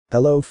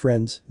Hello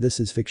friends,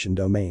 this is Fiction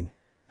Domain.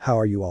 How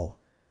are you all?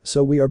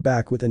 So we are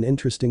back with an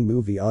interesting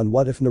movie on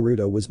what if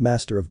Naruto was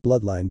master of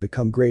bloodline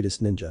become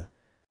greatest ninja.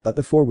 But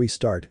before we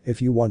start,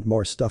 if you want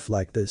more stuff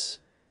like this,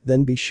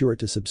 then be sure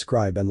to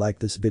subscribe and like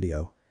this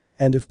video.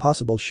 And if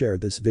possible share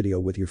this video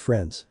with your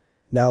friends.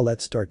 Now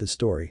let's start the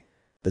story.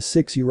 The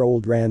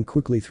 6-year-old ran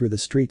quickly through the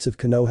streets of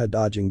Konoha,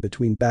 dodging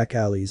between back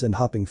alleys and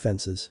hopping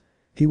fences.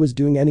 He was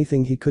doing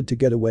anything he could to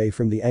get away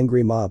from the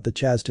angry mob that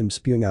chased him,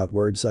 spewing out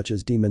words such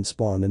as demon,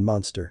 spawn and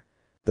monster.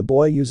 The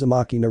boy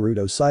Uzumaki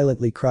Naruto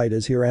silently cried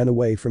as he ran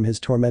away from his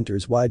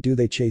tormentors. Why do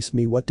they chase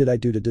me? What did I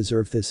do to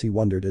deserve this? He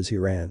wondered as he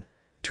ran.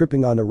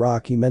 Tripping on a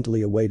rock, he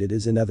mentally awaited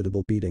his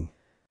inevitable beating.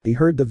 He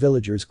heard the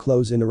villagers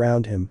close in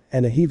around him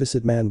and a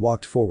heavy-set man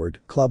walked forward,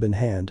 club in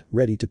hand,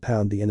 ready to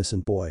pound the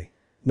innocent boy.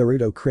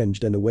 Naruto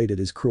cringed and awaited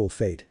his cruel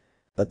fate.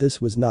 But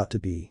this was not to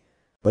be.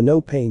 When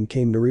no pain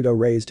came, Naruto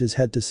raised his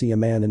head to see a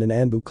man in an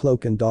Anbu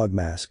cloak and dog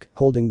mask,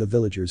 holding the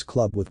villager's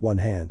club with one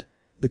hand.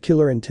 The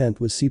killer intent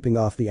was seeping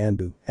off the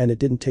Anbu, and it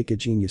didn't take a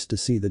genius to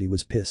see that he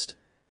was pissed.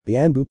 The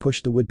Anbu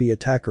pushed the would-be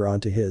attacker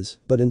onto his,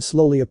 but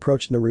slowly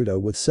approached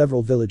Naruto with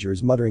several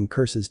villagers muttering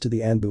curses to the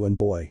Anbu and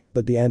boy,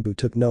 but the Anbu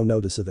took no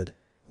notice of it.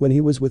 When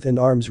he was within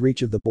arm's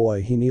reach of the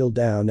boy, he kneeled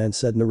down and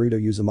said,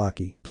 "Naruto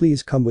Uzumaki,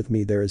 please come with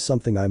me, there is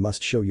something I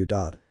must show you."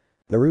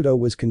 Naruto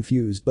was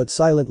confused but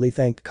silently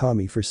thanked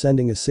Kami for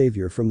sending a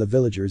savior from the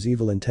villagers'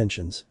 evil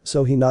intentions,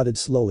 so he nodded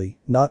slowly,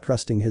 not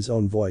trusting his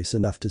own voice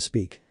enough to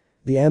speak.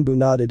 The Anbu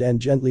nodded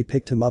and gently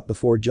picked him up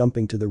before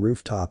jumping to the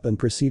rooftop and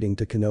proceeding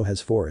to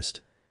Konoha's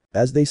forest.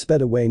 As they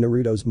sped away,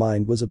 Naruto's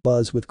mind was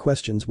abuzz with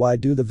questions. Why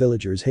do the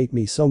villagers hate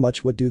me so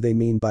much? What do they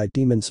mean by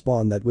demon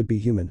spawn that would be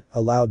human?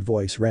 A loud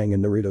voice rang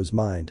in Naruto's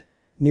mind.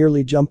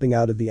 Nearly jumping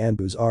out of the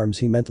Anbu's arms,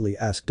 he mentally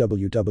asked,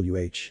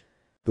 "WWH.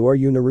 Who are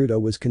you?"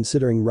 Naruto was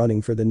considering running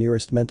for the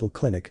nearest mental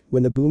clinic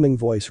when the booming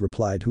voice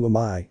replied, "Who am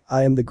I?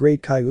 I am the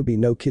great Kyuubi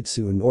no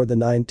Kitsune, or the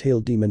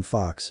nine-tailed demon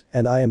fox,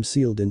 and I am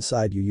sealed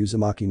inside you,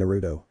 Uzumaki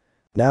Naruto.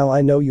 Now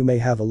I know you may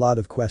have a lot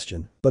of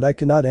questions, but I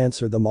cannot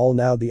answer them all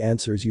now. The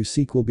answers you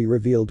seek will be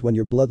revealed when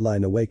your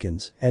bloodline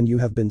awakens and you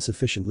have been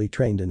sufficiently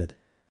trained in it."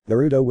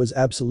 Naruto was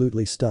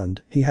absolutely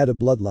stunned. He had a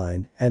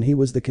bloodline, and he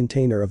was the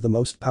container of the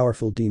most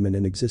powerful demon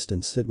in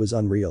existence. It was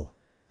unreal.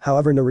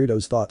 However,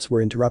 Naruto's thoughts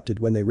were interrupted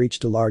when they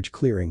reached a large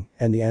clearing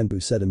and the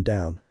Anbu set him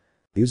down.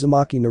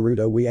 "Uzumaki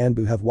Naruto, we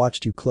Anbu have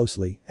watched you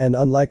closely, and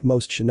unlike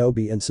most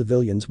shinobi and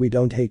civilians, we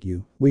don't hate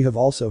you. We have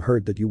also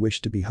heard that you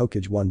wish to be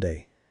Hokage one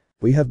day.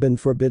 We have been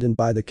forbidden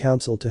by the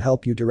council to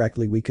help you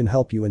directly. We can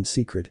help you in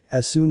secret."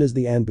 As soon as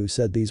the Anbu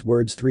said these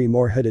words, 3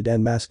 more hooded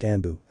and masked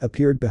Anbu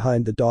appeared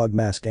behind the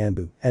dog-masked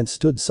Anbu and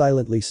stood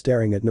silently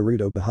staring at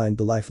Naruto behind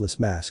the lifeless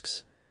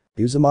masks.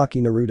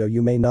 "Uzumaki Naruto,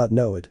 you may not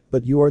know it,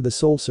 but you are the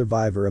sole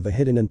survivor of a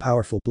hidden and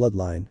powerful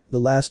bloodline.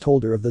 The last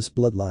holder of this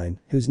bloodline,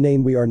 whose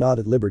name we are not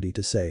at liberty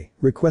to say,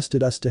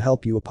 requested us to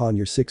help you upon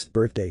your 6th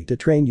birthday to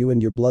train you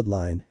in your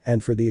bloodline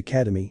and for the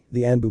academy."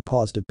 The Anbu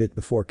paused a bit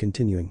before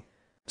continuing.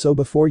 "So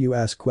before you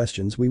ask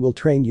questions, we will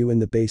train you in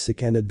the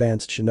basic and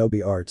advanced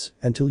shinobi arts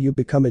until you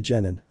become a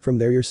genin. From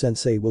there your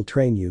sensei will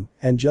train you,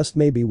 and just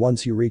maybe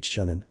once you reach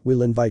chunin,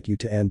 we'll invite you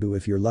to Anbu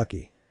if you're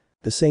lucky."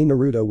 To say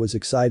Naruto was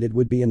excited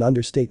would be an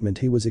understatement.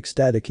 He was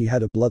ecstatic. He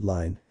had a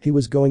bloodline, he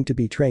was going to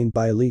be trained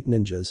by elite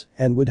ninjas,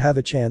 and would have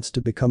a chance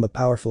to become a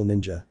powerful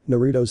ninja.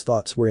 Naruto's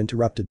thoughts were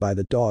interrupted by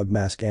the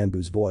dog-masked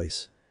Anbu's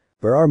voice.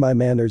 "Where are my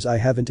manners? I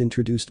haven't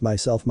introduced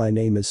myself. My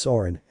name is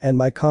Soren, and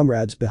my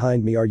comrades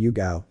behind me are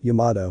Yugao,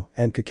 Yamato,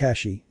 and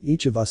Kakashi.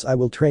 Each of us I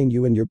will train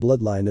you in your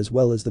bloodline as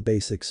well as the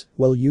basics.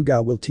 Well,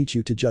 Yugao will teach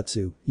you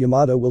Taijutsu,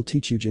 Yamato will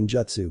teach you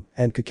Jinjutsu,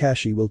 and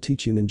Kakashi will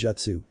teach you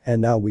Ninjutsu,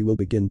 and now we will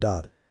begin."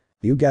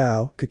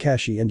 Yugao,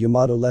 Kakashi and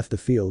Yamato left the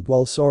field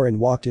while Soren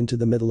walked into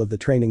the middle of the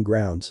training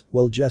grounds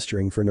while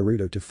gesturing for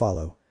Naruto to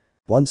follow.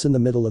 Once in the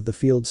middle of the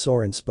field,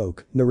 Soren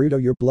spoke, "Naruto,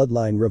 your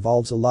bloodline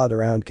revolves a lot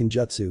around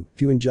Kinjutsu,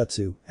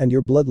 Fuinjutsu, and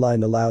your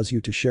bloodline allows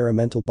you to share a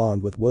mental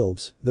bond with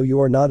wolves. Though you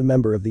are not a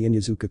member of the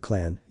Inuzuka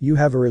clan, you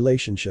have a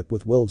relationship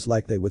with wolves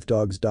like they with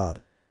dogs.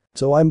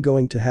 So I'm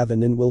going to have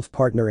an in-wolf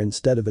partner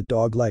instead of a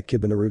dog like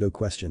Kiba?" Naruto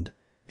questioned.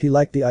 He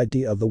liked the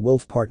idea of the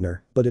wolf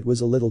partner, but it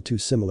was a little too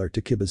similar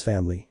to Kiba's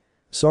family.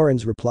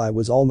 Soren's reply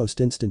was almost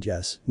instant.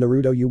 "Yes,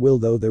 Naruto, you will,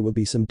 though there will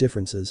be some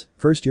differences.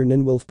 First, your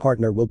nin-wolf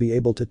partner will be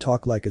able to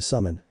talk like a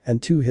summon, and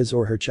 2, his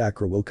or her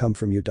chakra will come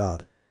from you."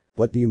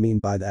 "What do you mean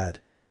by that?"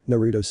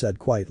 Naruto said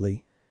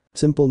quietly.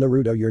 "Simple,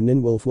 Naruto, your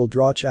nin-wolf will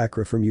draw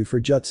chakra from you for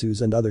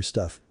jutsus and other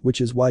stuff, which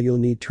is why you'll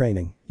need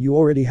training. You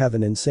already have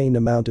an insane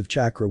amount of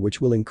chakra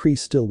which will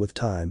increase still with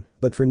time,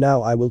 but for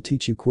now I will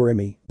teach you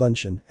Kurimi,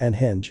 Bunshin, and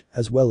Henge,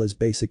 as well as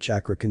basic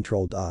chakra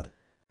control."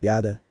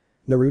 "Yada."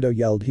 Naruto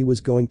yelled. He was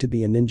going to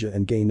be a ninja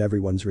and gain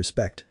everyone's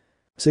respect.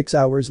 6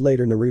 hours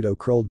later, Naruto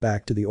crawled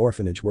back to the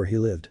orphanage where he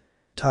lived.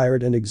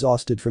 Tired and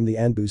exhausted from the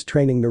Anbu's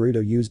training,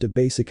 Naruto used a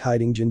basic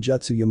hiding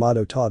Jinjutsu.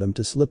 Yamato taught him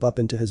to slip up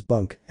into his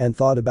bunk and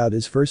thought about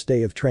his first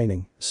day of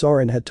training.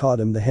 Soren had taught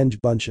him the Henge,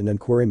 Bunshin and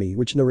Kurimi,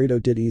 which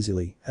Naruto did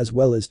easily, as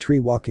well as tree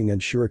walking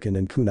and shuriken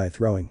and kunai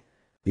throwing.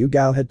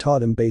 Yugao had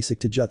taught him basic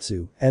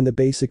taijutsu and the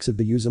basics of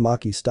the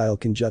Uzumaki-style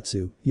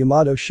kinjutsu.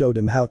 Yamato showed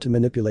him how to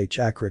manipulate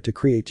chakra to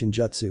create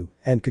ninjutsu,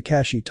 and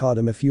Kakashi taught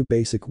him a few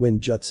basic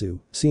wind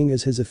jutsu, seeing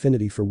as his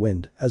affinity for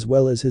wind, as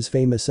well as his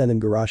famous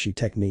Senengarashi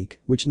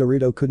technique, which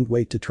Naruto couldn't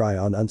wait to try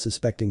on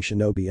unsuspecting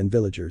shinobi and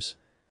villagers.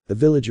 The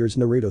villagers,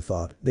 Naruto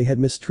thought, they had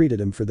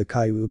mistreated him for the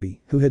Kyuubi,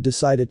 who had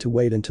decided to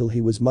wait until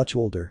he was much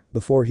older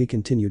before he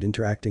continued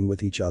interacting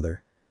with each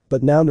other.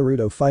 But now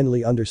Naruto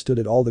finally understood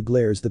it all, the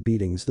glares, the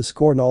beatings, the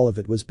scorn, all of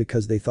it was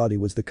because they thought he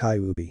was the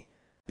Kyuubi.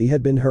 He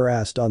had been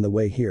harassed on the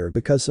way here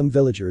because some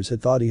villagers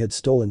had thought he had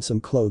stolen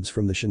some clothes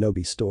from the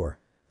shinobi store.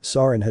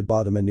 Soren had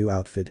bought him a new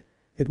outfit.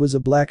 It was a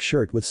black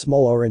shirt with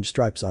small orange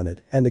stripes on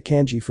it and the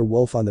kanji for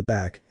wolf on the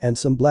back and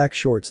some black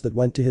shorts that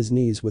went to his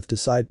knees with the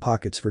side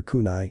pockets for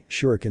kunai,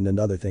 shuriken and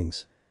other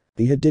things.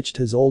 He had ditched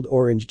his old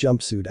orange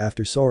jumpsuit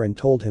after Soren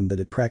told him that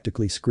it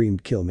practically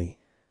screamed "kill me."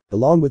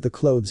 Along with the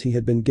clothes he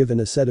had been given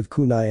a set of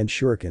kunai and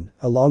shuriken,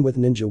 along with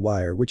ninja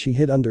wire which he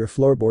hid under a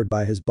floorboard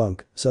by his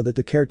bunk so that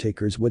the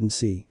caretakers wouldn't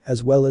see,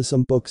 as well as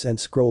some books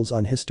and scrolls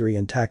on history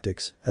and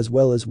tactics, as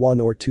well as one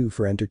or two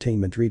for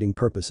entertainment reading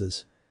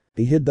purposes.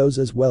 He hid those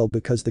as well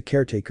because the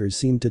caretakers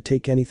seemed to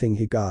take anything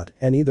he got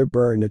and either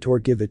burn it or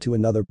give it to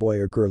another boy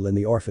or girl in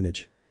the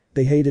orphanage.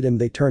 They hated him,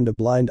 they turned a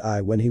blind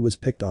eye when he was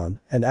picked on,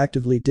 and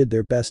actively did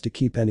their best to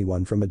keep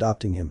anyone from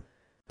adopting him.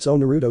 So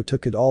Naruto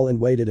took it all and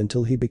waited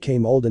until he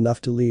became old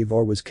enough to leave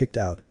or was kicked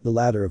out, the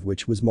latter of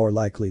which was more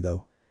likely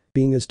though.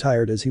 Being as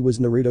tired as he was,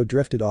 Naruto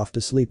drifted off to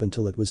sleep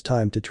until it was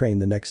time to train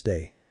the next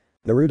day.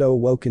 Naruto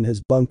awoke in his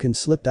bunk and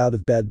slipped out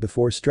of bed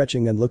before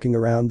stretching and looking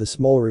around the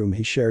small room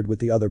he shared with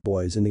the other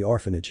boys in the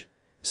orphanage.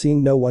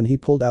 Seeing no one, he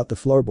pulled out the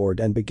floorboard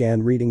and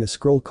began reading a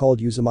scroll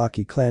called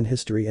Uzumaki Clan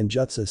History and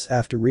Jutsus.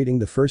 After reading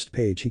the first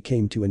page he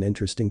came to an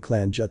interesting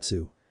clan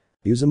jutsu.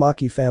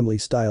 Uzumaki family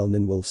style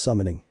Nin Wolf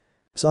summoning.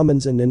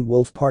 Summons a nin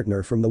wolf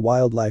partner from the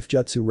wildlife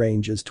jutsu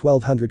range is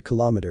 1200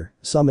 km,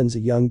 summons a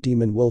young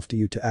demon wolf to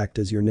you to act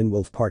as your nin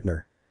wolf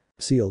partner.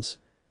 Seals.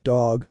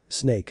 Dog,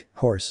 snake,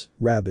 horse,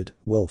 rabbit,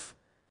 wolf.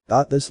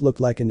 This looked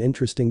like an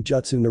interesting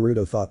jutsu,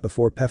 Naruto thought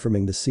before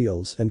performing the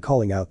seals and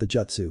calling out the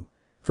jutsu.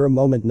 For a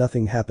moment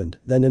nothing happened,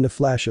 then in a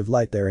flash of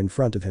light there in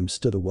front of him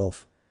stood a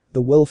wolf.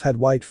 The wolf had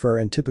white fur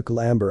and typical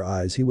amber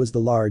eyes. He was the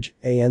large,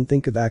 and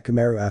think of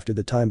Akamaru after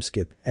the time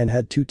skip, and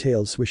had two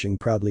tails swishing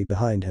proudly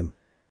behind him.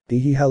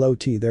 Hello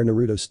there,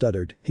 Naruto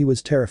stuttered, he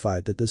was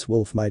terrified that this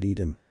wolf might eat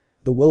him.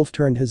 The wolf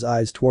turned his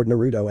eyes toward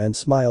Naruto and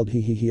smiled,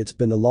 it's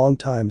been a long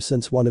time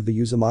since one of the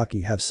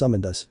Uzumaki have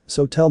summoned us,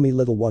 so tell me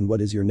little one,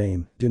 what is your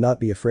name? Do not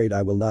be afraid,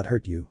 I will not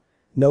hurt you.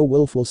 No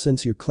wolf will,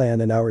 since your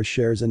clan and ours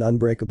shares an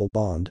unbreakable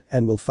bond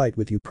and will fight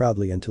with you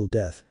proudly until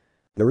death.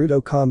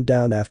 Naruto calmed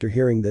down after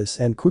hearing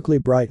this and quickly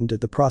brightened at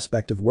the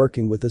prospect of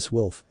working with this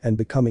wolf and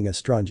becoming a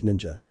strong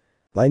ninja.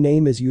 My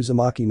name is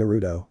Uzumaki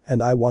Naruto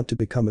and I want to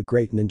become a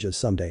great ninja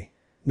someday.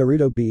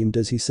 Naruto beamed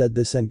as he said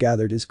this and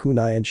gathered his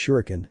kunai and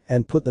shuriken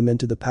and put them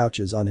into the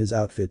pouches on his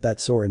outfit that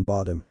Soren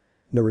bought him.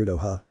 Naruto,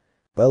 huh?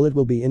 Well, it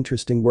will be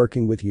interesting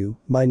working with you.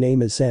 My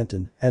name is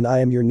Santon and I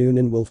am your new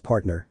nin wolf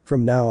partner.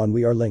 From now on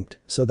we are linked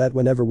so that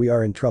whenever we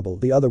are in trouble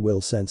the other will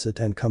sense it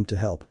and come to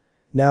help.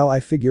 Now I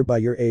figure by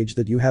your age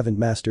that you haven't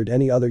mastered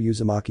any other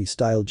Uzumaki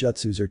style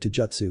jutsus or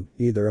taijutsu,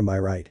 either, am I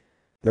right?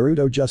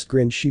 Naruto just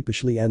grinned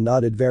sheepishly and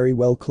nodded. Very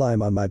well,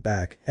 climb on my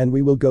back and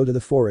we will go to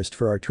the forest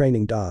for our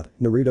training.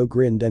 Naruto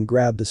grinned and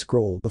grabbed the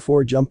scroll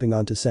before jumping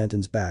onto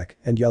Santon's back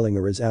and yelling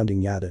a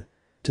resounding yada.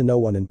 To no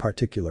one in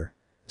particular.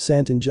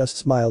 Santon just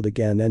smiled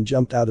again and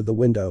jumped out of the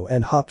window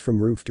and hopped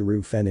from roof to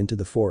roof and into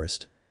the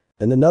forest.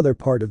 In another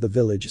part of the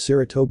village,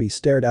 Sarutobi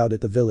stared out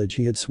at the village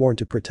he had sworn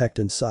to protect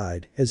and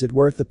sighed, is it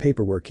worth the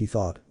paperwork, he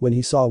thought when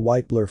he saw a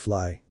white blur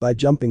fly by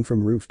jumping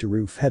from roof to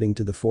roof heading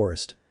to the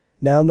forest.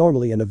 Now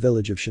normally in a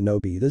village of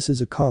shinobi this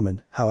is a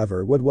common,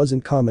 however what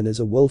wasn't common is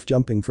a wolf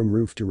jumping from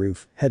roof to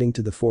roof heading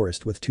to the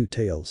forest with two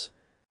tails.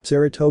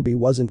 Sarutobi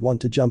wasn't one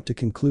to jump to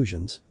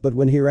conclusions, but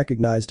when he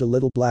recognized a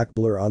little black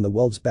blur on the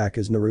wolf's back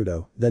as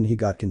Naruto, then he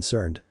got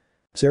concerned.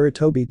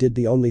 Sarutobi did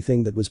the only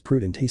thing that was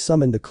prudent, he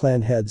summoned the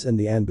clan heads and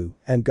the Anbu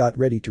and got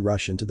ready to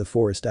rush into the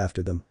forest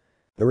after them.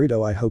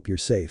 Naruto, I hope you're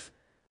safe.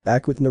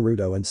 Back with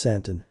Naruto and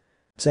Santon.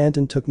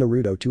 Santon took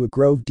Naruto to a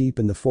grove deep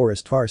in the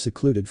forest, far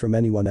secluded from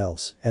anyone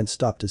else, and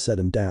stopped to set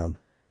him down.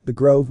 The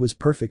grove was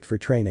perfect for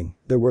training,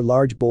 there were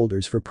large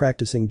boulders for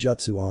practicing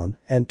jutsu on,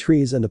 and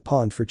trees and a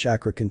pond for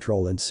chakra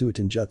control and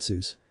suitin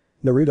jutsus.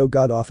 Naruto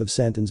got off of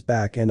Santon's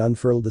back and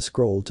unfurled the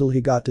scroll till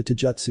he got to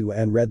taijutsu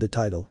and read the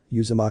title,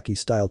 Uzumaki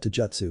style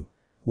taijutsu.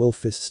 Wolf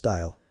fist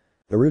style.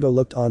 Naruto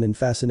looked on in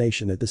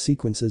fascination at the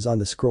sequences on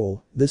the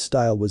scroll, this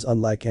style was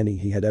unlike any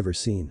he had ever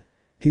seen.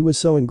 He was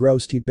so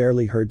engrossed he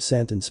barely heard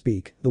Santon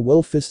speak. The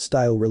wolf fist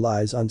style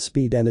relies on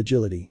speed and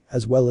agility,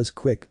 as well as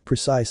quick,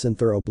 precise and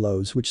thorough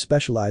blows which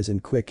specialize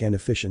in quick and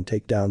efficient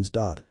takedowns.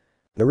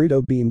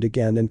 Naruto beamed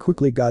again and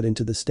quickly got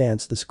into the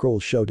stance the scroll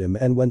showed him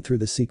and went through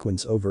the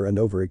sequence over and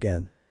over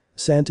again.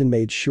 Santon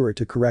made sure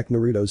to correct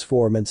Naruto's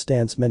form and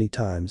stance many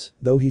times,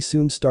 though he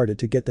soon started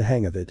to get the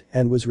hang of it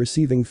and was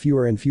receiving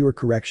fewer and fewer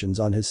corrections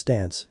on his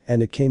stance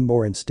and it came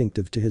more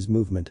instinctive to his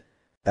movement.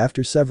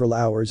 After several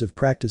hours of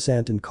practice,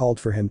 Anton called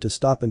for him to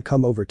stop and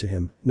come over to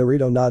him.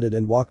 Naruto nodded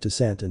and walked to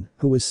Santon,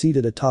 who was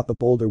seated atop a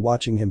boulder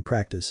watching him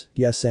practice.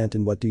 "Yes,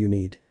 Santon, what do you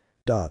need?"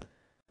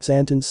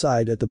 Santon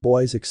sighed at the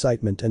boy's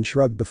excitement and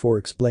shrugged before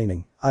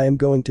explaining, "I am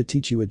going to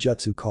teach you a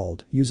jutsu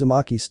called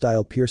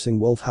Uzumaki-style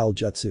piercing wolf howl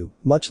jutsu.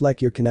 Much like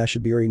your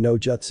Kanashibiri no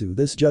jutsu,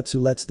 this jutsu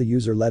lets the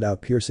user let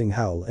out piercing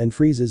howl and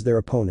freezes their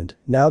opponent.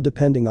 Now,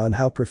 depending on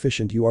how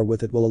proficient you are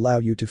with it, will allow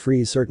you to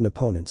freeze certain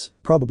opponents,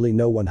 probably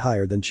no one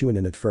higher than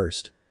Chunin at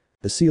first.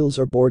 The seals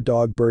are boar,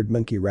 dog, bird,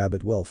 monkey,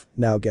 rabbit, wolf.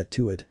 Now get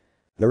to it."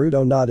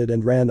 Naruto nodded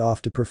and ran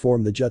off to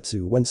perform the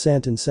jutsu when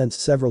Santon sensed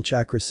several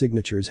chakra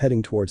signatures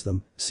heading towards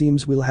them.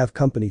 "Seems we'll have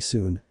company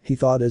soon," he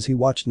thought as he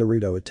watched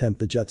Naruto attempt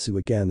the jutsu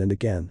again and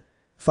again.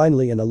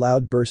 Finally, in a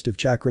loud burst of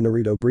chakra,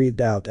 Naruto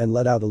breathed out and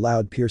let out a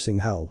loud piercing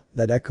howl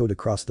that echoed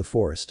across the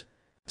forest.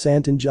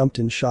 Santon jumped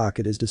in shock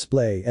at his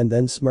display and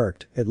then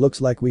smirked. "It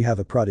looks like we have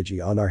a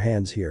prodigy on our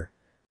hands here."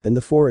 In the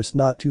forest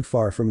not too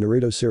far from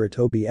Naruto,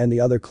 Sarutobi and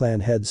the other clan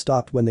heads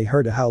stopped when they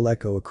heard a howl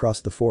echo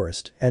across the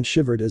forest and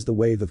shivered as the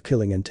wave of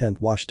killing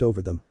intent washed over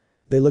them.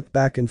 They looked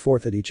back and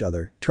forth at each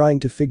other,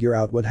 trying to figure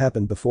out what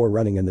happened before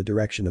running in the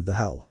direction of the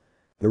howl.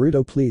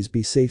 "Naruto, please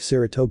be safe,"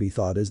 Sarutobi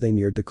thought as they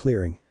neared the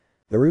clearing.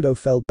 Naruto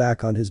fell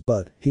back on his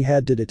butt. He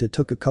had did it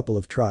took a couple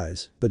of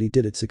tries, but he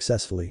did it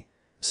successfully.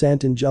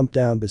 Santon jumped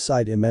down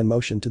beside him and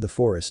motioned to the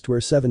forest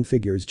where 7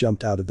 figures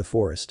jumped out of the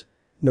forest.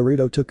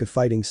 Naruto took a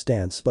fighting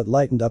stance but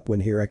lightened up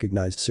when he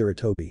recognized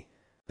Sarutobi.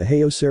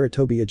 "Heyo,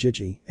 Sarutobi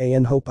Ajiji,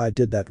 and hope I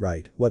did that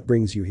right, what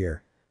brings you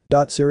here?"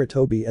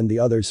 Sarutobi and the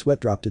others sweat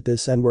dropped at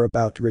this and were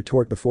about to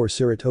retort before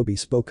Sarutobi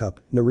spoke up.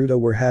 "Naruto,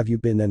 where have you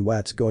been and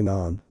what's going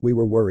on? We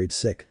were worried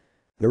sick."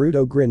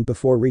 Naruto grinned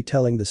before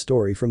retelling the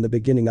story from the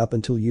beginning up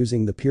until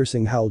using the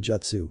piercing howl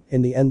jutsu.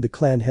 In the end, the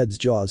clan head's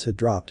jaws had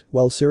dropped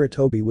while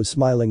Sarutobi was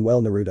smiling.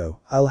 "Well, Naruto,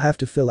 I'll have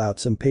to fill out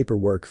some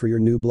paperwork for your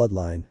new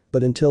bloodline,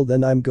 but until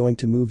then I'm going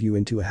to move you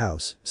into a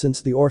house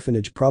since the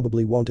orphanage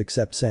probably won't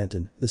accept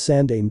Santon." The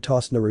Sandaime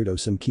tossed Naruto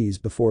some keys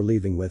before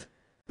leaving with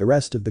the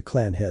rest of the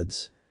clan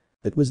heads.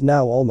 It was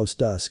now almost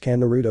dusk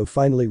and Naruto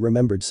finally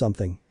remembered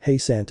something. "Hey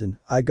Santon,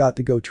 I got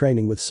to go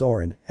training with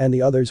Soren and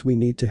the others, we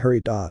need to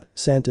hurry."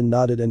 Santon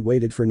nodded and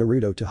waited for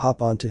Naruto to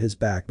hop onto his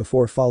back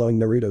before following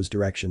Naruto's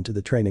direction to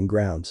the training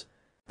grounds.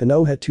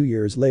 Konoha 2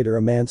 years later,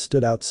 a man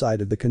stood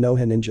outside of the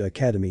Konoha Ninja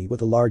Academy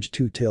with a large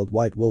two-tailed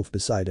white wolf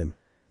beside him.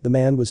 The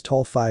man was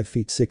tall, 5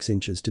 feet 6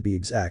 inches to be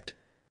exact.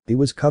 He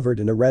was covered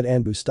in a red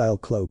Anbu-style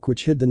cloak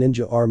which hid the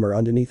ninja armor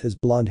underneath. His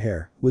blonde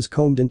hair was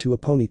combed into a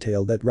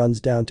ponytail that runs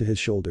down to his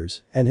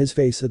shoulders, and his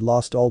face had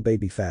lost all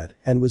baby fat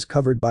and was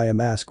covered by a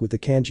mask with the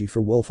kanji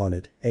for wolf on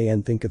it,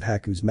 and think of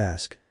Haku's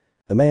mask.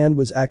 The man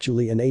was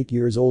actually an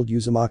 8-year-old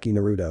Uzumaki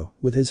Naruto,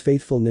 with his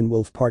faithful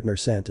nin-wolf partner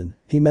Santon.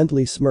 He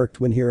mentally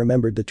smirked when he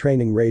remembered the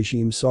training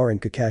regime Soren,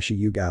 Kakashi,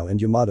 Yugao and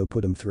Yamato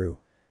put him through.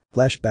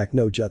 Flashback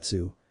no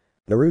jutsu.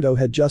 Naruto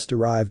had just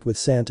arrived with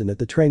Santon at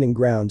the training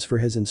grounds for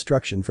his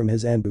instruction from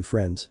his Anbu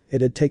friends. It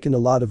had taken a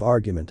lot of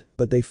argument,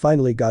 but they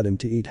finally got him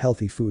to eat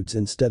healthy foods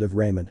instead of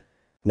ramen.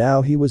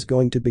 Now he was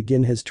going to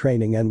begin his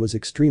training and was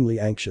extremely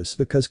anxious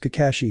because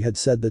Kakashi had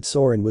said that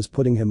Soren was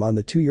putting him on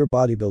the 2-year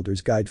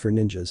bodybuilder's guide for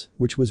ninjas,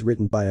 which was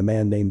written by a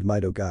man named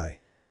Mito Guy.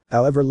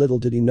 However, little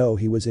did he know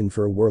he was in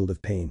for a world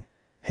of pain.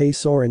 "Hey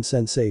Soren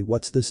sensei,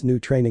 what's this new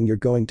training you're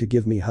going to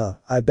give me, huh?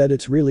 I bet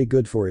it's really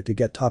good for it to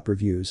get top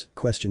reviews,"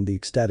 questioned the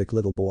ecstatic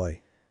little boy.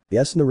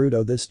 "Yes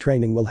Naruto, this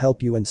training will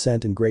help you and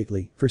Santon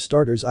greatly. For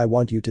starters, I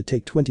want you to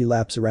take 20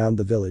 laps around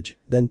the village,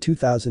 then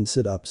 2,000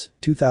 sit-ups,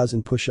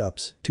 2,000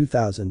 push-ups,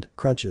 2,000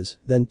 crunches,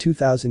 then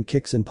 2,000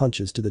 kicks and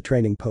punches to the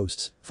training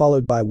posts,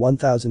 followed by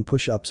 1,000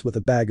 push-ups with a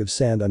bag of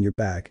sand on your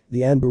back,"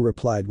 the Anbu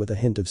replied with a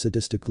hint of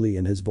sadistic glee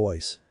in his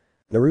voice.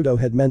 Naruto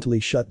had mentally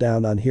shut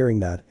down on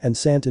hearing that, and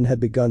Santon had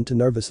begun to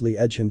nervously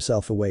edge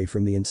himself away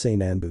from the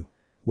insane Anbu.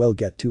 "Well,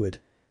 get to it,"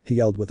 he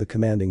yelled with a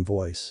commanding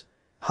voice.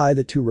 "Hi,"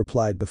 the two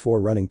replied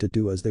before running to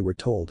do as they were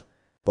told.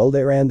 While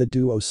they ran, the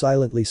duo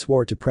silently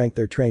swore to prank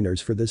their trainers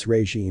for this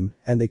regime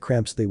and the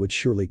cramps they would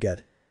surely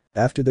get.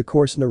 After the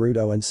course,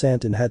 Naruto and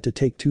Santon had to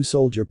take 2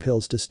 soldier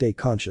pills to stay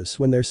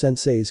conscious when their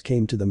senseis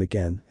came to them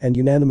again and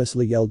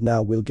unanimously yelled,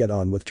 "Now we'll get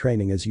on with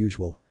training as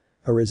usual."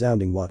 A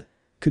resounding "what?"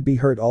 could be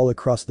heard all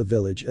across the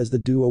village as the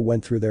duo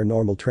went through their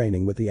normal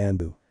training with the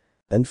Anbu.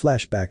 Then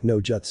flashback no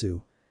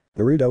jutsu.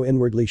 Naruto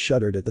inwardly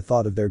shuddered at the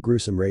thought of their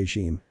gruesome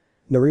regime.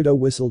 Naruto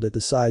whistled at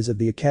the size of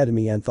the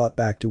academy and thought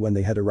back to when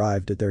they had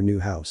arrived at their new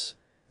house.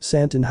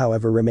 Santon,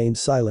 however, remained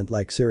silent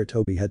like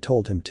Sarutobi had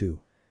told him to.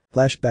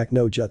 Flashback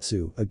no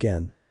jutsu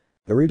again.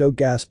 Naruto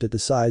gasped at the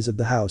size of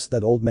the house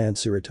that old man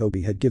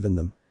Sarutobi had given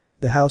them.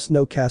 The house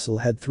no castle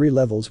had 3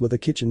 levels with a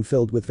kitchen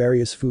filled with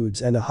various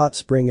foods and a hot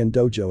spring and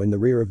dojo in the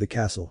rear of the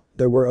castle.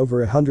 There were over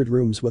 100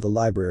 rooms with a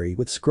library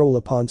with scroll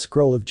upon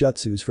scroll of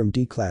jutsus from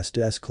D class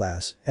to S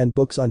class and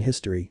books on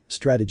history,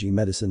 strategy,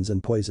 medicines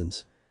and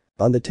poisons.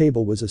 On the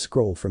table was a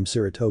scroll from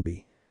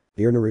Sarutobi.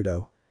 "Dear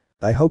Naruto."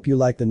 I hope you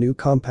like the new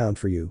compound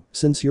for you.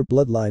 Since your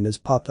bloodline is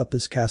popped up,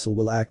 this castle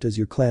will act as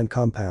your clan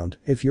compound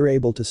if you're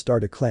able to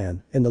start a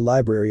clan. In the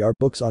library are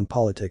books on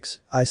politics.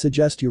 I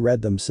suggest you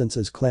read them since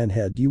as clan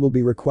head you will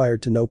be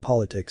required to know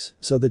politics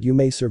so that you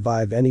may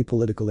survive any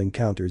political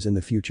encounters in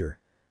the future.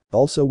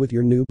 Also with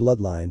your new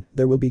bloodline,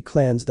 there will be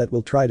clans that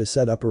will try to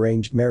set up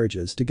arranged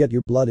marriages to get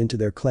your blood into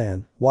their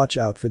clan. Watch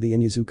out for the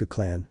Inyazuka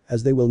clan,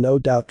 as they will no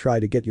doubt try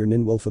to get your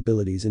ninwolf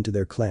abilities into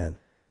their clan.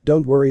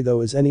 Don't worry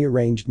though, as any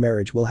arranged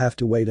marriage will have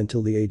to wait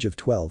until the age of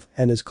 12,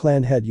 and as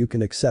clan head you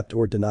can accept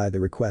or deny the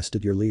request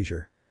at your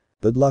leisure.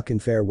 Good luck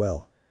and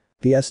farewell.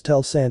 PS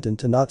tell Santon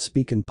to not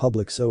speak in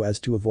public so as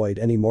to avoid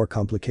any more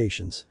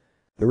complications.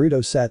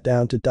 Naruto sat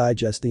down to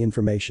digest the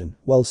information,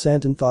 while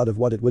Santon thought of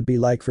what it would be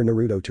like for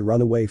Naruto to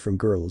run away from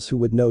girls who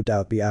would no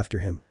doubt be after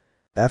him.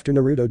 After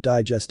Naruto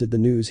digested the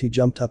news, he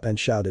jumped up and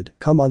shouted,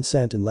 "Come on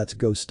Santon, let's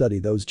go study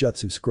those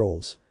jutsu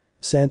scrolls."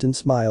 Santon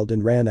smiled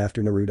and ran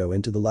after Naruto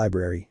into the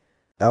library.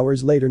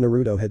 Hours later,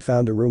 Naruto had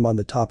found a room on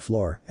the top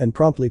floor and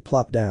promptly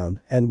plopped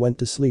down and went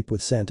to sleep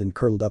with Santon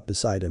curled up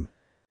beside him.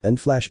 Then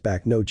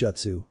flashback: no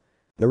jutsu.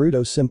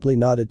 Naruto simply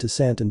nodded to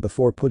Santon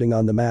before putting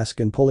on the mask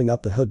and pulling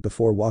up the hood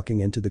before walking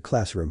into the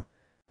classroom.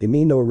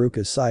 Imi no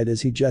Iruka sighed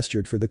as he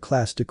gestured for the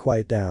class to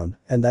quiet down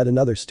and that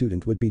another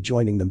student would be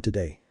joining them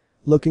today.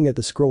 Looking at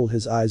the scroll,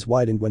 his eyes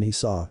widened when he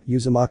saw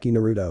Uzumaki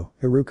Naruto.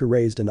 Iruka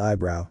raised an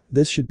eyebrow.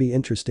 This should be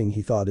interesting,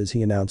 he thought as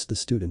he announced the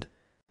student.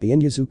 The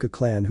Inyazuka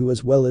clan, who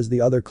as well as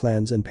the other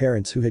clans and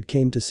parents who had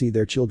came to see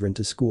their children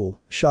to school,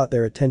 shot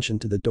their attention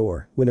to the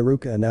door when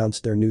Iruka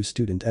announced their new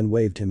student and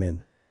waved him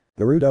in.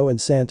 Naruto and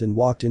Santon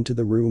walked into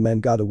the room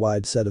and got a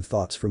wide set of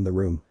thoughts from the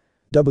room.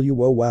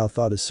 Wow,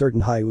 thought a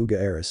certain Hyuga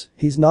heiress.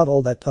 He's not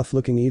all that tough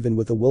looking even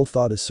with a wolf,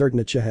 thought a certain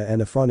Uchiha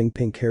and a fawning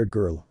pink-haired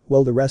girl,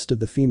 while the rest of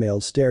the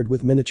females stared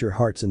with miniature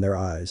hearts in their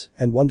eyes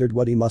and wondered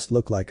what he must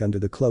look like under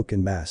the cloak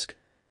and mask.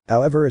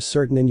 However, a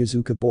certain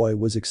Inyazuka boy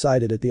was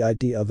excited at the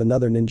idea of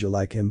another ninja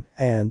like him,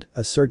 and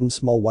a certain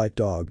small white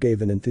dog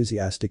gave an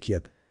enthusiastic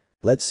yip.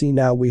 Let's see,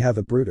 now we have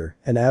a brooder,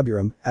 an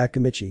Aburam,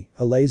 Akamichi,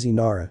 a lazy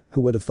Nara,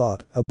 who would have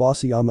thought, a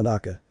bossy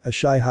Yamanaka, a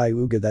shy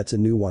Hyuga, that's a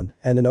new one,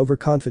 and an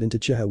overconfident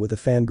Uchiha with a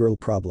fangirl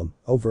problem.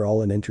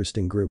 Overall an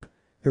interesting group.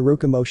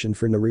 Iruka motioned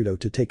for Naruto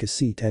to take a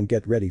seat and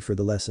get ready for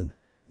the lesson.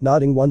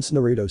 Nodding once,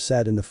 Naruto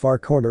sat in the far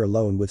corner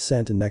alone with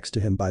Santon next to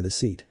him by the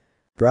seat.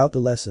 Throughout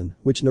the lesson,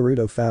 which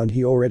Naruto found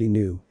he already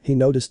knew, he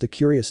noticed the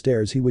curious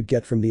stares he would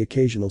get from the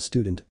occasional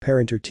student,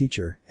 parent or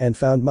teacher, and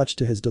found much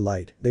to his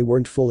delight, they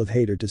weren't full of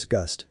hate or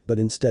disgust, but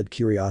instead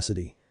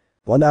curiosity.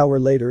 1 hour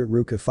later,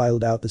 Iruka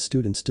filed out the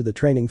students to the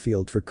training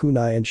field for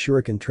kunai and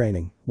shuriken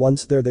training.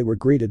 Once there, they were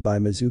greeted by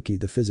Mizuki,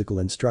 the physical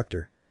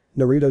instructor.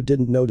 Naruto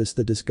didn't notice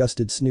the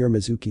disgusted sneer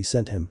Mizuki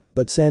sent him,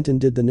 but Santon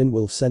did. The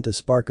ninwolf sent a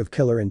spark of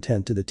killer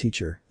intent to the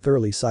teacher,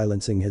 thoroughly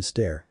silencing his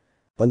stare.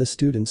 When the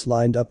students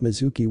lined up,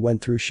 Mizuki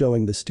went through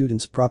showing the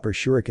students proper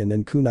shuriken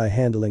and kunai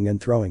handling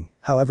and throwing.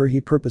 However, he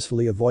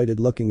purposefully avoided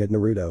looking at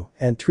Naruto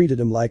and treated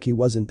him like he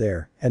wasn't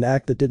there, an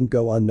act that didn't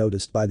go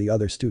unnoticed by the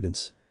other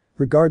students.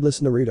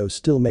 Regardless, Naruto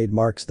still made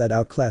marks that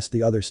outclassed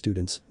the other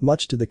students,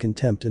 much to the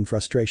contempt and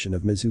frustration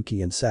of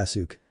Mizuki and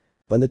Sasuke.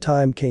 When the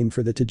time came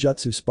for the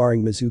Taijutsu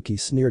sparring, Mizuki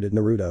sneered at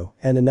Naruto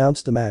and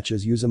announced the match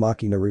as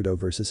Uzumaki Naruto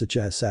vs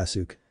Uchiha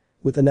Sasuke.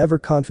 With an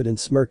ever-confident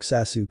smirk,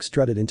 Sasuke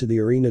strutted into the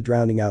arena,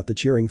 drowning out the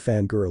cheering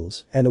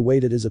fangirls, and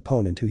awaited his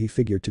opponent, who he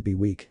figured to be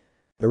weak.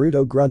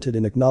 Naruto grunted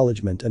in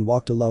acknowledgement and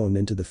walked alone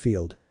into the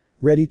field.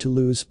 Ready to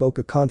lose, spoke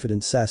a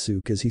confident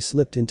Sasuke as he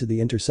slipped into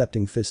the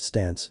intercepting fist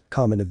stance,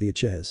 common of the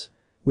Uchihas.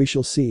 We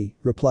shall see,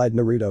 replied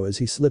Naruto as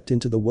he slipped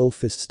into the wolf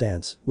fist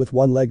stance, with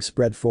one leg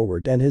spread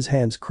forward and his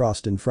hands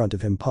crossed in front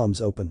of him,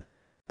 palms open.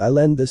 I'll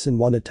end this in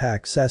one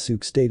attack,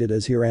 Sasuke stated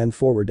as he ran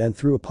forward and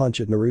threw a punch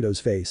at Naruto's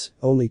face,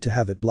 only to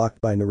have it blocked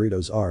by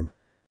Naruto's arm.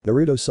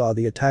 Naruto saw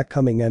the attack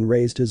coming and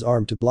raised his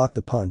arm to block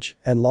the punch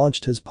and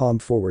launched his palm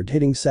forward,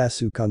 hitting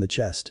Sasuke on the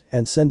chest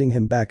and sending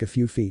him back a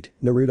few feet.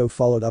 Naruto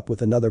followed up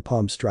with another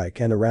palm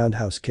strike and a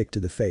roundhouse kick to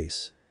the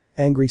face.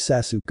 Angry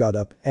Sasuke got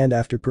up and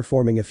after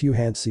performing a few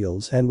hand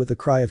seals and with a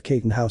cry of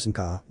Kaiten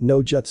Hausenka,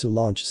 no jutsu,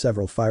 launched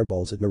several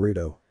fireballs at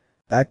Naruto.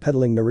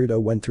 Backpedaling,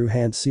 Naruto went through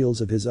hand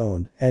seals of his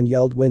own and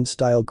yelled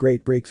wind-style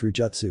great breakthrough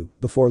jutsu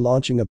before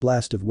launching a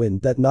blast of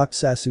wind that knocked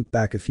Sasuke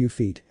back a few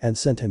feet and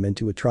sent him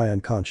into a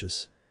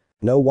tri-unconscious.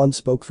 No one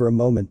spoke for a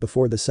moment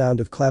before the sound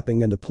of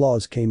clapping and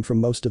applause came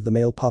from most of the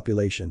male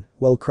population,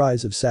 while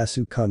cries of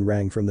Sasuke-kun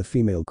rang from the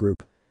female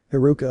group.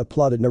 Iruka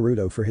applauded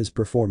Naruto for his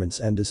performance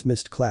and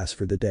dismissed class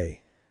for the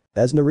day.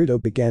 As Naruto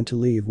began to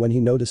leave, when he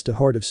noticed a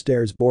horde of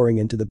stares boring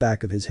into the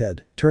back of his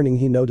head, turning,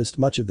 he noticed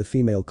much of the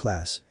female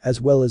class, as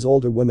well as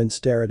older women,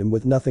 stare at him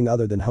with nothing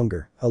other than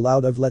hunger, a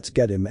loud of "let's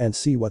get him and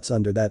see what's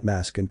under that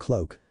mask and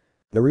cloak."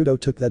 Naruto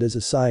took that as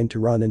a sign to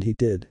run, and he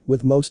did,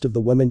 with most of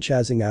the women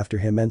chasing after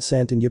him and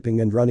Santon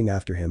yipping and running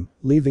after him,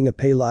 leaving a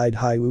pale-eyed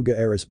Hyuga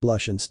heiress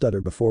blush and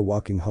stutter before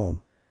walking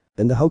home.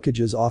 In the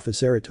Hokage's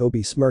office,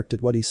 Aratobi smirked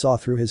at what he saw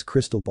through his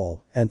crystal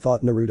ball and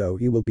thought, Naruto,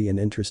 you will be an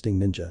interesting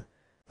ninja.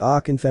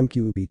 Ak and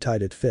Femkyubi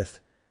tied at 5th.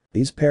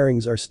 These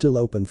pairings are still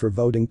open for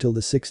voting till the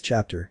 6th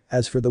chapter.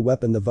 As for the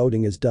weapon, the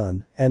voting is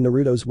done, and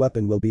Naruto's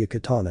weapon will be a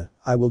katana.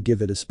 I will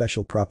give it a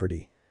special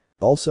property.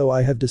 Also,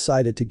 I have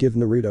decided to give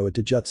Naruto a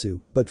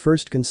taijutsu, but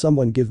first can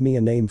someone give me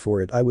a name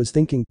for it? I was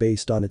thinking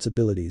based on its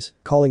abilities,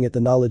 calling it the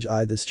knowledge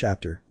eye. This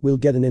chapter, we'll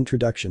get an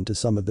introduction to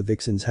some of the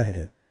vixens.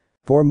 Hehe.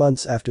 4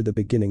 months after the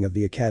beginning of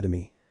the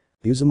academy.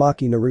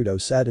 Uzumaki Naruto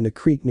sat in a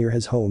creek near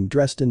his home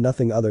dressed in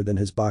nothing other than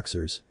his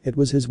boxers. It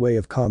was his way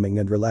of calming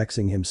and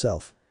relaxing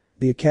himself.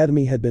 The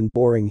academy had been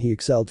boring. He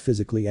excelled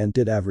physically and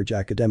did average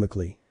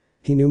academically.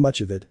 He knew much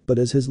of it, but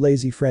as his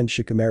lazy friend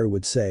Shikamaru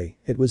would say,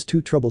 it was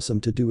too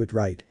troublesome to do it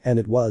right, and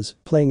it was.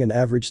 Playing an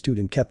average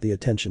student kept the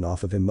attention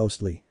off of him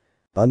mostly.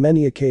 On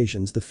many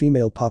occasions the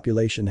female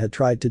population had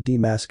tried to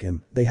demask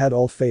him, they had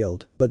all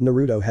failed, but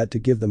Naruto had to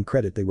give them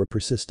credit, they were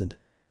persistent.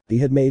 He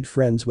had made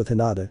friends with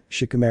Hinata,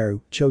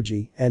 Shikamaru,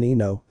 Choji, and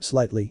Ino,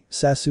 slightly.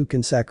 Sasuke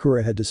and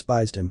Sakura had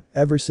despised him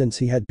ever since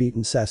he had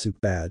beaten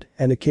Sasuke bad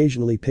and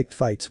occasionally picked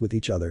fights with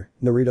each other.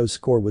 Naruto's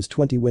score was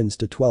 20 wins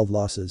to 12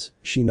 losses,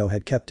 Shino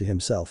had kept to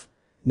himself.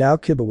 Now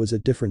Kiba was a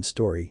different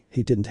story.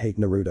 He didn't hate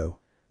Naruto.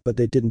 But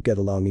they didn't get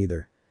along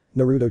either.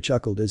 Naruto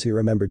chuckled as he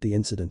remembered the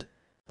incident.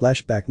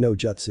 Flashback no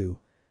jutsu.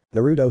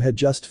 Naruto had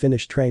just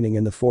finished training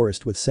in the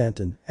forest with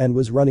Santon and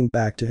was running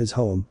back to his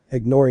home,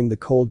 ignoring the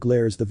cold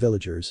glares the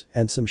villagers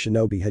and some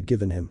shinobi had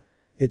given him.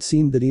 It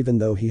seemed that even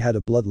though he had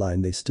a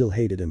bloodline, they still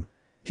hated him.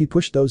 He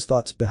pushed those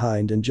thoughts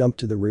behind and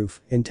jumped to the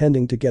roof,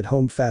 intending to get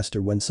home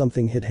faster when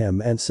something hit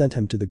him and sent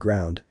him to the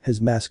ground,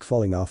 his mask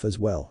falling off as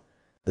well.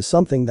 The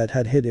something that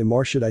had hit him,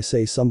 or should I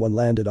say someone,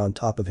 landed on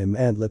top of him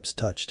and lips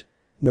touched.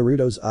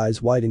 Naruto's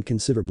eyes widened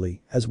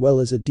considerably, as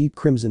well as a deep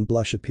crimson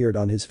blush appeared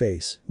on his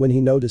face when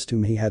he noticed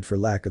whom he had, for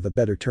lack of a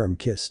better term,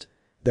 kissed.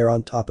 There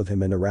on top of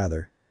him in a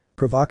rather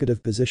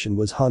provocative position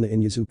was Hana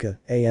Inuzuka.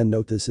 And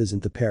note, this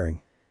isn't the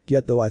pairing.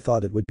 Yet though I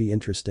thought it would be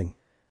interesting.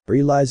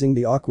 Realizing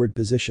the awkward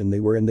position they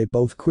were in, they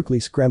both quickly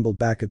scrambled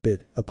back a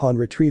bit. Upon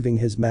retrieving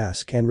his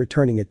mask and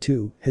returning it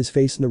to his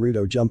face,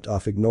 Naruto jumped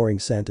off, ignoring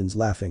Santon's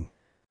laughing.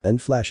 Then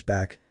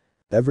flashback.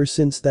 Ever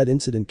since that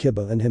incident,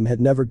 Kiba and him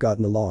had never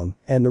gotten along,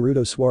 and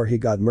Naruto swore he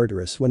got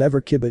murderous whenever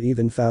Kiba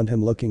even found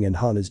him looking in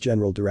Hana's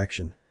general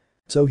direction.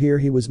 So here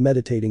he was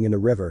meditating in a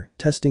river,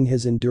 testing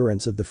his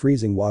endurance of the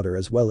freezing water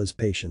as well as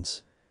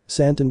patience.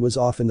 Santon was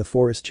off in the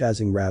forest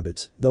chasing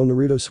rabbits, though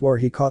Naruto swore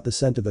he caught the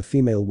scent of a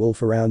female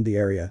wolf around the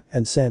area,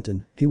 and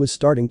Santon, he was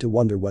starting to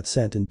wonder what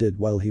Santon did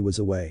while he was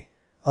away.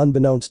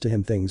 Unbeknownst to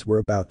him, things were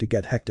about to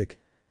get hectic.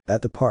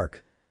 At the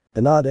park.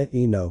 Hinata,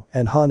 Ino,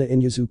 and Hana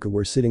Inuzuka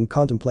were sitting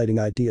contemplating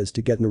ideas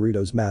to get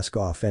Naruto's mask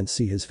off and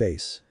see his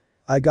face.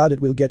 I got it,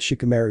 we'll get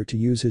Shikamaru to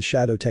use his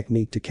shadow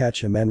technique to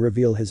catch him and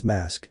reveal his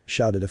mask,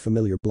 shouted a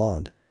familiar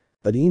blonde.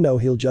 But Ino,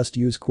 he'll just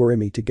use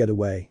Kurimi to get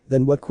away.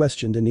 Then what,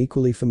 questioned an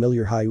equally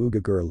familiar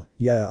Hyuga girl.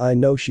 Yeah, I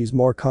know she's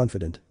more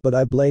confident, but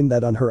I blame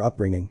that on her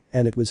upbringing,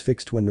 and it was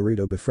fixed when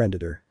Naruto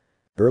befriended her.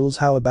 Girls,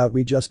 how about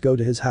we just go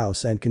to his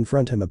house and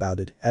confront him about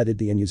it, added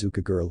the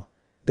Inuzuka girl.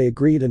 They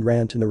agreed and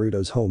ran to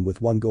Naruto's home with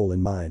one goal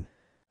in mind.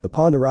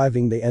 Upon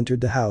arriving, they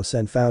entered the house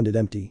and found it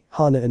empty.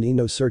 Hana and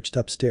Ino searched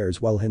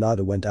upstairs while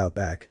Hinata went out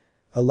back.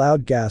 A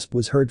loud gasp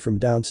was heard from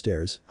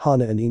downstairs.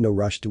 Hana and Ino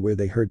rushed to where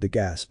they heard the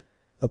gasp.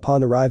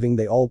 Upon arriving,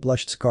 they all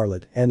blushed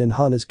scarlet and, in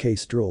Hana's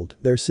case, drooled.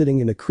 There, sitting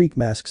in a creek,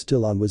 mask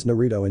still on, was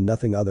Naruto in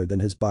nothing other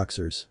than his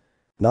boxers.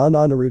 Nah,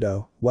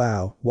 Naruto,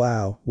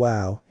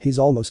 wow, he's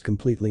almost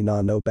completely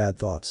no bad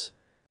thoughts.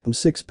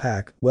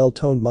 6-pack,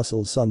 well-toned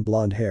muscles, sun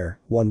blonde hair,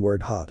 one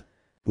word, hot.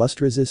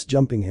 Must resist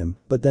jumping him,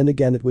 but then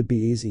again it would be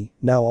easy.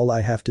 Now all I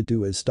have to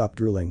do is stop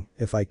drooling,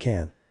 if I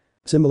can.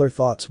 Similar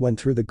thoughts went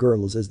through the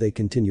girls as they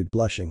continued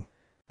blushing.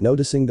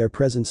 Noticing their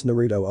presence,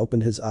 Naruto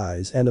opened his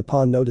eyes, and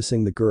upon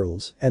noticing the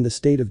girls and the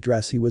state of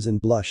dress he was in,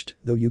 blushed,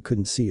 though you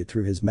couldn't see it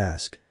through his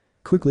mask.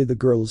 Quickly the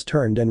girls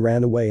turned and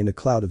ran away in a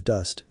cloud of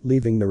dust,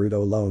 leaving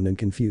Naruto alone and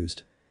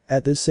confused.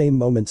 At this same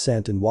moment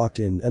Santon walked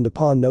in and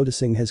upon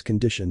noticing his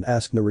condition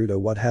asked Naruto,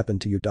 what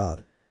happened to you?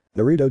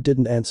 Naruto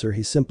didn't answer,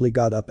 he simply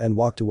got up and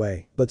walked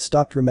away, but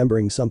stopped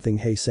remembering something.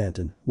 Hey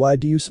Santon, why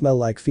do you smell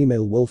like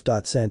female wolf?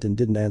 Santon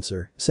didn't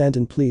answer.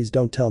 Santon, please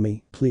don't tell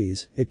me,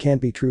 please, it can't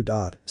be true.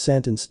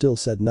 Santon still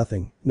said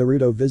nothing.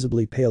 Naruto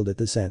visibly paled at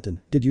the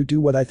Santon, did you do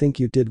what I think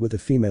you did with a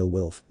female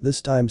wolf?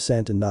 This time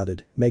Santon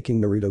nodded, making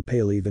Naruto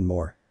pale even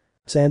more.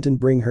 Santon,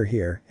 bring her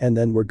here, and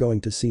then we're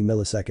going to see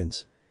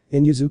milliseconds.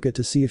 Inuzuka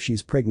to see if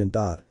she's pregnant.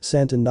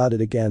 Santon nodded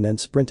again and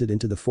sprinted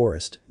into the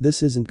forest.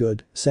 This isn't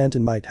good,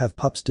 Santon might have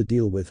pups to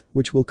deal with,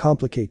 which will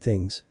complicate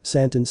things.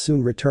 Santon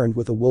soon returned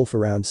with a wolf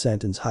around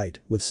Santon's height,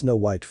 with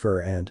snow-white fur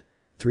and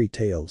 3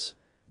 tails.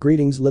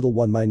 Greetings little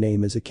one, my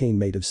name is Akane,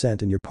 mate of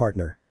Santon, your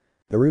partner.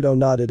 Naruto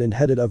nodded and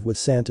headed off with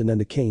Santon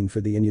and Akane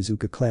for the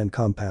Inuzuka clan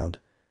compound.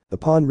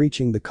 Upon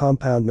reaching the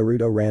compound,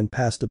 Naruto ran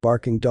past the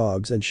barking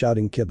dogs and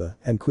shouting Kiba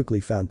and quickly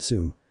found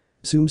Tsume.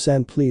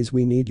 Tsume-san, please,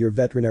 we need your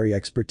veterinary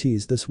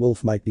expertise, this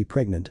wolf might be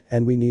pregnant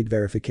and we need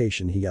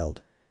verification, he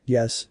yelled.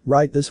 Yes,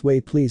 right this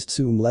way please.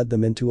 Tsume led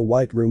them into a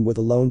white room with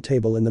a lone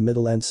table in the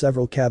middle and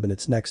several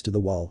cabinets next to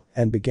the wall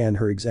and began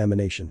her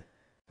examination.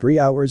 3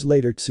 hours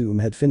later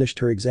Tsume had finished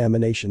her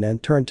examination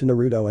and turned to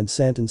Naruto and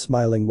Santon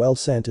smiling. Well,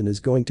 Santon is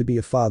going to be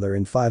a father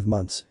in 5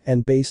 months,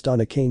 and based on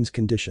Akane's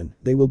condition,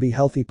 they will be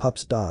healthy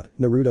pups.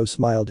 Naruto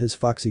smiled his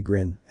foxy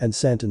grin, and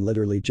Santon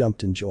literally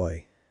jumped in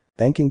joy.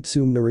 Thanking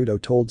Tsume,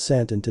 Naruto told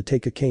Santon to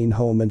take Akane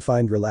home and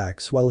find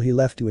relax while he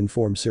left to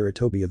inform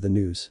Sarutobi of the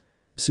news.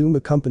 Tsume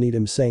accompanied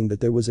him saying that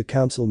there was a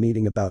council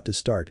meeting about to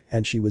start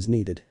and she was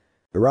needed.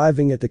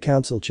 Arriving at the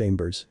council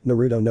chambers,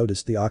 Naruto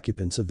noticed the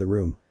occupants of the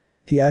room.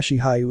 Hiashi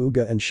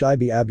Hyuga and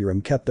Shibi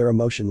Aburam kept their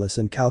emotionless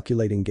and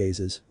calculating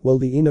gazes, while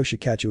the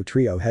Inoshikacho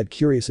trio had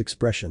curious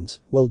expressions,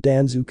 while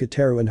Danzu,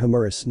 Kataru and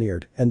Homura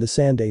sneered, and the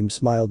Sandame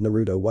smiled.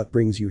 Naruto, what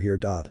brings you here?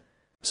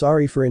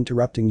 Sorry for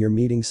interrupting your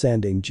meeting,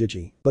 Sandame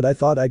Jiji, but I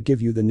thought I'd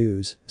give you the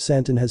news.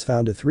 Santon has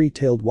found a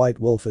 3-tailed white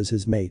wolf as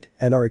his mate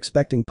and are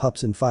expecting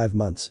pups in 5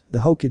 months. The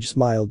Hokage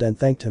smiled and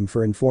thanked him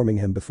for informing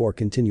him before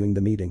continuing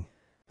the meeting.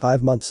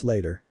 5 months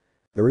later.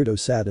 Naruto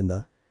sat in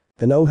the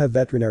Konoha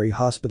Veterinary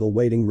Hospital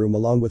waiting room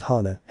along with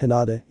Hana,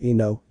 Hinata,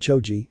 Ino,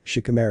 Choji,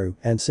 Shikamaru,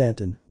 and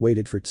Santon,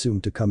 waited for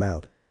Tsume to come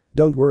out.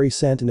 Don't worry,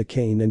 Santon,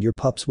 Akane and your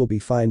pups will be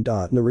fine.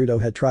 Naruto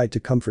had tried to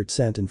comfort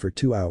Santon for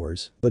 2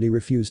 hours, but he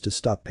refused to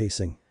stop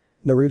pacing.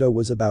 Naruto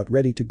was about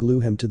ready to glue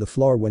him to the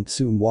floor when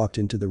Tsume walked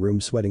into the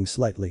room sweating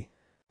slightly.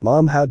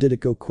 Mom, how did it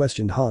go?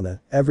 Questioned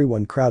Hana.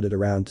 Everyone crowded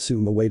around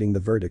Tsume awaiting the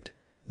verdict.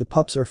 The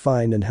pups are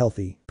fine and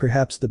healthy,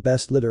 perhaps the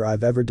best litter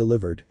I've ever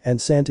delivered, and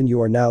Santon, you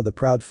are now the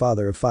proud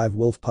father of 5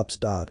 wolf pups.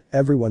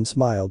 Everyone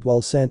smiled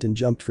while Santon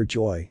jumped for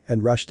joy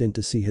and rushed in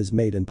to see his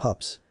mate and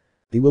pups.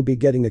 He will be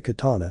getting a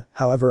katana,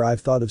 however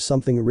I've thought of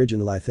something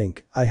original. I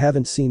think I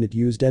haven't seen it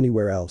used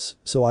anywhere else,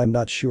 so I'm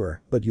not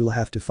sure, but you'll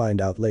have to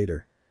find out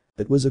later.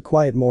 It was a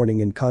quiet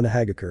morning in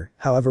Konohagakure,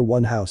 however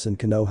one house in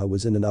Konoha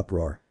was in an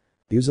uproar.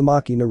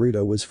 Uzumaki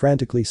Naruto was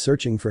frantically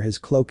searching for his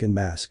cloak and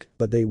mask,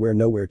 but they were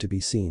nowhere to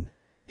be seen.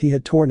 He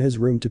had torn his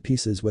room to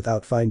pieces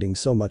without finding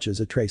so much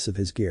as a trace of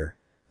his gear.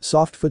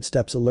 Soft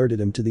footsteps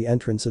alerted him to the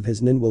entrance of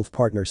his ninwolf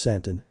partner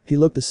Santon. He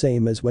looked the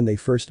same as when they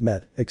first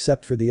met,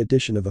 except for the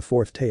addition of a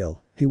 4th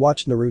tail. He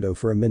watched Naruto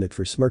for a minute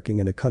for smirking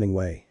in a cunning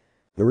way.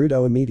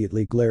 Naruto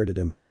immediately glared at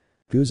him.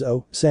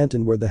 Uzo,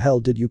 Santon, where the hell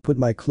did you put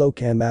my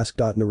cloak and mask?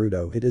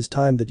 Naruto, it is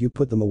time that you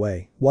put them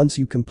away. Once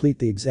you complete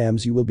the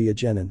exams you will be a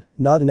genin,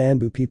 not an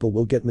Anbu. People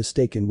will get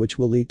mistaken, which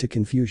will lead to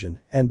confusion,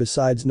 and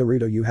besides,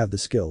 Naruto, you have the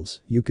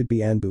skills, you could be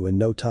Anbu in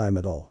no time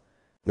at all.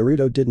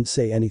 Naruto didn't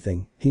say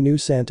anything. He knew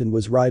Santon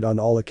was right on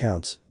all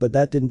accounts, but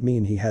that didn't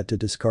mean he had to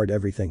discard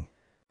everything.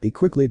 He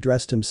quickly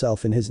dressed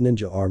himself in his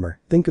ninja armor,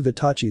 think of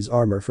Itachi's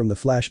armor from the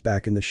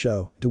flashback in the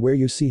show, to where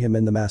you see him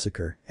in the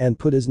massacre, and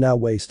put his now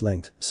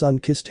waist-length,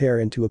 sun-kissed hair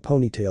into a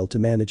ponytail to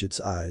manage its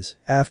eyes.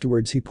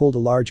 Afterwards he pulled a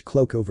large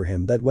cloak over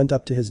him that went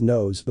up to his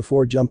nose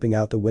before jumping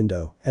out the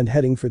window and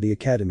heading for the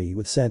academy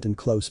with Santon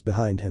close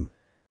behind him.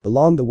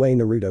 Along the way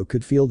Naruto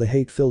could feel the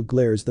hate-filled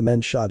glares the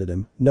men shot at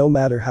him. No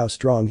matter how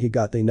strong he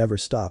got, they never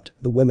stopped.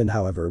 The women,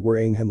 however, were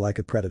eyeing him like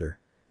a predator.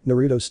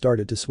 Naruto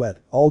started to sweat.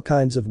 All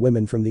kinds of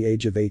women from the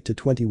age of 8 to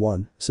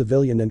 21,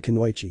 civilian and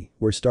kunoichi,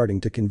 were starting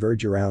to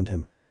converge around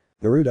him.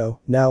 Naruto,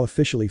 now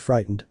officially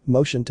frightened,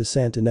 motioned to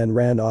Santon and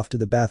ran off to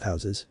the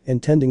bathhouses,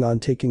 intending on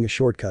taking a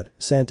shortcut.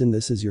 Santon,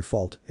 this is your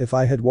fault. If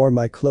I had worn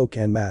my cloak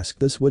and mask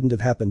this wouldn't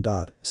have happened.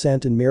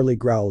 Santon merely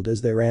growled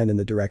as they ran in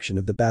the direction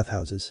of the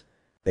bathhouses.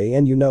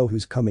 And you know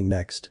who's coming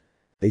next.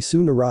 They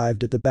soon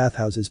arrived at the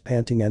bathhouses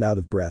panting and out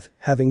of breath,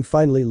 having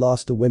finally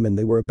lost the women.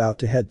 They were about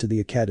to head to the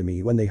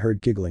academy when they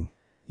heard giggling.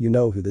 You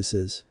know who this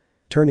is.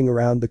 Turning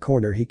around the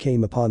corner he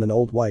came upon an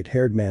old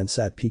white-haired man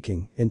sat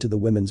peeking into the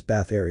women's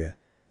bath area.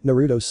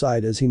 Naruto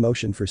sighed as he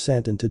motioned for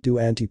Santon to do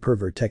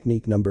anti-pervert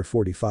technique number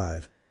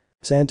 45.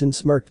 Santon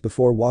smirked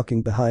before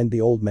walking behind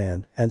the old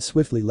man and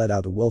swiftly let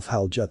out a wolf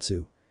howl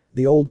jutsu.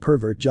 The old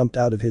pervert jumped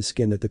out of his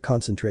skin at the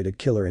concentrated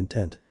killer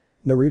intent.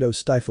 Naruto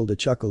stifled a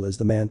chuckle as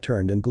the man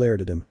turned and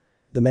glared at him.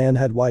 The man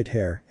had white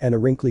hair and a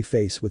wrinkly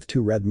face with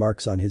 2 red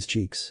marks on his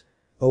cheeks.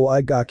 Oh,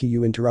 Igaki,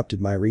 you interrupted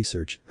my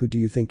research. Who do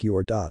you think you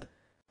are?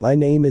 My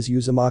name is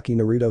Uzumaki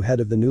Naruto, head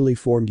of the newly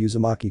formed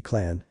Uzumaki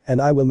clan,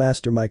 and I will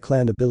master my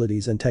clan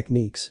abilities and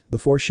techniques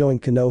before showing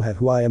Konoha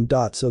who I am.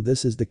 So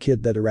this is the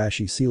kid that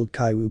Arashi sealed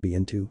Kyuubi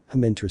into.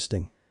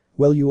 Interesting.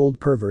 Well, you old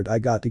pervert, I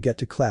got to get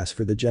to class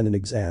for the genin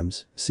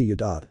exams, see you.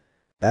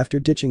 After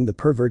ditching the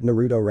pervert,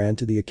 Naruto ran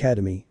to the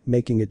academy,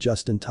 making it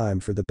just in time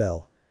for the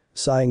bell.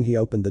 Sighing, he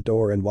opened the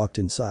door and walked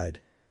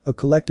inside. A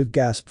collective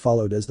gasp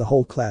followed as the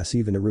whole class,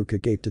 even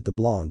Iruka, gaped at the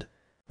blonde.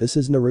 This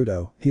is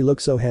Naruto, he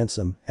looks so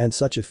handsome, and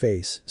such a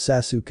face,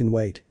 Sasuke can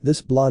wait, this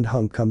blonde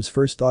hunk comes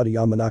first, thought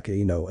Yamanaka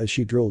Ino as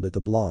she drooled at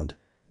the blonde.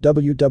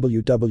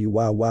 WWW,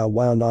 wow wow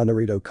wow, nah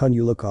Naruto-kun,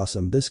 you look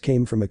awesome. This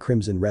came from a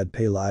crimson-red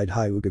pale-eyed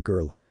Hyuga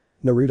girl.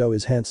 Naruto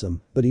is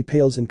handsome, but he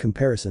pales in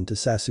comparison to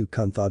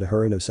Sasuke-kun, thought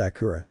Haruno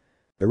Sakura.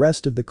 The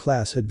rest of the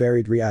class had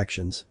varied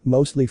reactions,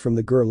 mostly from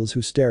the girls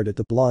who stared at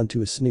the blonde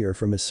to a sneer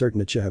from a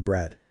certain Uchiha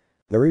brat.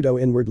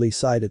 Naruto inwardly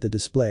sighed at the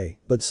display,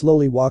 but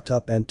slowly walked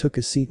up and took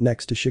a seat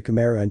next to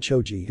Shikamaru and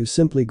Choji, who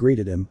simply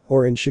greeted him,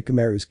 or in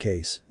Shikamaru's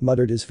case,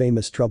 muttered his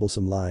famous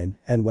troublesome line,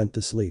 and went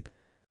to sleep.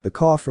 The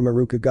cough from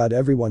Iruka got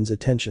everyone's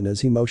attention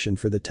as he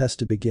motioned for the test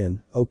to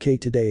begin. Okay,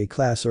 today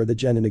class are the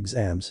genin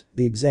exams.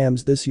 The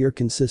exams this year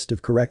consist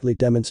of correctly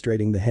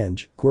demonstrating the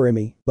Henge,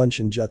 Kurimi,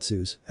 Bunshin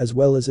jutsus, as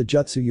well as a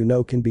jutsu you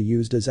know can be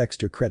used as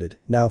extra credit.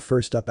 Now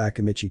first up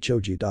Akamichi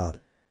Choji.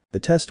 The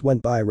test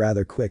went by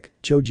rather quick.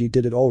 Choji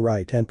did it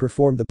alright and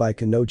performed the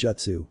Baiken no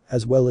Jutsu,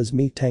 as well as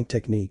Meat Tank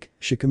technique.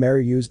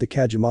 Shikamaru used the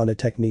Kajimana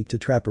technique to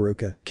trap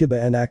Iruka.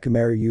 Kiba and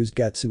Akamaru used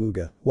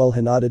Gatsuuga, while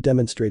Hinata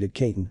demonstrated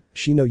Kaiten.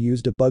 Shino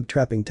used a bug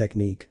trapping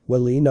technique,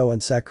 while Ino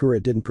and Sakura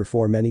didn't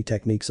perform any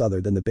techniques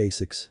other than the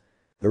basics.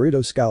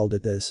 Naruto scowled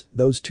at this,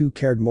 those two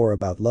cared more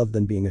about love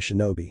than being a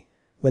shinobi.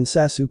 When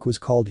Sasuke was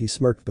called he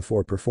smirked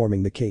before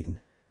performing the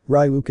Kaiten.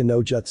 Ryuka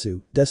no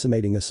Jutsu,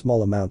 decimating a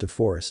small amount of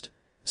forest.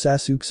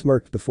 Sasuke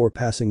smirked before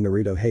passing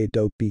Naruto. Hey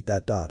dope, beat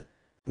that.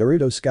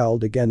 Naruto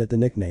scowled again at the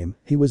nickname.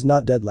 He was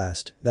not dead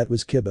last, that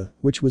was Kiba,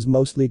 which was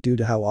mostly due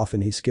to how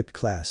often he skipped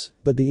class,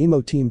 but the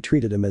emo team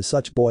treated him as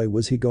such. Boy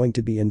was he going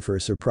to be in for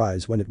a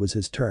surprise when it was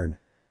his turn.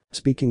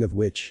 Speaking of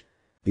which.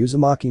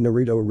 Uzumaki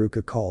Naruto.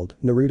 Iruka called.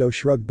 Naruto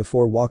shrugged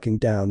before walking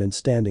down and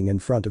standing in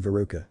front of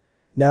Iruka.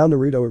 Now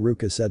Naruto.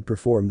 Iruka said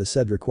perform the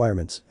said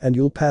requirements and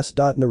you'll pass.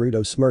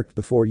 Naruto smirked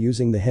before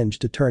using the Henge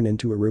to turn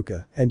into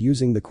Iruka and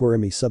using the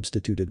Kurimi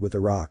substituted with a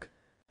rock.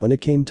 When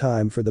it came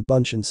time for the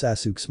Bunshin,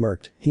 Sasuke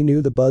smirked. He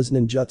knew the Buzz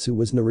Ninjutsu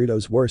was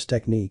Naruto's worst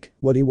technique.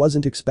 What he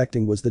wasn't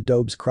expecting was the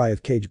Dobe's cry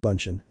of Cage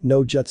Bunshin.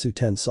 No Jutsu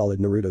 10 solid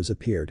Naruto's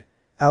appeared.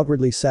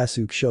 Outwardly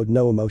Sasuke showed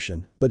no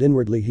emotion, but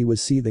inwardly he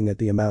was seething at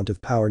the amount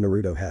of power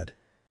Naruto had.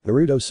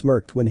 Naruto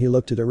smirked when he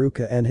looked at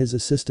Iruka and his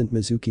assistant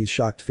Mizuki's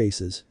shocked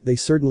faces. They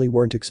certainly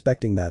weren't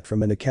expecting that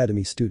from an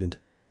academy student.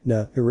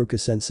 Nah,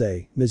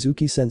 Iruka-sensei,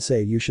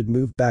 Mizuki-sensei, you should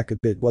move back a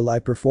bit while I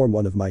perform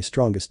one of my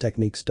strongest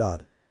techniques.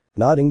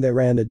 Nodding, they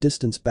ran a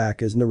distance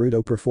back as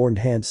Naruto performed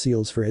hand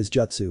seals for his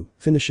jutsu.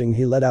 Finishing,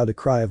 he let out a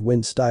cry of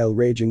wind-style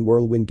raging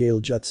whirlwind gale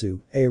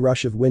jutsu. A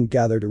rush of wind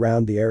gathered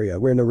around the area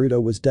where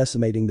Naruto was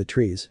decimating the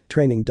trees,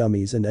 training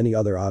dummies and any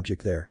other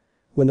object there.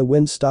 When the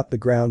wind stopped, the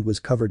ground was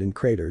covered in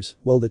craters,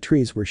 while the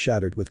trees were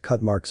shattered with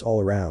cut marks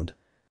all around.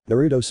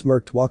 Naruto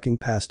smirked walking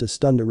past a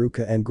stunned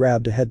Iruka and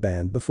grabbed a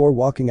headband before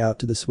walking out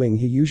to the swing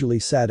he usually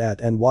sat at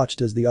and watched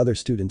as the other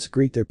students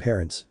greet their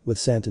parents, with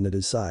Santon at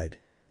his side.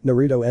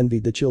 Naruto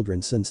envied the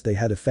children since they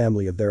had a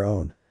family of their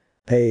own.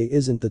 Hey,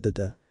 isn't that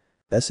the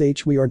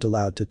we aren't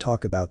allowed to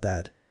talk about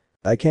that.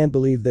 I can't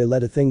believe they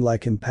let a thing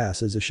like him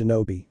pass as a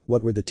shinobi.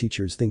 What were the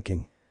teachers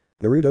thinking?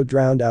 Naruto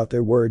drowned out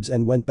their words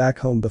and went back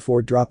home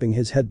before dropping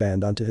his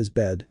headband onto his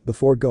bed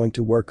before going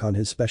to work on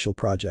his special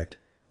project.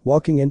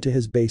 Walking into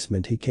his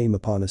basement, he came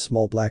upon a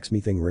small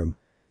blacksmithing room.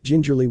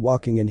 Gingerly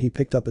walking in, he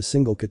picked up a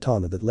single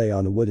katana that lay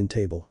on a wooden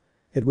table.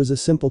 It was a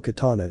simple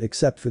katana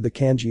except for the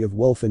kanji of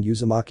Wolf and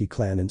Uzumaki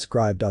clan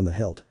inscribed on the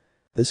hilt.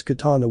 This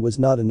katana was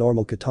not a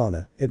normal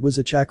katana, it was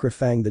a chakra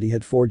fang that he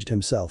had forged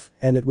himself,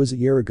 and it was a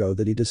year ago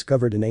that he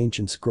discovered an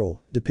ancient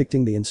scroll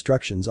depicting the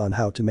instructions on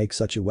how to make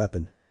such a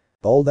weapon.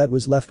 All that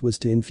was left was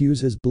to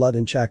infuse his blood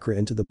and chakra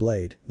into the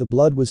blade. The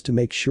blood was to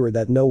make sure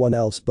that no one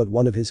else but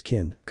one of his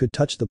kin could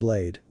touch the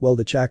blade, while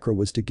the chakra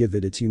was to give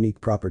it its unique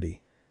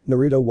property.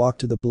 Naruto walked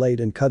to the blade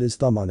and cut his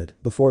thumb on it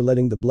before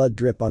letting the blood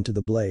drip onto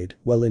the blade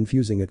while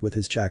infusing it with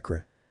his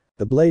chakra.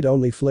 The blade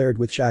only flared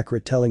with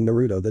chakra, telling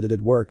Naruto that it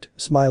had worked.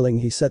 Smiling,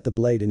 he set the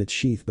blade in its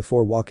sheath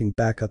before walking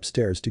back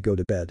upstairs to go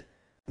to bed.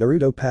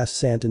 Naruto passed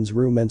Santon's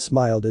room and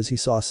smiled as he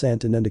saw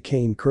Santon and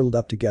Akane curled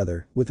up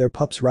together, with their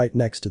pups right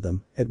next to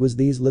them. It was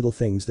these little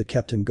things that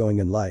kept him going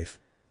in life.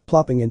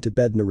 Plopping into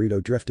bed,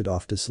 Naruto drifted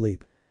off to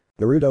sleep.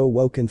 Naruto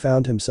awoke and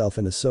found himself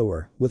in a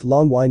sewer, with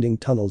long winding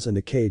tunnels and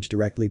a cage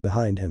directly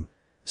behind him.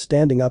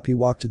 Standing up, he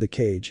walked to the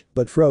cage,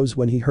 but froze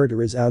when he heard a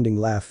resounding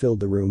laugh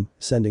filled the room,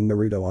 sending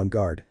Naruto on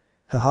guard.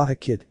 "Hahaha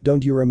kid,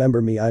 don't you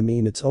remember me? I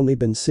mean, it's only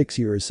been 6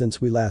 years since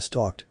we last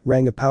talked,"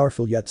 rang a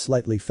powerful yet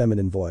slightly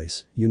feminine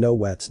voice. "You know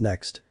what's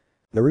next."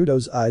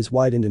 Naruto's eyes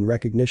widened in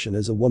recognition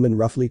as a woman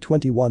roughly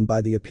 21 by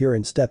the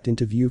appearance stepped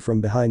into view from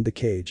behind the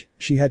cage.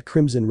 She had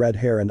crimson red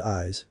hair and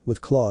eyes,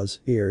 with claws,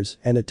 ears,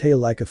 and a tail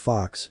like a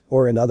fox,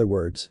 or in other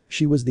words,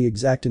 she was the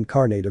exact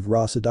incarnate of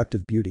raw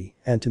seductive beauty,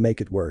 and to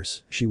make it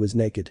worse, she was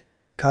naked.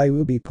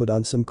 Kyuubi put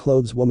on some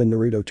clothes. Woman.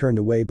 Naruto turned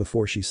away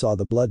before she saw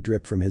the blood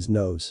drip from his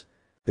nose.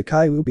 The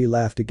Kyuubi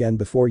laughed again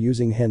before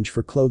using Henge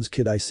for clothes.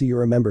 "Kid, I see you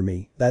remember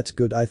me, that's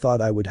good. I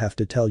thought I would have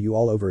to tell you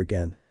all over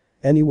again.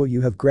 Anyway,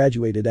 you have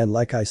graduated and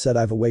like I said,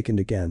 I've awakened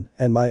again,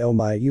 and my oh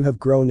my, you have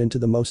grown into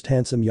the most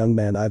handsome young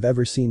man I've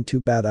ever seen.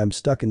 Too bad I'm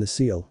stuck in the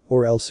seal,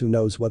 or else who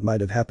knows what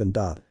might have happened."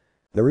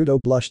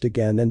 Naruto blushed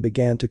again and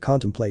began to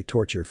contemplate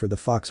torture for the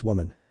fox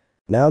woman.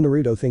 Now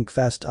Naruto think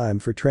fast. Time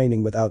for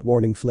training. Without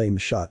warning,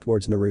 flames shot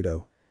towards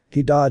Naruto.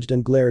 He dodged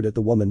and glared at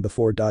the woman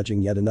before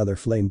dodging yet another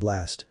flame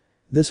blast.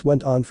 This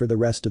went on for the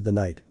rest of the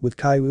night, with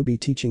Kyuubi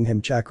teaching him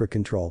chakra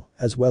control,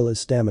 as well as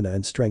stamina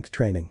and strength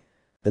training.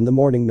 In the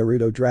morning,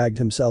 Naruto dragged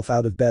himself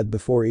out of bed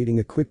before eating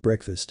a quick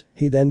breakfast.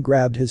 He then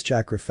grabbed his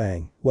chakra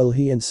fang, while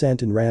he and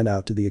Santon ran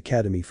out to the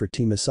academy for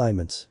team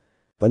assignments.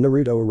 When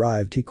Naruto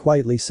arrived, he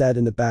quietly sat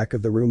in the back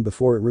of the room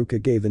before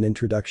Iruka gave an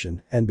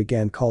introduction and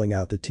began calling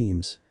out the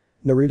teams.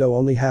 Naruto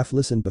only half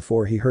listened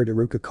before he heard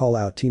Iruka call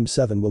out Team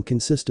 7 will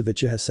consist of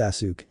Uchiha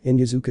Sasuke,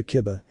 Inyazuka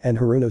Kiba, and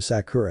Haruno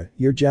Sakura.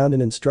 Your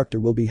Jounin instructor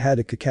will be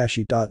Hada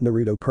Kakashi.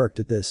 Naruto perked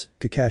at this.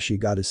 Kakashi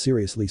got a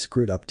seriously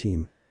screwed up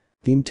team.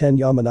 Team 10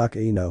 Yamanaka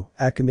Ino,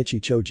 Akamichi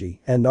Choji,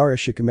 and Nara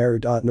Shikamaru.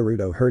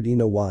 Naruto heard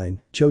Ino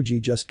whine, Choji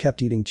just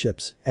kept eating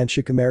chips, and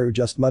Shikamaru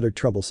just muttered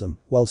troublesome,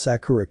 while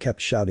Sakura kept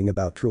shouting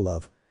about true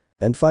love.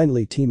 And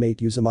finally teammate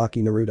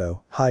Uzumaki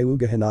Naruto,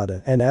 Hyuga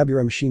Hinata and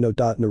Aburame Shino.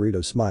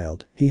 Naruto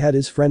smiled, he had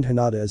his friend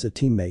Hinata as a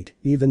teammate,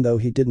 even though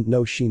he didn't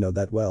know Shino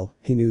that well,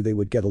 he knew they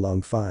would get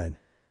along fine.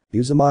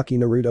 Uzumaki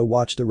Naruto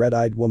watched the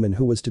red-eyed woman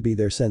who was to be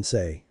their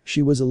sensei.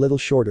 She was a little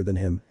shorter than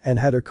him and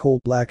had her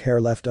cold black hair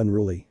left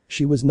unruly.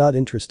 She was not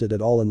interested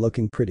at all in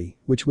looking pretty,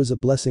 which was a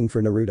blessing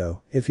for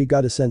Naruto. If he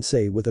got a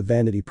sensei with a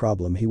vanity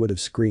problem he would have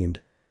screamed.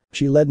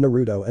 She led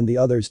Naruto and the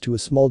others to a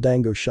small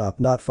dango shop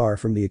not far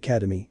from the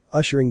academy,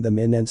 ushering them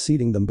in and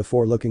seating them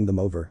before looking them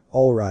over.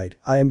 Alright,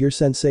 I am your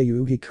sensei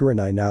Yuuhi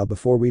Kurenai. Now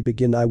before we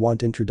begin I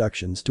want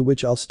introductions to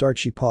which I'll start.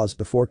 She paused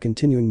before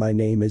continuing. My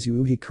name is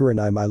Yuuhi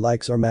Kurenai. My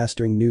likes are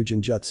mastering new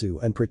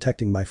genjutsu and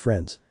protecting my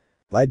friends.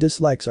 My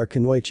dislikes are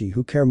kunoichi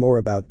who care more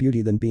about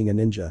beauty than being a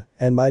ninja,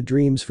 and my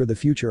dreams for the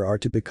future are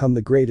to become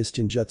the greatest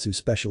genjutsu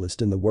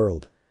specialist in the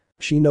world.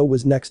 Shino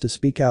was next to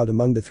speak out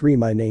among the three.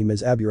 My name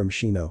is Aburame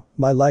Shino.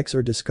 My likes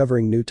are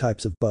discovering new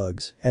types of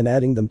bugs and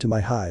adding them to my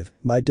hive.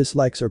 My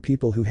dislikes are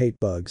people who hate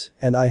bugs,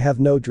 and I have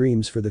no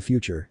dreams for the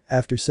future.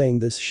 After saying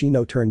this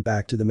Shino turned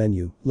back to the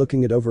menu,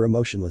 looking it over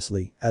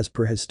emotionlessly, as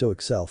per his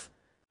stoic self.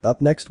 Up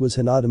next was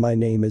Hinata. My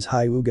name is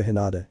Hyuga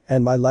Hinata,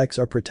 and my likes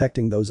are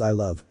protecting those I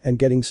love and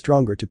getting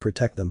stronger to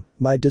protect them.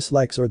 My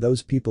dislikes are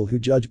those people who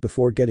judge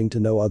before getting to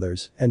know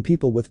others and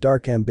people with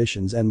dark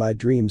ambitions, and my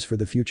dreams for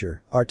the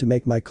future are to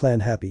make my clan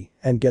happy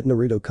and get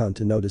Naruto-kun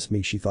to notice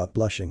me. She thought,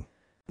 blushing.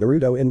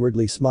 Naruto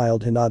inwardly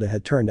smiled. Hinata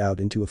had turned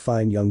out into a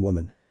fine young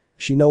woman.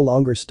 She no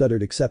longer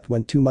stuttered except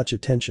when too much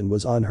attention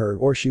was on her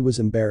or she was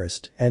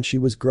embarrassed, and she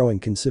was growing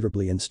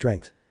considerably in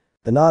strength.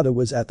 Hinata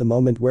was at the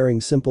moment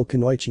wearing simple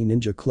kunoichi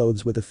ninja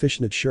clothes with a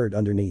fishnet shirt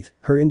underneath.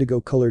 Her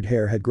indigo-colored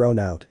hair had grown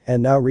out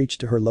and now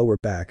reached to her lower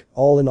back.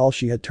 All in all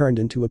she had turned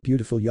into a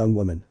beautiful young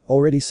woman.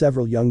 Already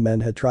several young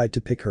men had tried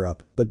to pick her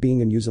up, but being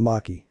in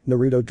Uzumaki,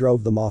 Naruto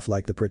drove them off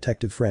like the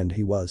protective friend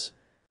he was.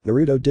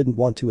 Naruto didn't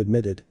want to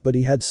admit it, but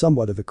he had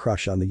somewhat of a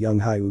crush on the young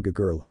Hyuga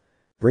girl.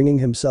 Bringing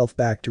himself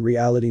back to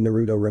reality,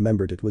 Naruto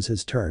remembered it was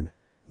his turn.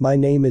 My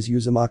name is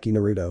Uzumaki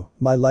Naruto.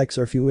 My likes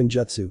are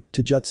Fuinjutsu,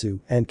 Taijutsu,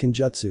 and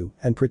Kinjutsu,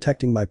 and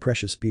protecting my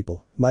precious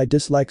people. My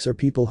dislikes are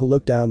people who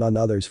look down on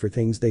others for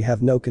things they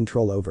have no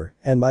control over,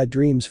 and my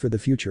dreams for the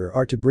future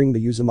are to bring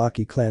the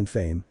Uzumaki clan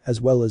fame, as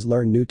well as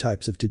learn new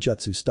types of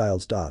Taijutsu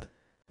styles.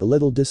 A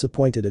little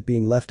disappointed at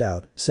being left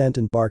out,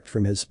 Santon barked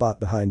from his spot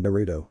behind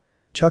Naruto.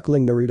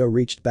 Chuckling, Naruto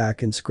reached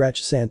back and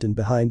scratched Santon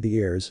behind the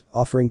ears,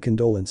 offering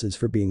condolences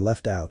for being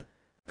left out.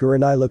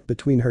 Kurenai looked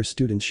between her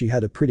students. She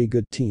had a pretty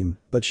good team,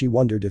 but she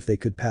wondered if they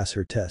could pass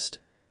her test.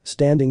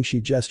 Standing, she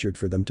gestured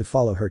for them to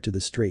follow her to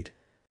the street.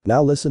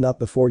 Now listen up,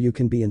 before you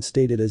can be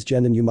instated as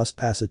genin you must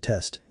pass a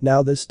test.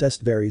 Now this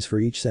test varies for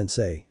each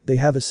sensei. They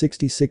have a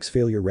 66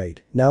 failure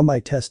rate. Now my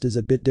test is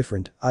a bit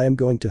different. I am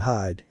going to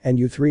hide, and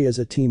you three as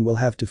a team will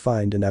have to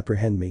find and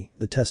apprehend me.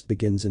 The test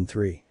begins in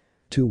 3,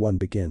 2, 1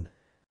 begin.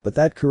 But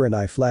that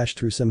Kurenai flashed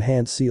through some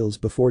hand seals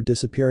before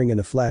disappearing in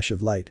a flash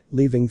of light,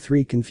 leaving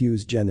 3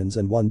 confused genins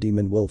and 1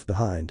 demon wolf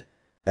behind.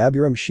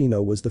 Aburame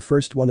Shino was the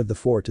first one of the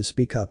 4 to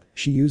speak up.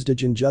 She used a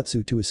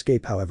genjutsu to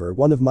escape, however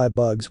one of my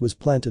bugs was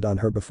planted on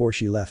her before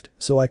she left,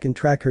 so I can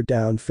track her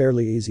down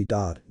fairly easy.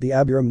 The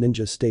Aburame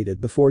ninja stated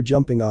before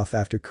jumping off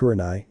after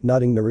Kurenai,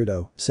 nodding.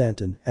 Naruto,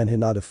 Santon, and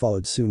Hinata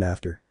followed soon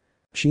after.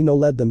 Shino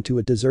led them to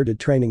a deserted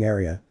training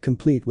area,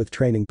 complete with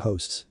training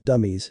posts,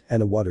 dummies,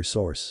 and a water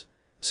source.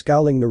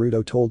 Scowling,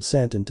 Naruto told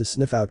Santon to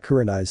sniff out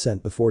Kurenai's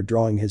scent before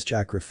drawing his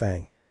chakra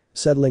fang.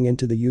 Settling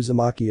into the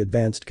Uzumaki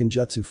advanced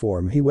Kinjutsu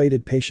form, he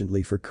waited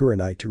patiently for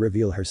Kurenai to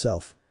reveal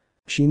herself.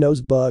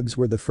 Shino's bugs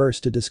were the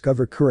first to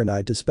discover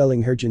Kurenai.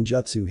 Dispelling her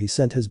genjutsu, he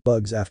sent his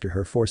bugs after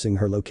her, forcing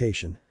her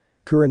location.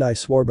 Kurenai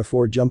swore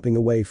before jumping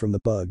away from the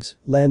bugs.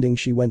 Landing,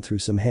 she went through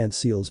some hand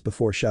seals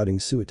before shouting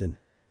Suiton.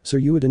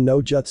 Suryuiden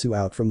no Jutsu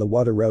out from the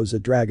water rose a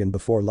dragon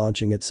before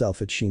launching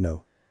itself at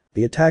Shino.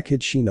 The attack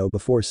hit Shino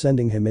before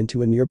sending him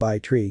into a nearby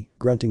tree.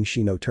 Grunting,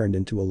 Shino turned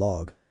into a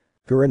log.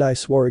 Kurenai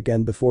swore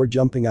again before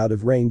jumping out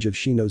of range of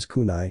Shino's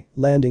kunai.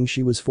 Landing,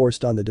 she was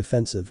forced on the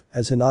defensive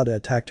as Hinata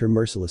attacked her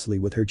mercilessly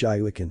with her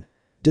Jaiuken.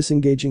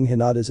 Disengaging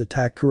Hinata's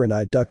attack,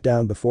 Kurenai ducked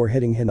down before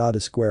hitting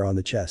Hinata square on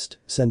the chest,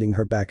 sending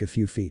her back a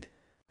few feet.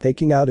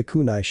 Taking out a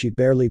kunai, she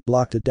barely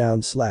blocked a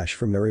down slash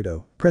from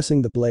Naruto.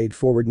 Pressing the blade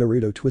forward,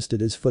 Naruto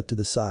twisted his foot to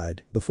the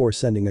side before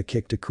sending a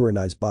kick to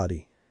Kurenai's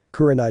body.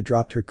 Kurenai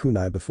dropped her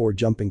kunai before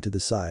jumping to the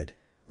side.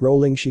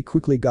 Rolling, she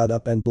quickly got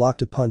up and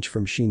blocked a punch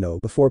from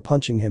Shino before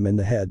punching him in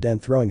the head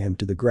and throwing him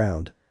to the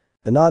ground.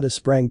 Hinata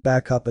sprang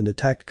back up and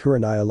attacked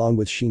Kurenai along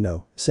with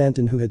Shino.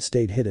 Santon, who had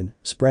stayed hidden,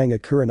 sprang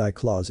at Kurenai,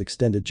 claws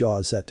extended,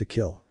 jaws set to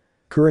kill.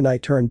 Kurenai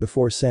turned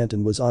before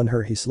Santon was on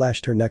her. He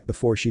slashed her neck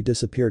before she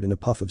disappeared in a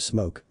puff of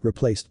smoke,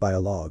 replaced by a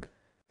log.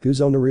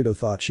 Kuzo Naruto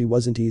thought she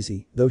wasn't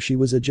easy, though she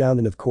was a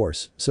jounin of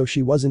course, so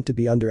she wasn't to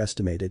be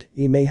underestimated,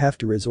 he may have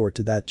to resort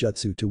to that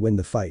jutsu to win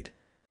the fight.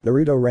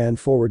 Naruto ran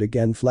forward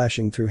again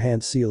flashing through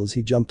hand seals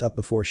he jumped up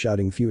before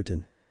shouting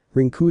Futon.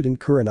 Rinkudan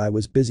Kurenai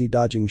was busy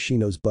dodging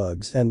Shino's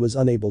bugs and was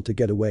unable to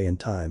get away in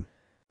time.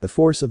 The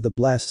force of the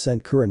blast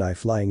sent Kurenai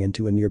flying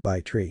into a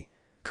nearby tree.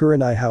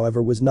 Kurenai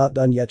however was not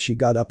done yet, she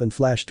got up and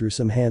flashed through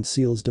some hand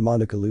seals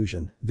demonic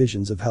illusion,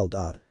 visions of hell.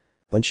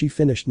 When she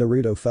finished,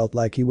 Naruto felt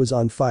like he was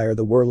on fire.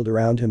 The world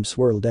around him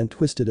swirled and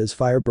twisted as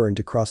fire burned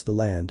across the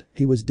land,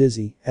 he was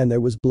dizzy and there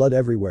was blood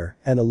everywhere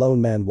and a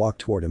lone man walked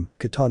toward him,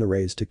 katana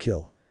raised to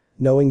kill.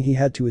 Knowing he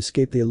had to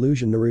escape the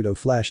illusion, Naruto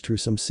flashed through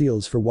some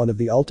seals for one of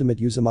the ultimate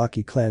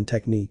Uzumaki clan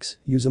techniques,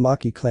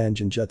 Uzumaki clan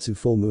Genjutsu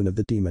full moon of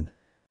the demon.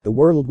 The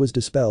world was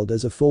dispelled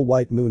as a full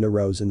white moon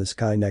arose in the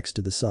sky next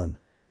to the sun.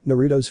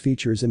 Naruto's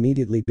features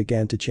immediately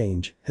began to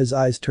change, his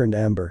eyes turned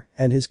amber,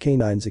 and his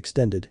canines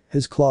extended,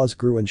 his claws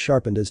grew and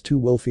sharpened as two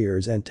wolf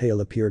ears and tail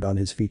appeared on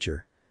his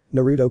feature.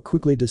 Naruto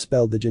quickly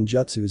dispelled the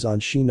Genjutsus on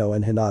Shino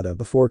and Hinata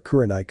before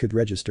Kurenai could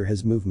register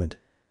his movement.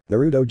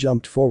 Naruto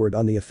jumped forward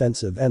on the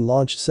offensive and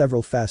launched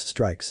several fast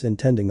strikes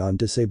intending on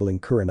disabling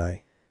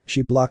Kurenai.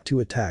 She blocked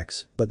 2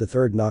 attacks, but the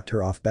third knocked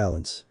her off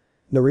balance.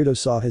 Naruto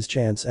saw his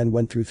chance and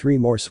went through 3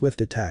 more swift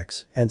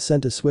attacks and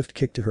sent a swift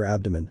kick to her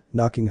abdomen,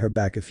 knocking her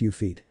back a few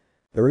feet.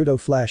 Naruto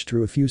flashed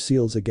through a few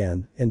seals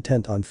again,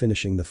 intent on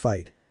finishing the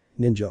fight.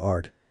 Ninja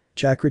art.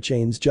 Chakra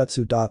chains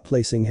jutsu.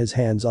 Placing his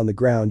hands on the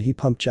ground, he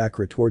pumped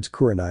chakra towards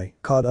Kurenai,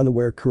 caught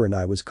unaware.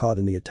 Kurenai was caught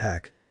in the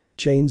attack.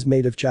 Chains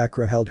made of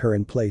chakra held her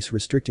in place,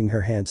 restricting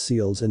her hand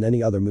seals and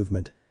any other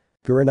movement.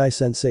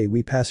 Kurenai-sensei,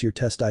 we pass your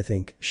test I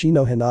think.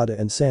 Shino, Hinata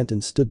and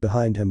Santon stood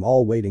behind him,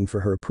 all waiting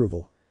for her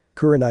approval.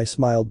 Kurenai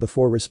smiled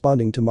before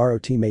responding. Tomorrow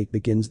teammate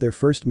begins their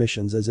first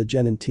missions as a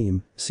genin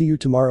team, see you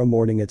tomorrow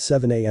morning at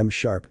 7 AM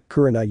sharp.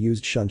 Kurenai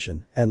used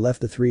Shunshin and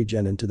left the 3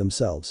 genin to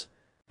themselves.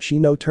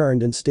 Shino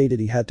turned and stated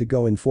he had to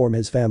go inform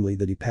his family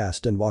that he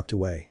passed and walked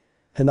away.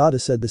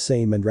 Hinata said the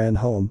same and ran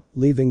home,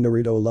 leaving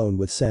Naruto alone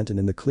with Santon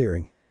in the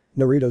clearing.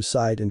 Naruto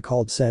sighed and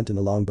called Santon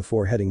along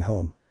before heading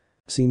home.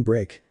 Scene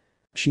break.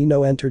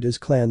 Shino entered his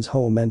clan's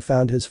home and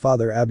found his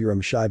father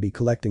Aburam Shibi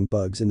collecting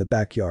bugs in the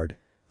backyard.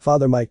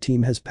 Father, my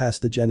team has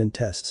passed the genin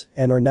tests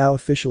and are now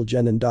official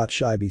genin.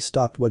 Shibi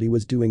stopped what he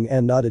was doing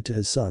and nodded to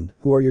his son,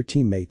 who are your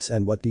teammates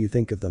and what do you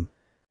think of them?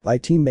 My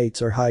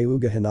teammates are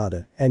Hyuga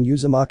Hinata and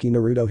Uzumaki.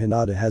 Naruto.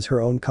 Hinata has her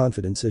own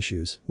confidence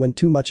issues when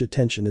too much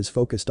attention is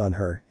focused on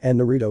her, and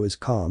Naruto is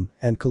calm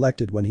and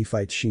collected when he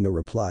fights. Shino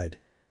replied.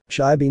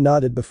 Shibi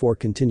nodded before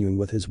continuing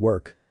with his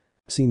work.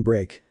 Scene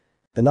break.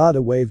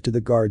 Hinata waved to the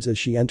guards as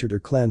she entered her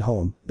clan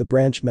home, the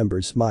branch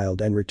members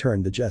smiled and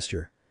returned the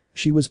gesture.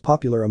 She was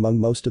popular among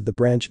most of the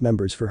branch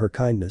members for her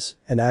kindness,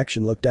 an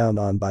action looked down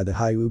on by the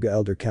Hyuga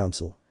Elder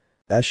Council.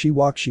 As she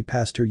walked she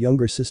passed her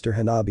younger sister.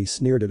 Hanabi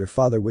sneered at her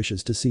father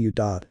wishes to see you.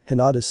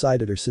 Hinata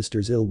sighed at her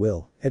sister's ill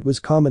will. It was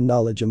common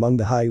knowledge among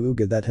the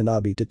Hyuga that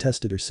Hanabi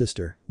detested her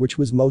sister, which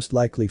was most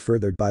likely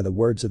furthered by the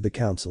words of the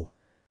council.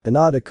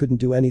 Hinata couldn't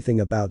do anything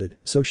about it,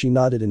 so she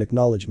nodded in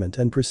acknowledgement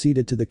and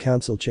proceeded to the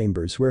council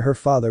chambers where her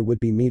father would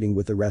be meeting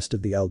with the rest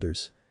of the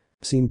elders.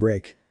 Scene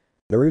break.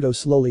 Naruto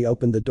slowly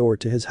opened the door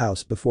to his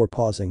house before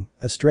pausing,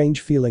 a strange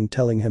feeling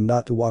telling him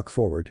not to walk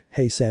forward.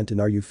 Hey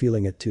Santon, are you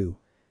feeling it too?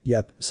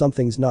 Yep,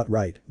 something's not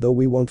right, though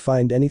we won't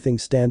find anything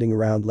standing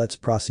around, let's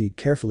proceed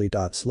carefully.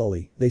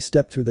 Slowly, they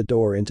stepped through the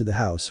door into the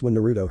house when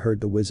Naruto heard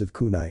the whiz of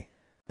kunai.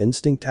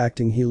 Instinct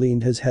acting, he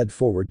leaned his head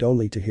forward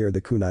only to hear the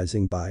kunai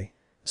zing by.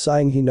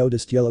 Sighing, he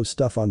noticed yellow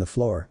stuff on the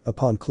floor.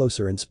 Upon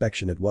closer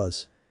inspection it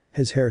was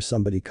his hair.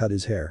 Somebody cut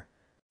his hair.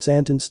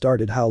 Santon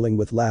started howling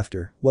with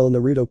laughter, while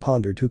Naruto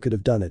pondered who could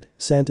have done it.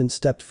 Santon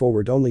stepped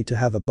forward only to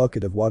have a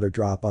bucket of water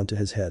drop onto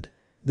his head.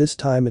 This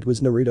time it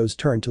was Naruto's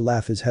turn to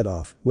laugh his head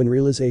off when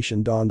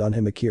realization dawned on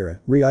him. Akira,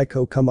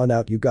 Ryuko, come on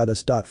out, you got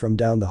us. From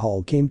down the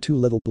hall came 2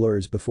 little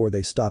blurs before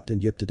they stopped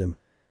and yipped at him.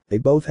 They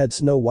both had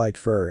snow-white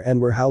fur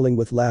and were howling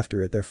with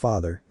laughter at their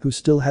father, who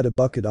still had a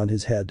bucket on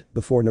his head,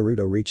 before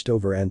Naruto reached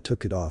over and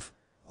took it off.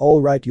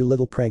 Alright you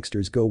little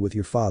pranksters, go with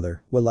your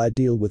father while I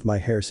deal with my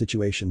hair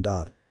situation.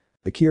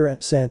 Akira,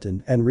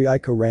 Santon and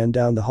Ryuko ran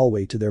down the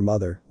hallway to their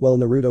mother, while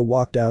Naruto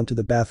walked down to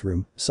the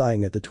bathroom,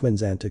 sighing at the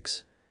twins'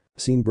 antics.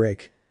 Scene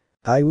break.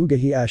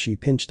 Hyuga Hiashi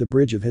pinched the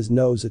bridge of his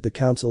nose at the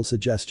council's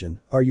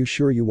suggestion. Are you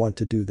sure you want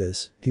to do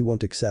this? He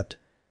won't accept.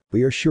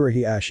 We are sure,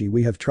 Hiashi,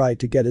 we have tried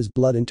to get his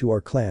blood into our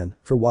clan,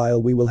 for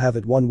while we will have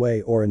it one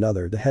way or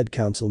another, the head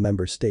council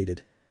member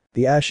stated.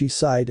 Hiashi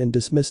sighed and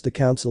dismissed the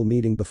council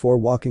meeting before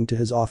walking to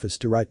his office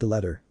to write the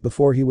letter.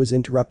 Before he was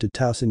interrupted.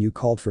 Tausen, you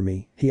called for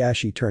me.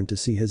 Hiashi turned to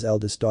see his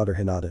eldest daughter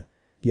Hinata.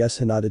 Yes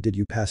Hinata, did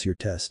you pass your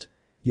test?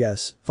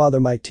 Yes, father,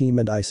 my team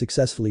and I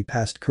successfully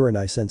passed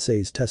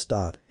Kurenai-sensei's test.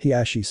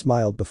 Hiashi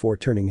smiled before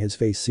turning his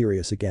face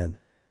serious again.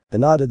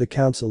 Hinata, the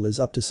council is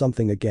up to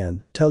something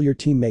again, tell your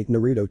teammate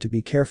Naruto to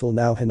be careful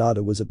now.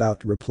 Hinata was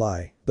about to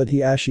reply, but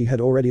Hiashi had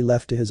already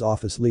left to his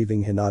office,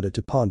 leaving Hinata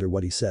to ponder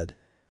what he said.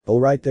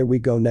 Alright, there we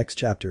go, next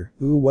chapter.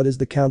 Ooh, what is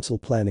the council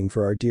planning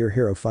for our dear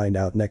hero? Find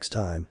out next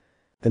time.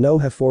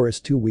 Konoha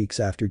Forest. 2 weeks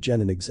after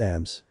genin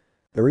exams.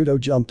 Naruto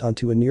jumped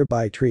onto a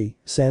nearby tree,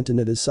 Santon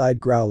at his side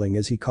growling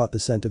as he caught the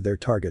scent of their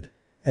target.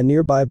 A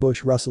nearby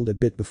bush rustled a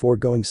bit before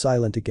going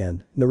silent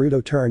again.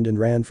 Naruto turned and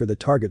ran for the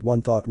target,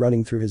 one thought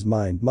running through his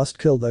mind: must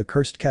kill the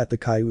accursed cat, the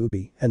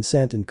Kyuubi, and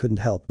Santon couldn't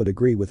help but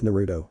agree with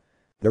Naruto.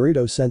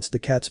 Naruto sensed the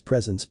cat's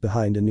presence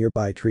behind a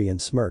nearby tree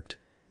and smirked.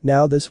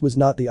 Now this was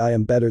not the "I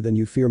am better than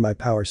you, fear my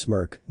power"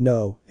 smirk,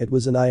 no, it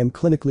was an "I am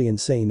clinically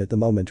insane at the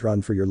moment,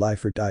 run for your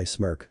life or die"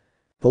 smirk.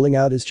 Pulling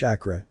out his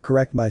chakra,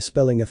 correct my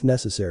spelling if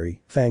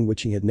necessary, Fang,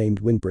 which he had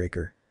named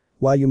Windbreaker.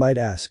 Why, you might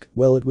ask?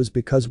 Well, it was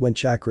because when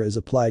chakra is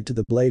applied to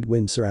the blade,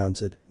 wind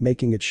surrounds it,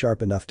 making it sharp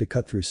enough to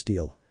cut through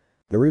steel.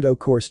 Naruto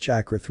coursed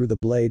chakra through the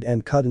blade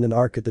and cut in an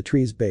arc at the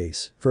tree's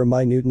base. For a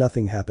minute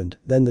nothing happened,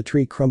 then the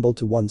tree crumbled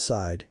to one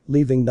side,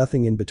 leaving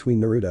nothing in between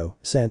Naruto,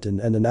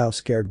 Santon and a now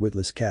scared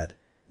witless cat.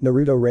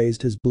 Naruto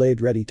raised his blade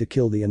ready to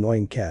kill the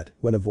annoying cat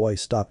when a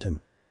voice stopped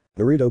him.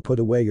 Naruto, put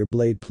away your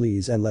blade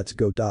please and let's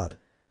go.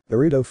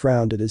 Naruto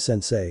frowned at his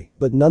sensei,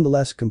 but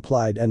nonetheless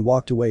complied and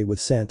walked away with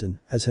Santon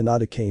as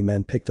Hinata came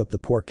and picked up the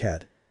poor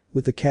cat.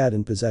 With the cat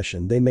in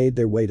possession, they made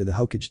their way to the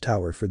Hokage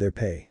Tower for their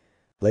pay.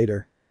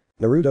 Later.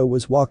 Naruto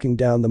was walking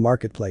down the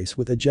marketplace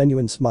with a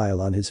genuine smile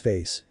on his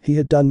face. He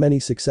had done many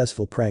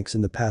successful pranks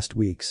in the past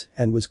weeks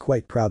and was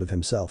quite proud of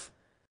himself.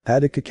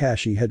 Ada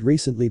Kakashi had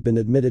recently been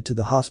admitted to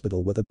the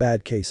hospital with a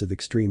bad case of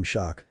extreme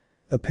shock.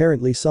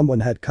 Apparently someone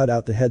had cut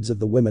out the heads of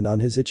the women on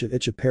his Icha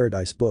Icha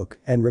Paradise book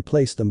and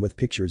replaced them with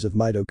pictures of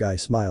Mido guy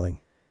smiling.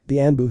 The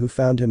Anbu who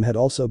found him had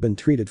also been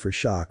treated for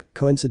shock,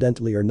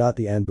 coincidentally or not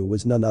the Anbu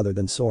was none other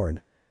than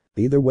Soren.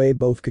 Either way,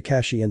 both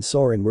Kakashi and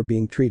Soren were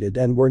being treated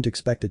and weren't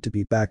expected to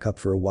be back up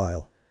for a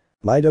while.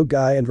 Mido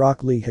guy and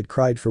Rock Lee had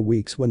cried for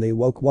weeks when they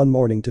woke one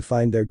morning to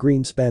find their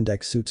green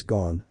spandex suits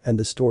gone and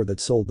the store that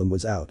sold them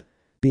was out.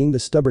 Being the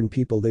stubborn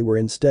people they were,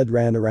 instead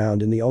ran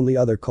around in the only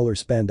other color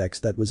spandex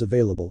that was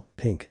available,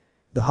 pink.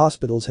 The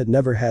hospitals had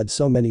never had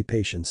so many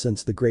patients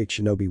since the Great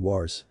Shinobi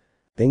Wars.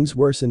 Things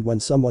worsened when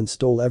someone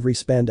stole every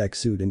spandex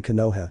suit in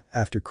Konoha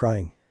after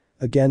crying.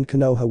 Again,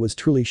 Konoha was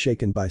truly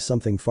shaken by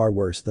something far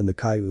worse than the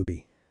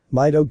Kyuubi.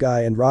 Mido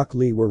guy and Rock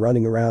Lee were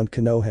running around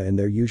Konoha in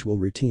their usual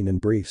routine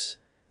and briefs.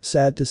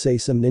 Sad to say,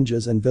 some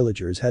ninjas and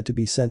villagers had to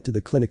be sent to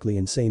the clinically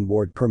insane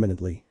ward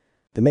permanently.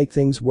 To make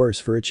things worse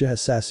for Uchiha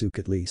Sasuke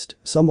at least,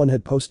 someone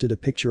had posted a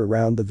picture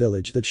around the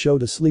village that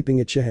showed a sleeping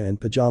Uchiha in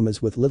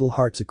pajamas with little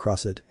hearts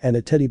across it and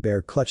a teddy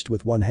bear clutched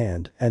with one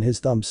hand and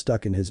his thumb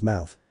stuck in his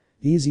mouth.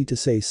 Easy to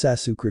say,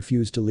 Sasuke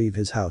refused to leave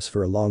his house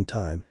for a long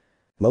time.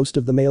 Most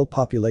of the male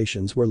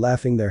populations were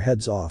laughing their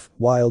heads off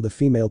while the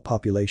female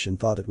population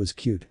thought it was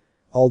cute.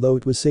 Although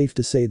it was safe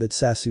to say that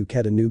Sasuke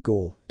had a new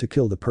goal: to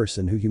kill the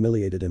person who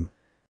humiliated him.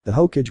 The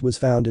Hokage was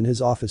found in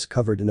his office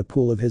covered in a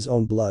pool of his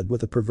own blood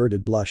with a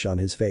perverted blush on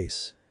his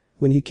face.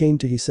 When he came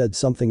to, he said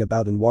something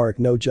about Anwarik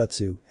no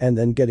Jutsu and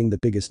then getting the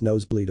biggest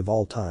nosebleed of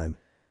all time.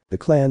 The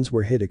clans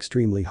were hit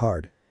extremely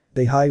hard.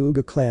 The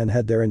Hyuga clan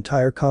had their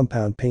entire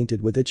compound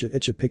painted with Icha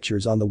Icha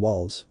pictures on the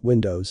walls,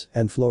 windows,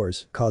 and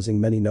floors,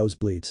 causing many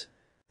nosebleeds.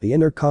 The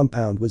inner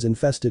compound was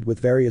infested with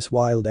various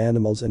wild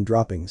animals and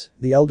droppings.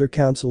 The Elder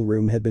Council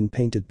room had been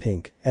painted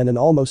pink and an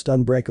almost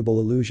unbreakable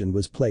illusion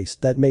was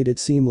placed that made it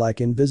seem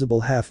like invisible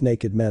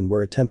half-naked men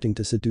were attempting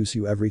to seduce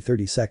you every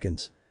 30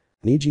 seconds.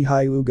 Niji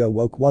Hyuga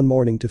woke one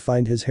morning to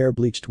find his hair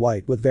bleached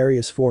white with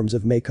various forms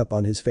of makeup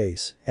on his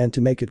face, and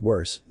to make it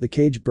worse, the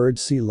cage bird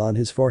seal on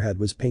his forehead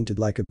was painted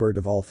like a bird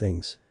of all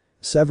things.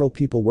 Several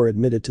people were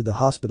admitted to the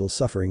hospital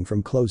suffering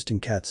from closed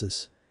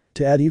tonkatsus.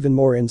 To add even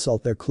more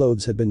insult, their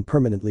clothes had been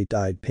permanently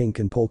dyed pink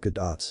and polka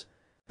dots.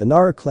 The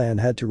Nara clan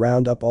had to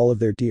round up all of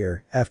their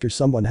deer after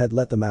someone had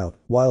let them out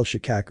while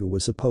Shikaku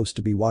was supposed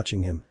to be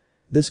watching him.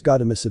 This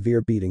got him a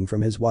severe beating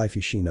from his wife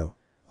Yoshino.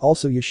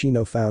 Also,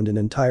 Yoshino found an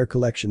entire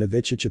collection of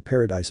Icha Icha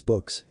Paradise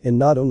books in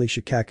not only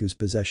Shikaku's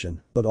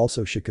possession but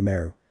also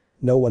Shikamaru.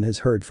 No one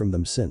has heard from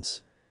them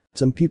since.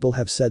 Some people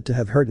have said to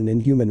have heard an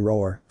inhuman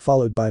roar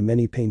followed by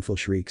many painful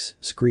shrieks,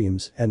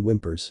 screams, and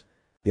whimpers.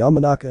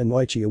 Yamanaka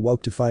Inoichi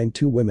awoke to find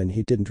two women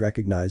he didn't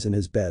recognize in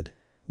his bed.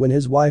 When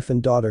his wife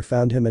and daughter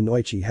found him,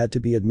 Inoichi had to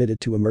be admitted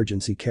to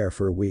emergency care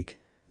for a week.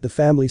 The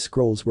family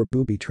scrolls were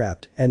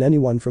booby-trapped and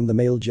anyone from the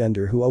male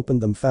gender who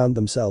opened them found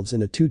themselves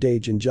in a 2-day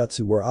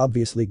genjutsu where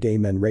obviously gay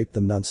men raped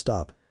them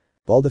non-stop.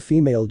 While the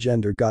female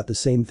gender got the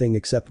same thing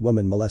except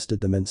women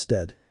molested them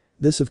instead.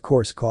 This of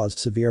course caused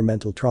severe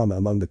mental trauma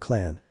among the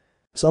clan.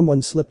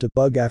 Someone slipped a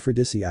bug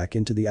aphrodisiac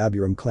into the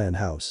Aburam clan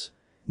house.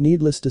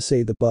 Needless to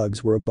say, the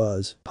bugs were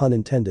abuzz, pun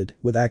intended,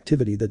 with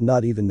activity that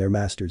not even their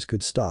masters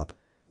could stop.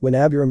 When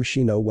Aburam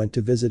Shino went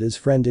to visit his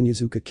friend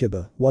Inyazuka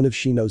Kiba, one of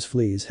Shino's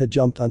fleas had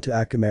jumped onto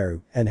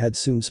Akamaru and had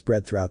soon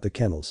spread throughout the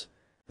kennels.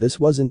 This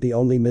wasn't the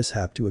only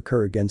mishap to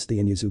occur against the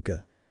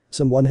Inyazuka.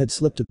 Someone had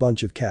slipped a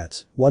bunch of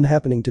cats, one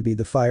happening to be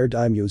the Fire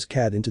Daimyo's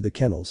cat, into the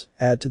kennels.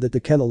 Add to that the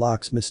kennel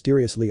locks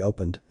mysteriously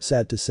opened.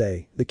 Sad to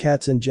say, the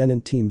cats and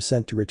Genin team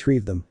sent to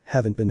retrieve them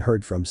haven't been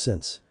heard from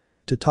since.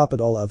 To top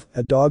it all off,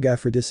 a dog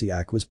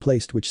aphrodisiac was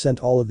placed which sent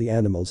all of the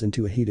animals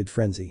into a heated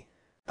frenzy.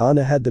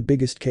 Hana had the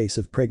biggest case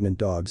of pregnant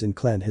dogs in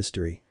clan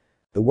history.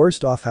 The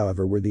worst off,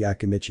 however, were the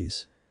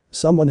Akamichis.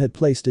 Someone had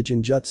placed a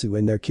genjutsu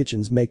in their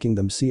kitchens making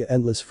them see an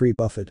endless free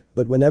buffet,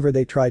 but whenever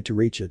they tried to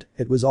reach it,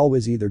 it was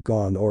always either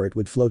gone or it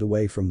would float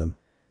away from them.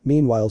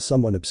 Meanwhile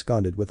someone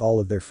absconded with all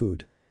of their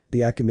food.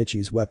 The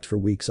Akimichis wept for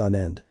weeks on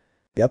end.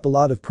 Yep, a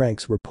lot of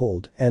pranks were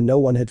pulled, and no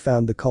one had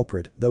found the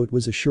culprit, though it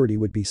was assured he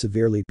would be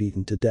severely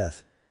beaten to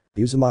death.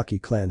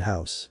 Uzumaki clan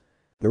house.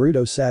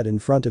 Naruto sat in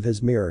front of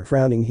his mirror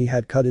frowning. He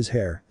had cut his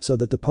hair so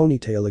that the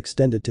ponytail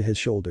extended to his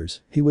shoulders.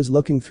 He was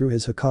looking through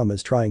his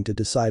hakamas trying to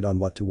decide on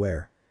what to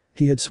wear.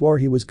 He had swore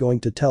he was going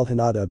to tell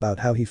Hinata about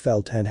how he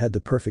felt and had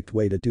the perfect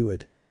way to do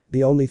it.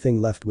 The only thing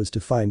left was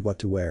to find what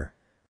to wear.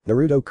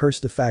 Naruto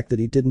cursed the fact that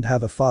he didn't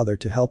have a father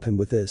to help him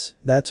with this.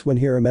 That's when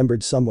he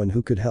remembered someone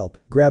who could help.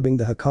 Grabbing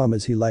the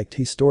hakamas he liked,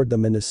 he stored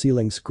them in a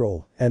ceiling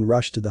scroll and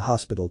rushed to the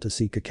hospital to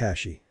see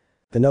Kakashi.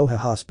 Konoha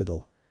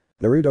Hospital.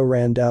 Naruto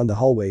ran down the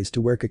hallways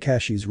to where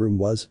Kakashi's room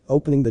was.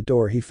 Opening the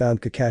door, he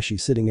found Kakashi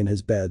sitting in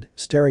his bed,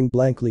 staring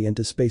blankly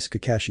into space.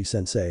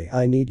 Kakashi-sensei,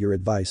 I need your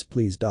advice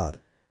please.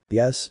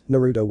 Yes,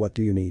 Naruto, what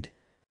do you need?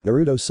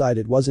 Naruto sighed.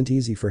 It wasn't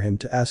easy for him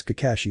to ask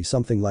Kakashi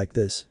something like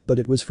this, but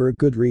it was for a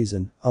good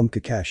reason.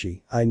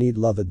 Kakashi, I need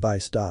love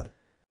advice.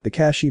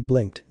 Kakashi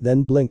blinked,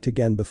 then blinked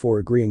again before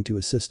agreeing to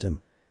assist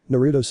him.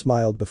 Naruto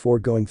smiled before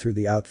going through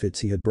the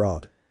outfits he had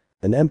brought.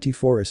 An empty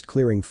forest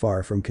clearing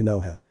far from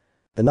Konoha.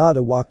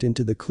 Hinata walked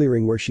into the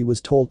clearing where she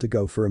was told to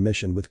go for a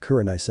mission with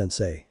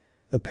Kurenai-sensei.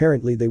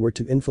 Apparently they were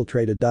to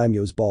infiltrate a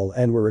daimyo's ball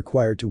and were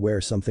required to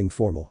wear something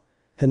formal.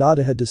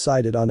 Hinata had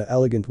decided on an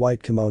elegant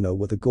white kimono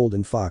with a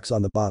golden fox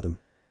on the bottom.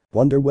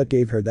 Wonder what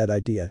gave her that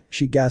idea,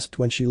 she gasped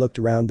when she looked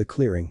around the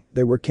clearing.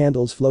 There were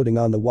candles floating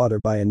on the water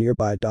by a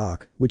nearby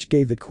dock, which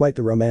gave it quite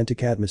the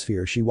romantic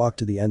atmosphere. She walked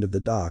to the end of the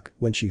dock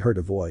when she heard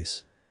a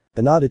voice.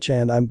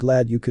 Hinata-chan, I'm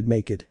glad you could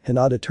make it.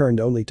 Hinata turned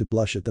only to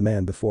blush at the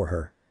man before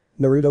her.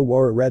 Naruto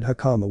wore a red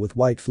hakama with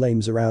white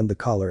flames around the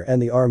collar and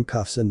the arm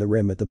cuffs and the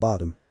rim at the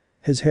bottom.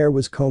 His hair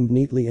was combed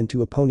neatly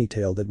into a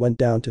ponytail that went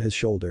down to his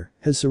shoulder.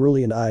 His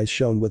cerulean eyes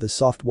shone with a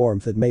soft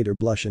warmth that made her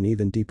blush an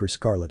even deeper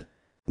scarlet.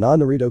 Nah,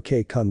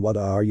 Naruto-kun, what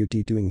are you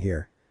doing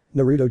here?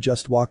 Naruto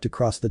just walked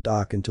across the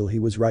dock until he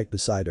was right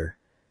beside her.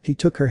 He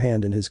took her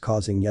hand in his,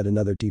 causing yet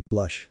another deep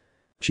blush.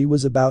 She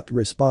was about to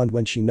respond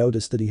when she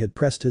noticed that he had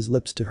pressed his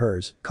lips to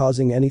hers,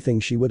 causing anything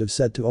she would have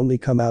said to only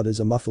come out as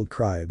a muffled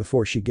cry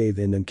before she gave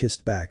in and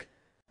kissed back.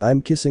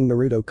 I'm kissing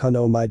Naruto-kun,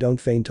 oh my, don't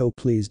faint, oh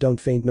please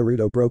don't faint.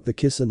 Naruto broke the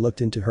kiss and looked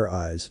into her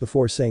eyes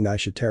before saying, I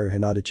should tear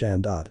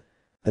Hinata-chan.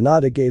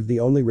 Hinata gave the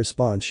only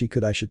response she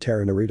could, I should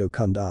tear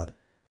Naruto-kun.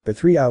 For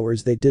 3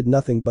 hours they did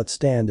nothing but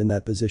stand in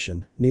that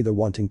position, neither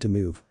wanting to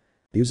move.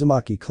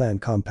 Uzumaki clan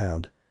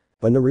compound.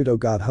 When Naruto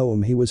got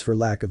home he was, for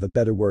lack of a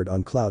better word,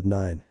 on cloud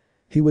 9.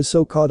 He was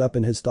so caught up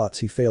in his thoughts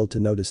he failed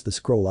to notice the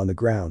scroll on the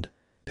ground.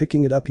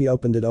 Picking it up he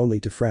opened it only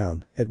to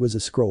frown. It was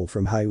a scroll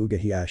from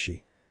Hyuga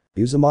Hiyashi.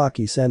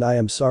 Uzumaki-san, I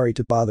am sorry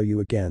to bother you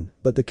again,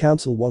 but the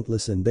council won't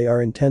listen. They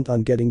are intent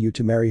on getting you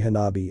to marry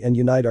Hanabi and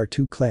unite our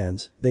two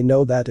clans. They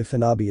know that if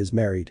Hanabi is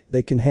married,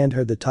 they can hand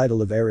her the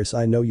title of heiress.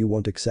 I know you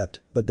won't accept,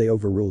 but they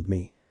overruled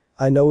me.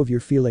 I know of your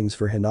feelings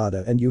for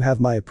Hinata and you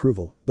have my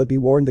approval, but be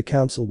warned, the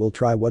council will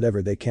try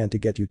whatever they can to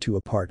get you two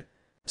apart.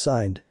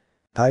 Signed.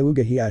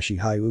 Hyuga Hiyashi,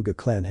 Hyuga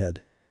clan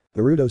head.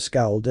 Naruto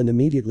scowled and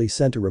immediately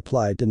sent a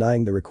reply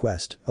denying the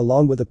request,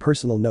 along with a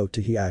personal note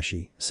to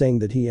Hiyashi, saying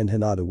that he and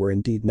Hinata were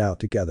indeed now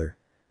together.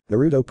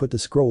 Naruto put the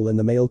scroll in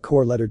the mail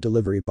core letter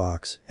delivery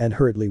box and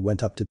hurriedly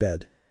went up to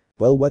bed.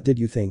 Well, what did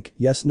you think?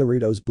 Yes,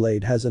 Naruto's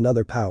blade has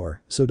another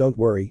power, so don't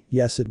worry.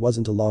 Yes, it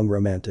wasn't a long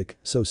romantic,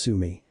 so sue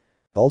me.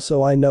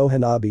 Also, I know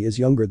Hanabi is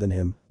younger than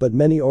him, but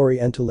many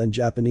Oriental and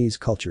Japanese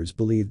cultures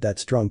believe that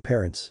strong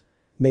parents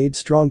made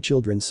strong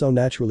children, so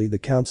naturally the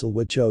council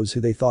would choose who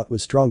they thought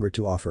was stronger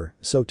to offer,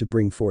 so to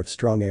bring forth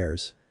strong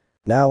heirs.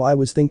 Now I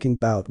was thinking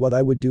about what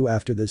I would do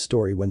after this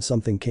story when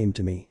something came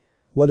to me.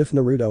 What if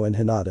Naruto and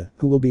Hinata,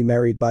 who will be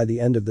married by the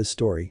end of this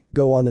story,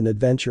 go on an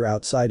adventure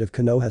outside of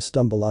Konoha,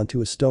 stumble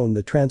onto a stone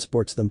that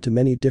transports them to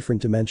many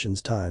different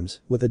dimensions times,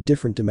 with a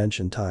different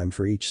dimension time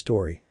for each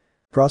story.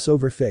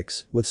 Crossover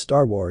fix with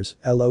Star Wars,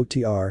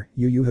 LOTR,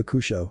 Yu Yu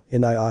Hakusho,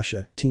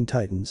 Inuyasha, Teen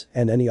Titans,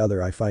 and any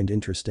other I find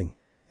interesting.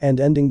 And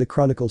ending the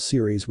Chronicle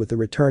series with the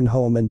return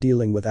home and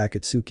dealing with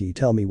Akatsuki.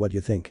 Tell me what you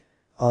think.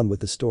 On with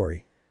the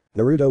story.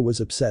 Naruto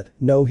was upset.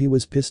 No, he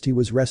was pissed. He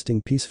was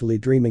resting peacefully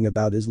dreaming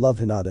about his love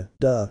Hinata,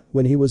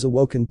 when he was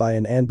awoken by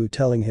an Anbu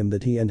telling him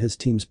that he and his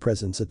team's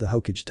presence at the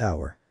Hokage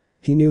Tower.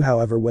 He knew,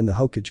 however, when the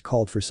Hokage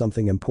called for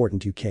something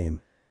important you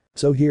came.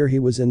 So here he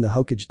was in the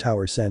Hokage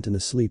Tower, Santon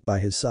asleep by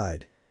his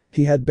side.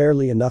 He had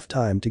barely enough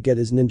time to get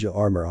his ninja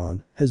armor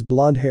on. His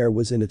blonde hair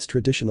was in its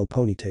traditional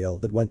ponytail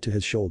that went to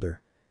his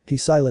shoulder. He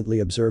silently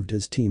observed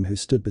his team who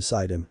stood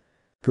beside him.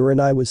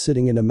 Kurenai was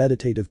sitting in a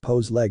meditative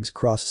pose, legs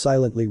crossed,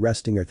 silently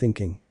resting or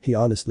thinking. He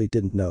honestly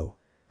didn't know.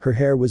 Her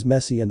hair was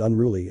messy and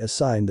unruly, a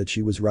sign that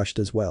she was rushed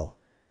as well.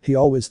 He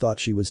always thought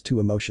she was too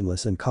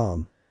emotionless and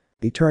calm.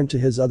 He turned to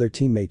his other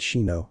teammate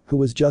Shino, who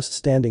was just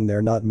standing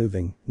there, not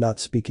moving,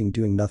 not speaking,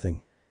 doing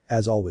nothing.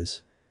 As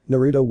always.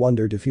 Naruto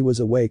wondered if he was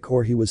awake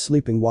or he was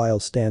sleeping while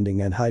standing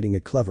and hiding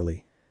it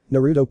cleverly.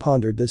 Naruto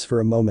pondered this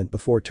for a moment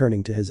before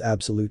turning to his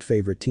absolute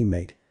favorite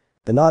teammate.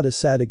 Hinata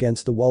sat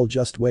against the wall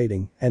just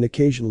waiting and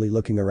occasionally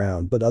looking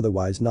around but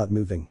otherwise not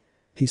moving.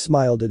 He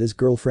smiled at his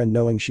girlfriend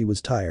knowing she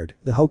was tired,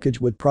 the Hokage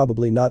would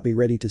probably not be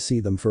ready to see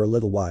them for a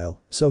little while,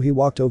 so he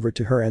walked over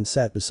to her and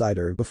sat beside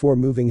her before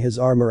moving his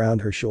arm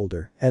around her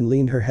shoulder and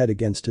leaned her head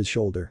against his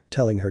shoulder,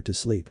 telling her to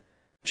sleep.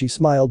 She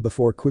smiled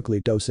before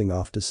quickly dozing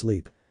off to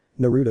sleep.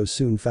 Naruto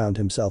soon found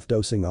himself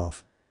dozing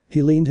off.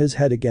 He leaned his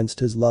head against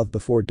his love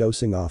before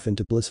dozing off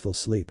into blissful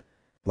sleep.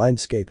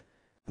 Landscape.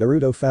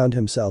 Naruto found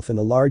himself in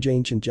a large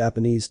ancient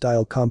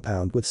Japanese-style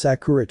compound with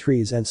sakura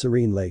trees and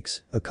serene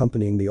lakes,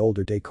 accompanying the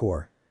older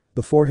decor.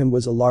 Before him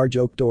was a large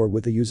oak door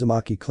with a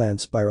Uzumaki clan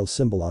spiral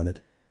symbol on it.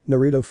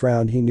 Naruto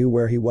frowned. He knew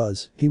where he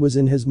was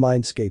in his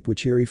mindscape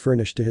which he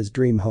refurnished to his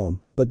dream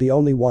home, but the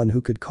only one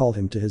who could call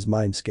him to his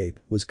mindscape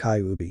was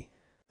Kyuubi.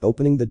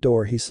 Opening the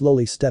door he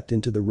slowly stepped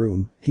into the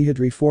room, he had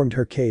reformed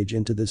her cage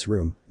into this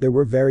room, there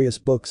were various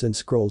books and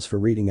scrolls for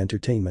reading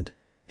entertainment.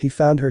 He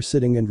found her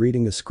sitting and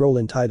reading a scroll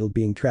entitled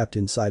Being Trapped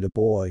Inside a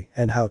Boy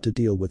and How to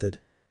Deal with It.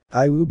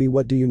 "Kyuubi,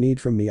 what do you need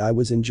from me? I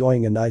was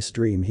enjoying a nice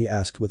dream," he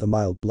asked with a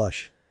mild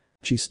blush.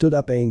 She stood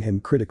up eyeing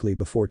him critically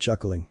before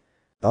chuckling.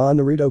 "Ah,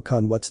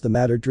 Naruto-kun, what's the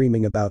matter?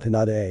 Dreaming about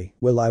Hinata?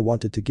 Well, I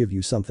wanted to give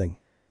you something.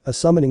 A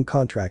summoning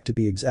contract to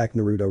be exact."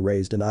 Naruto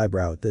raised an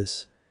eyebrow at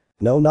this.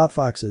 "No, not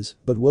foxes,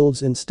 but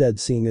wolves instead,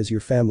 seeing as your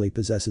family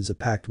possesses a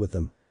pact with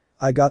them.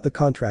 I got the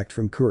contract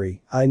from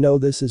Kuri. I know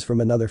this is from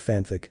another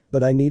fanfic,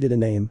 but I needed a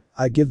name.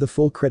 I give the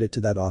full credit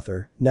to that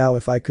author. Now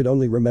if I could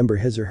only remember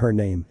his or her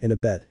name in a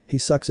bet, he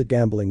sucks at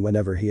gambling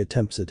whenever he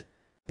attempts it.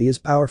 He is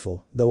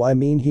powerful, though I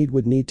mean he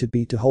would need to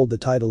be to hold the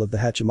title of the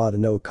Hachimata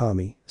no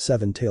Kami,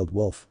 seven-tailed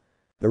wolf."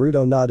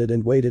 Naruto nodded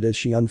and waited as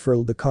she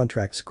unfurled the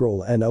contract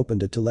scroll and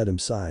opened it to let him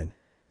sign.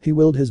 He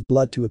willed his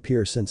blood to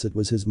appear since it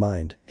was his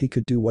mind, he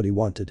could do what he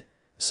wanted.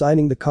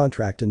 Signing the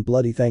contract in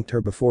blood he thanked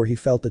her before he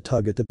felt the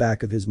tug at the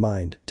back of his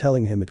mind,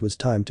 telling him it was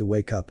time to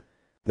wake up.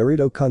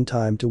 "Naruto-kun,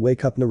 time to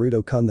wake up.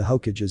 Naruto-kun, the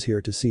Hokage is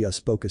here to see us,"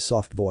 spoke a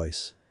soft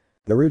voice.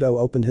 Naruto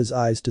opened his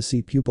eyes to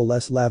see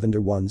pupil-less lavender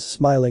ones.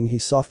 Smiling, he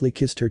softly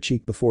kissed her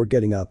cheek before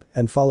getting up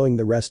and following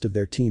the rest of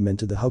their team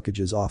into the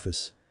Hokage's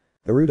office.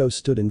 Naruto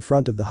stood in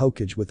front of the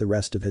Hokage with the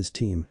rest of his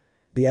team.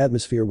 The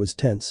atmosphere was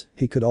tense,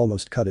 he could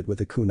almost cut it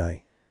with a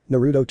kunai.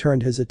 Naruto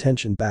turned his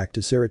attention back to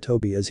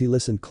Sarutobi as he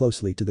listened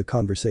closely to the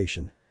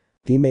conversation.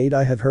 "Teammate,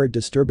 I have heard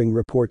disturbing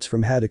reports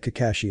from Hada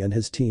Kakashi and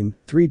his team.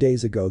 3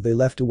 days ago they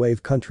left a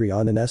wave country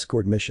on an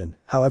escort mission,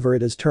 however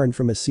it has turned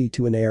from a C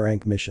to an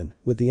A-rank mission,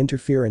 with the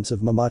interference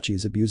of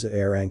Mamachi's Abusa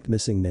A-ranked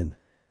missing nin.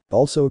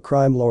 Also a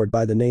crime lord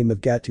by the name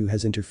of Gatu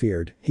has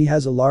interfered. He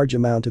has a large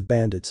amount of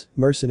bandits,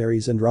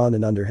 mercenaries and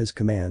Ronin under his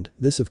command.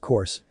 This of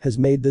course has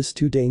made this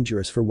too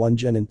dangerous for one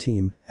genin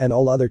team and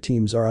all other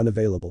teams are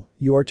unavailable.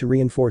 You are to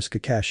reinforce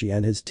Kakashi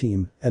and his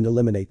team and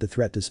eliminate the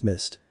threat."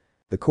 Dismissed.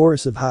 The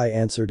chorus of "hi"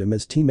 answered him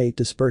as teammate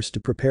dispersed to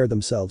prepare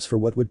themselves for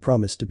what would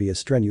promise to be a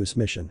strenuous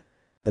mission.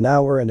 An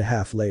hour and a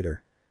half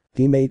later.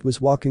 Teammate was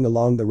walking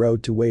along the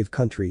road to Wave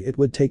Country. It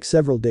would take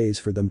several days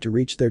for them to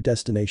reach their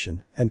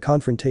destination, and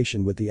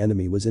confrontation with the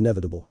enemy was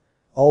inevitable.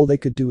 All they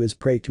could do is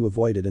pray to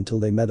avoid it until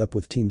they met up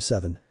with Team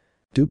 7.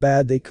 Too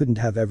bad they couldn't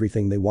have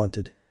everything they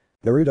wanted.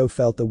 Naruto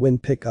felt the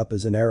wind pick up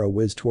as an arrow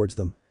whizzed towards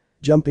them.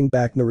 Jumping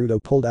back,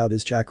 Naruto pulled out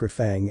his chakra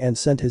fang and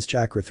sent his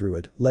chakra through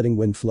it, letting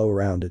wind flow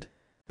around it.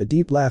 A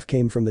deep laugh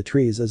came from the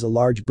trees as a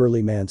large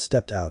burly man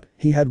stepped out.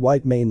 He had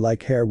white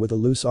mane-like hair with a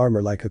loose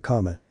armor like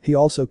Hakama. He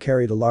also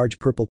carried a large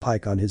purple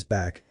pike on his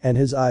back, and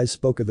his eyes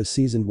spoke of a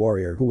seasoned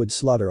warrior who would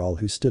slaughter all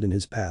who stood in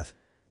his path.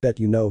 "Bet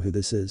you know who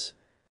this is."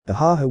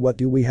 "Ahaha, what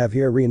do we have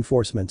here?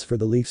 Reinforcements for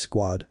the Leaf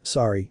Squad.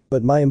 Sorry,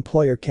 but my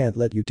employer can't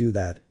let you do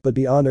that, but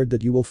be honored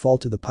that you will fall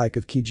to the pike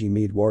of Kiji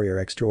Mead, warrior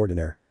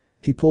extraordinaire."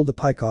 He pulled the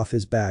pike off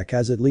his back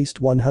as at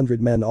least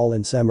 100 men all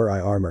in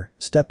samurai armor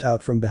stepped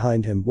out from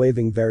behind him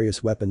waving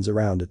various weapons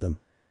around at them.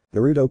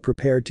 Naruto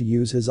prepared to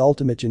use his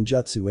ultimate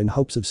ninjutsu in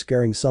hopes of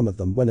scaring some of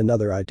them when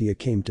another idea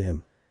came to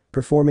him.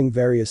 Performing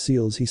various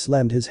seals he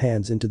slammed his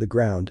hands into the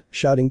ground,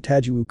 shouting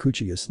Taiju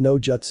Kuchius no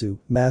Jutsu,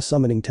 mass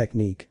summoning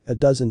technique. A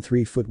dozen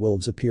 3-foot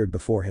wolves appeared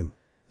before him.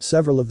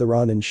 Several of the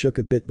Ronin shook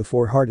a bit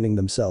before hardening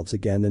themselves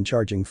again and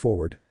charging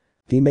forward.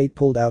 Teammate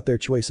pulled out their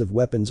choice of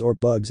weapons or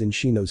bugs in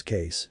Shino's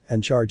case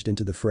and charged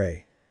into the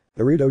fray.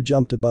 Naruto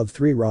jumped above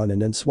 3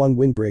 Ronin and swung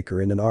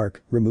Windbreaker in an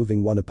arc,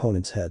 removing one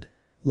opponent's head.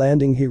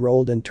 Landing, he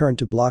rolled and turned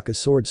to block a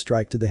sword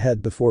strike to the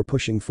head before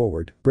pushing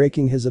forward,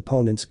 breaking his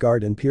opponent's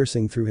guard and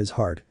piercing through his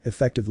heart,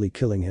 effectively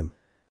killing him.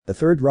 The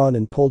third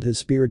Ronin pulled his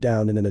spear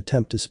down in an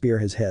attempt to spear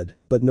his head,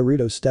 but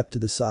Naruto stepped to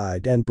the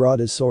side and brought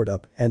his sword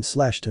up and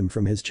slashed him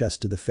from his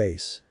chest to the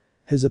face.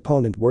 His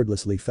opponent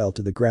wordlessly fell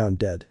to the ground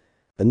dead.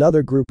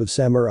 Another group of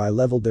samurai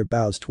leveled their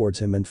bows towards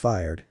him and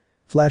fired.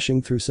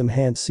 Flashing through some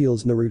hand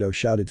seals, Naruto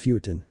shouted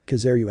Futon,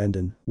 Kazeryu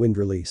Enden, wind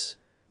release.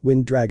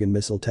 Wind dragon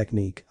missile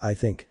technique, I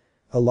think.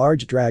 A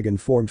large dragon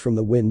formed from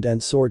the wind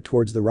and soared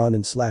towards the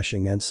Ronin,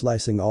 slashing and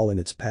slicing all in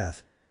its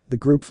path. The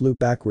group flew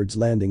backwards,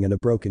 landing in a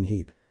broken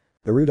heap.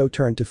 Naruto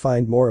turned to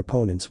find more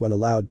opponents when a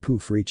loud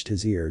poof reached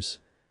his ears.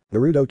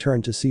 Naruto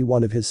turned to see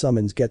one of his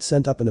summons get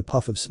sent up in a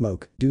puff of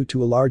smoke due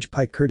to a large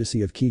pike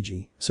courtesy of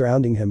Kiji.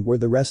 Surrounding him were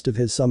the rest of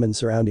his summons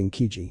surrounding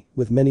Kiji,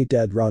 with many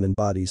dead Ronin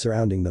bodies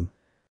surrounding them.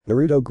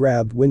 Naruto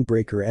grabbed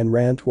Windbreaker and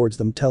ran towards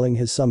them, telling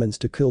his summons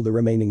to kill the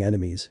remaining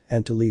enemies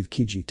and to leave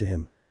Kiji to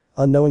him.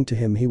 Unknowing to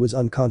him, he was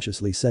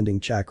unconsciously sending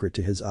chakra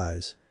to his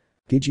eyes.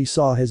 Kiji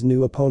saw his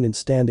new opponent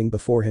standing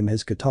before him,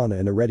 his katana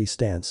in a ready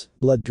stance,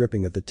 blood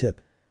dripping at the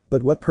tip.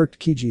 But what perked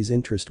Kiji's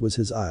interest was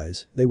his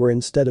eyes. They were,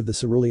 instead of the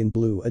cerulean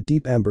blue, a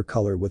deep amber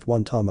color with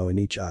one tamo in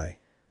each eye.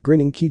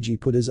 Grinning, Kiji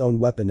put his own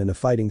weapon in a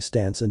fighting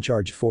stance and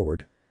charged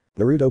forward.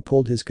 Naruto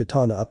pulled his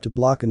katana up to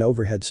block an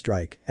overhead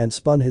strike and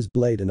spun his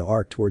blade in an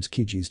arc towards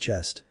Kiji's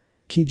chest.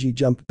 Kiji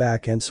jumped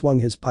back and swung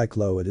his pike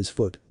low at his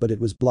foot, but it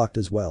was blocked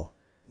as well.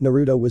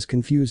 Naruto was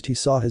confused. He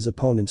saw his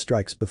opponent's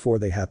strikes before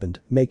they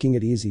happened, making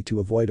it easy to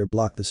avoid or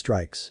block the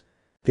strikes.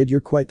 "Kid,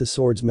 you're quite the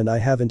swordsman. I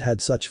haven't had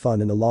such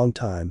fun in a long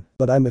time,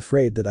 but I'm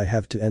afraid that I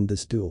have to end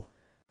this duel."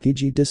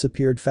 Kiji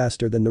disappeared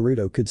faster than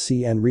Naruto could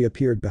see and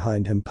reappeared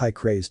behind him,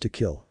 pike raised to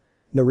kill.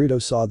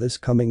 Naruto saw this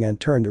coming and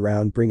turned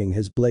around, bringing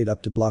his blade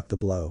up to block the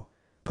blow.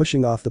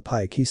 Pushing off the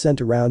pike, he sent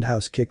a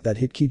roundhouse kick that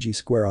hit Kiji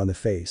square on the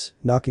face,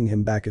 knocking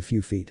him back a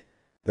few feet.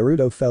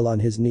 Naruto fell on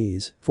his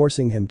knees,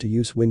 forcing him to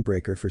use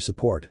Windbreaker for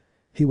support.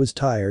 He was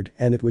tired,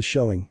 and it was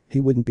showing. He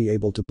wouldn't be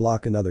able to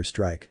block another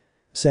strike.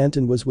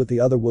 Santon was with the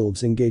other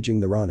wolves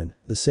engaging the Ronin.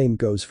 The same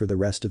goes for the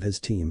rest of his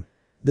team.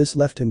 This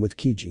left him with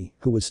Kiji,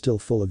 who was still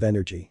full of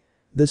energy.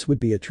 This would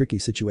be a tricky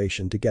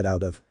situation to get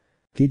out of.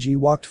 Kiji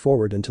walked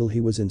forward until he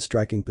was in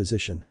striking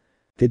position.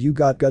 "Kid, you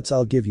got guts,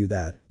 I'll give you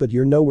that, but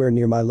you're nowhere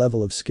near my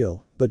level of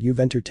skill, but you've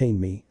entertained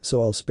me,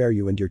 so I'll spare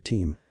you and your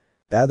team."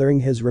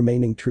 Gathering his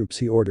remaining troops,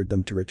 he ordered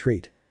them to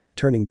retreat.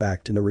 Turning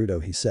back to Naruto,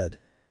 he said,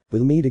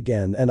 "We'll meet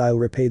again and I'll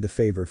repay the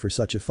favor for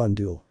such a fun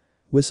duel."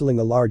 Whistling,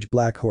 a large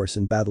black horse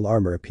in battle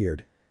armor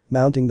appeared.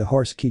 Mounting the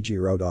horse, Kiji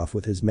rode off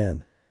with his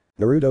men.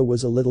 Naruto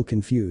was a little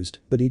confused,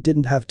 but he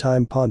didn't have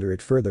time to ponder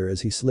it further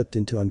as he slipped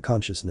into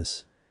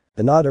unconsciousness.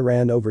 Hinata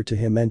ran over to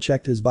him and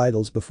checked his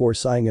vitals before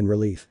sighing in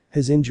relief.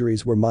 His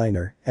injuries were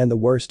minor, and the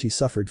worst he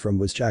suffered from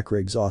was chakra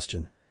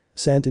exhaustion.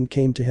 Santon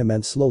came to him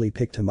and slowly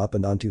picked him up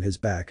and onto his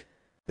back.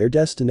 Their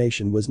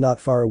destination was not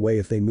far away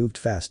if they moved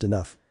fast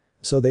enough.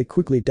 So they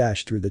quickly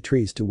dashed through the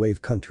trees to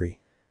Wave Country.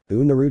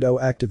 Naruto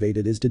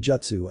activated his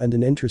Dijutsu and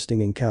an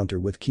interesting encounter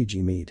with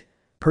Kiji made.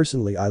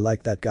 "Personally, I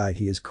like that guy,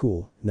 he is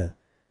cool, nah."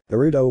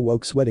 Naruto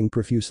awoke sweating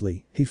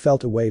profusely. He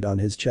felt a weight on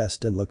his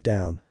chest and looked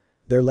down.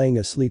 There, laying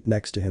asleep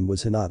next to him,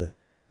 was Hinata.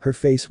 Her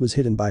face was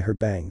hidden by her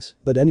bangs,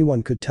 but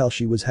anyone could tell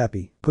she was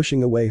happy.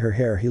 Pushing away her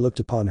hair, he looked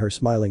upon her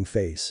smiling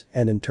face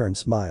and in turn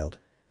smiled.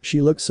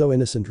 She looked so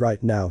innocent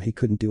right now, he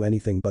couldn't do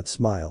anything but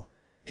smile.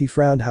 He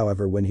frowned,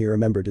 however, when he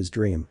remembered his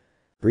dream.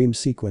 Dream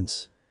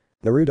sequence.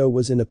 Naruto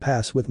was in a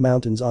pass with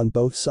mountains on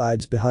both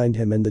sides. Behind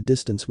him in the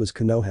distance was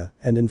Konoha,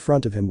 and in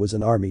front of him was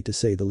an army, to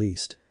say the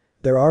least.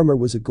 Their armor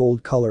was a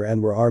gold color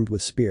and were armed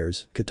with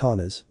spears,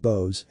 katanas,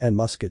 bows, and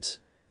muskets.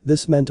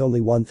 This meant only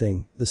one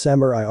thing: the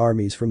samurai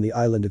armies from the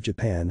island of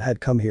Japan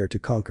had come here to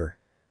conquer.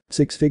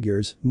 6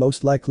 figures,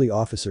 most likely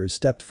officers,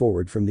 stepped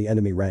forward from the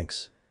enemy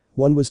ranks.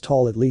 One was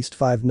tall, at least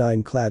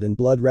 5'9", clad in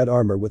blood-red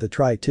armor with a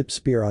tri-tipped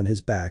spear on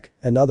his back.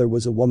 Another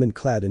was a woman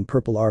clad in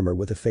purple armor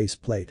with a face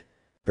plate.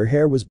 Her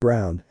hair was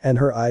brown, and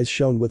her eyes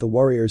shone with a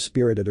warrior's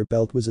spirit. At her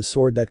belt was a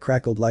sword that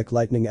crackled like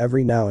lightning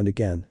every now and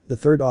again. The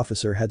third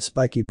officer had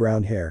spiky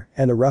brown hair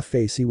and a rough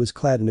face. He was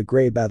clad in a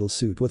grey battle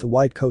suit with a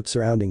white coat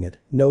surrounding it.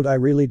 Note: I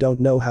really don't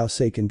know how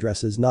Seiken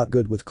dresses, not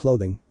good with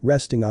clothing.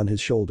 Resting on his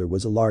shoulder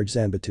was a large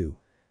zanbatsu.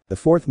 The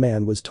fourth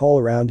man was tall,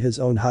 around his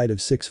own height of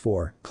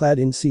 6'4", clad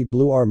in sea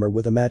blue armor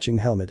with a matching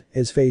helmet.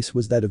 His face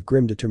was that of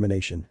grim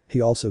determination.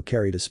 He also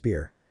carried a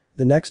spear.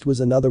 The next was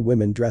another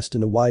woman dressed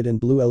in a white and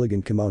blue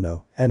elegant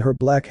kimono, and her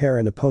black hair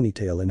in a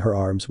ponytail. In her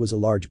arms was a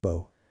large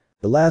bow.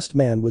 The last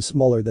man was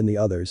smaller than the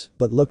others,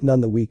 but looked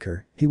none the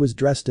weaker. He was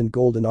dressed in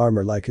golden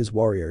armor like his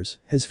warriors,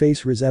 his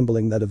face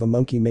resembling that of a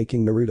monkey,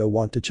 making Naruto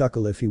want to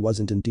chuckle if he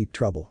wasn't in deep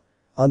trouble.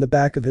 On the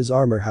back of his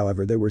armor,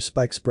 however, there were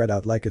spikes spread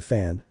out like a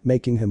fan,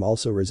 making him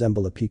also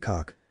resemble a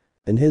peacock.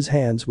 In his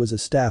hands was a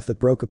staff that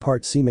broke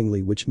apart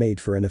seemingly, which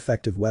made for an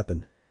effective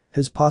weapon.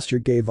 His posture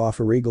gave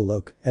off a regal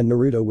look, and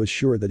Naruto was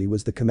sure that he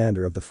was the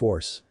commander of the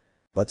force.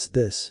 What's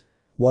this?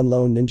 One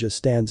lone ninja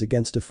stands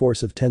against a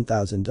force of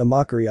 10,000, a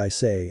mockery, I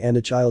say, and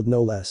a child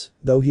no less.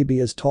 Though he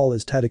be as tall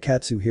as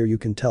Tadakatsu here, you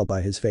can tell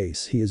by his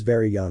face he is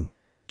very young.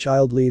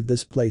 Child, leave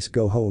this place,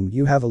 go home,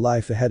 you have a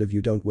life ahead of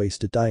you, don't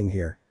waste it dying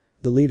here.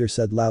 The leader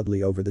said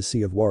loudly over the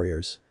sea of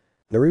warriors.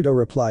 Naruto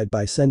replied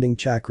by sending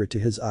chakra to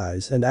his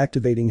eyes and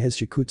activating his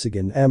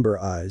Shikutsugen amber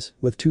eyes,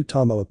 with 2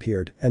 Tomo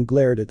appeared and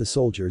glared at the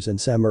soldiers and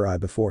samurai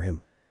before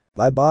him.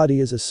 My body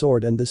is a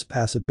sword and this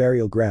pass a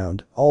burial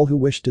ground. All who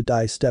wish to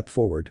die step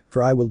forward,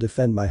 for I will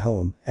defend my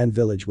home and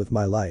village with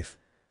my life.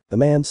 The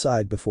man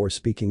sighed before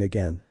speaking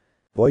again.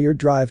 Boy, your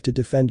drive to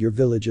defend your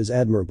village is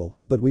admirable,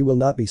 but we will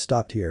not be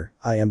stopped here.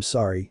 I am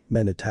sorry,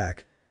 men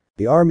attack.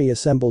 The army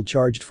assembled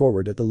charged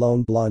forward at the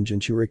lone blonde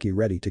Jinchuriki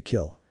ready to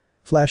kill.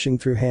 Flashing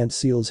through hand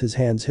seals, his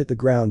hands hit the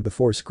ground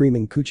before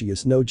screaming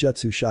Kuchiyas no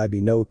Jutsu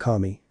Shibi no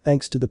Kami,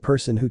 thanks to the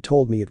person who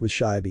told me it was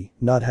Shibi,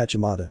 not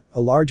Hachimata.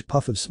 A large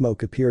puff of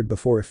smoke appeared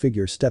before a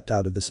figure stepped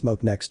out of the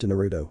smoke next to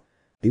Naruto.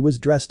 He was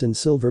dressed in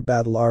silver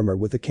battle armor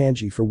with a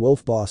kanji for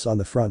wolf boss on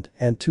the front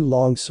and 2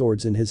 long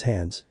swords in his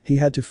hands. He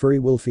had 2 furry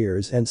wolf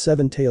ears and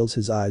 7 tails.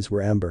 His eyes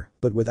were amber,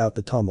 but without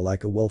the tama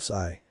like a wolf's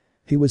eye.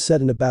 He was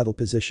set in a battle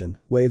position,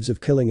 waves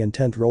of killing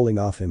intent rolling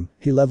off him.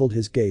 He leveled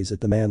his gaze at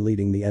the man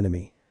leading the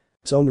enemy.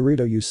 "So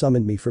Naruto, you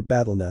summoned me for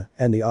battle na,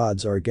 and the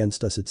odds are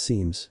against us it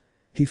seems."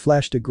 He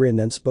flashed a grin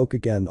and spoke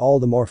again, "All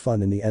the more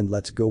fun in the end,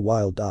 let's go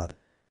wild.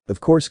 Of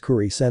course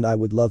Kuri-sen, I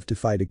would love to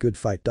fight a good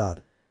fight.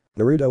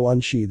 Naruto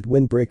unsheathed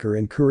windbreaker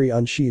and Kuri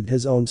unsheathed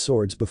his own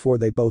swords before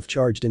they both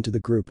charged into the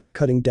group,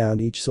 cutting down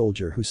each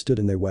soldier who stood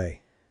in their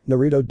way.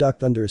 Naruto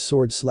ducked under a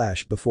sword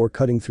slash before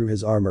cutting through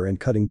his armor and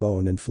cutting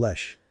bone and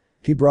flesh.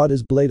 He brought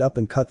his blade up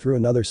and cut through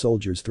another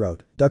soldier's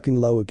throat, ducking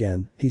low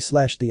again, he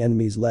slashed the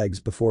enemy's legs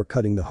before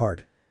cutting the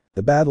heart.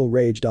 The battle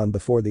raged on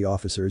before the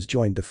officers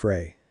joined the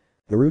fray.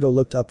 Naruto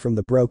looked up from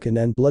the broken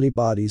and bloody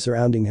body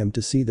surrounding him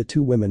to see the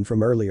 2 women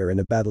from earlier in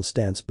a battle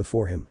stance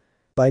before him.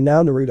 By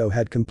now Naruto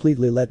had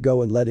completely let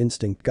go and let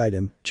instinct guide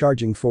him,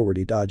 charging forward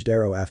he dodged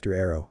arrow after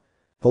arrow.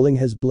 Pulling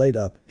his blade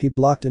up, he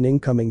blocked an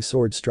incoming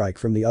sword strike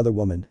from the other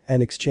woman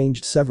and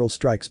exchanged several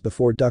strikes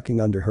before ducking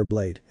under her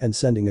blade and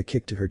sending a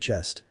kick to her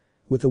chest.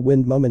 With the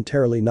wind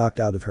momentarily knocked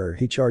out of her,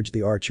 he charged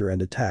the archer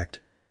and attacked.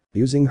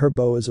 Using her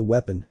bow as a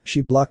weapon,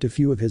 she blocked a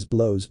few of his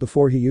blows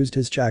before he used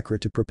his chakra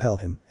to propel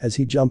him as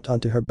he jumped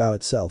onto her bow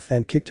itself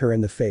and kicked her in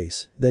the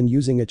face, then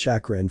using a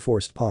chakra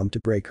enforced palm to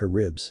break her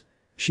ribs.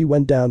 She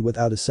went down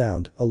without a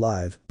sound,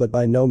 alive, but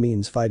by no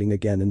means fighting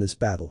again in this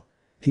battle.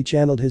 He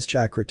channeled his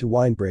chakra to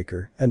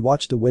Windbreaker and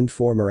watched the wind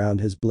form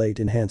around his blade,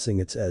 enhancing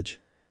its edge.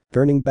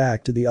 Turning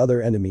back to the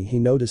other enemy, he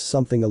noticed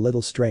something a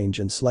little strange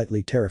and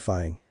slightly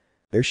terrifying.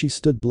 There she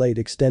stood, blade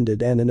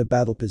extended and in a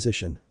battle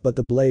position, but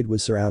the blade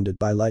was surrounded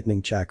by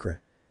lightning chakra.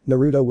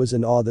 Naruto was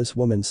in awe. This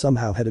woman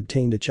somehow had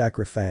obtained a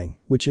chakra fang,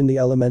 which in the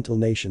elemental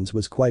nations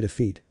was quite a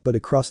feat, but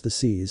across the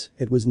seas,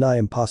 it was nigh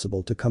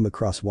impossible to come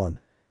across one.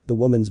 The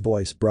woman's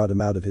voice brought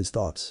him out of his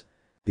thoughts.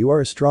 "You are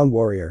a strong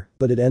warrior,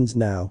 but it ends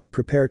now,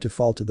 prepare to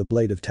fall to the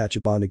blade of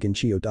Tachibana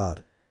Ginchio.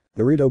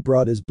 Naruto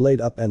brought his blade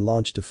up and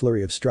launched a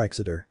flurry of strikes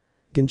at her.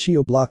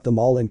 Ginchio blocked them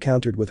all and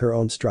countered with her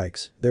own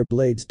strikes, their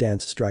blades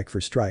danced strike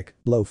for strike,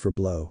 blow for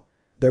blow.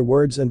 Their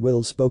words and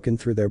wills spoken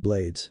through their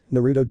blades.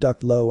 Naruto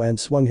ducked low and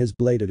swung his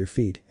blade at her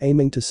feet,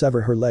 aiming to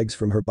sever her legs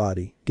from her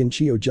body.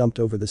 Ginchio jumped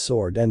over the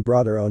sword and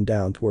brought her own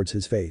down towards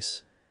his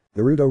face.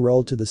 Naruto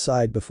rolled to the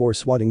side before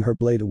swatting her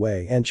blade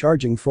away and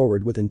charging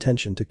forward with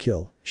intention to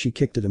kill. She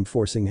kicked at him,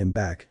 forcing him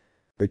back.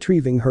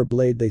 Retrieving her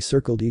blade, they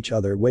circled each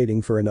other,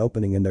 waiting for an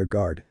opening in their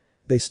guard.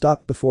 They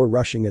stopped before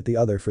rushing at the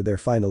other for their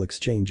final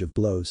exchange of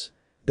blows.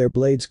 Their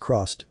blades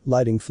crossed,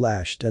 lightning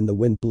flashed and the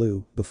wind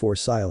blew before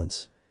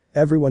silence.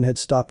 Everyone had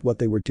stopped what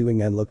they were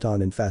doing and looked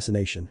on in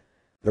fascination.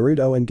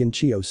 Naruto and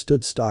Ginchio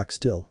stood stock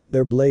still,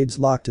 their blades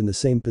locked in the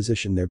same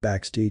position, their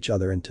backs to each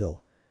other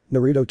until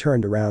Naruto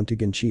turned around to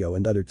Ginchio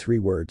and uttered 3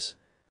 words.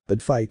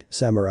 "But fight,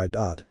 samurai."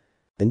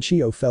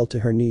 Ginchio fell to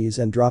her knees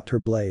and dropped her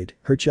blade,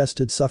 her chest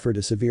had suffered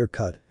a severe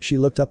cut, she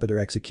looked up at her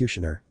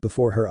executioner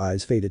before her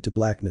eyes faded to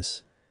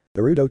blackness.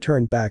 Naruto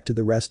turned back to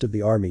the rest of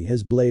the army,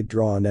 his blade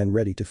drawn and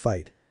ready to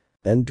fight.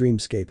 End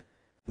dreamscape.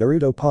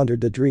 Naruto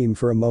pondered the dream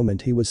for a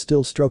moment. He was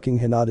still stroking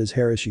Hinata's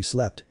hair as she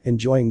slept,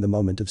 enjoying the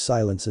moment of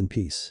silence and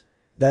peace.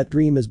 "That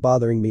dream is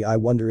bothering me. I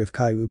wonder if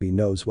Kyuubi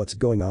knows what's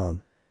going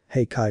on."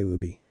 "Hey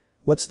Kyuubi.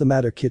 What's the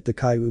matter kid?" The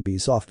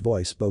Kyuubi's soft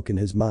voice spoke in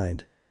his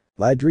mind.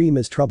 "My dream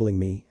is troubling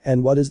me,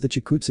 and what is the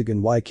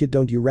Chikutsugan? Why kid,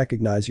 don't you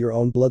recognize your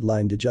own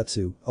bloodline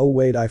Dijutsu? Oh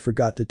wait, I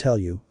forgot to tell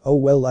you. Oh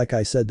well, like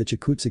I said, the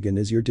Chikutsugan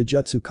is your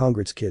Dijutsu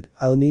congrats kid.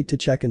 I'll need to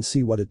check and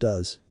see what it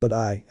does, but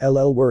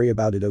I'll worry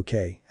about it,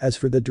 okay? As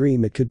for the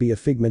dream, it could be a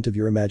figment of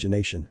your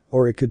imagination,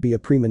 or it could be a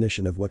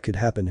premonition of what could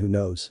happen, who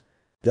knows?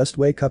 Just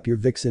wake up your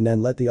vixen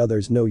and let the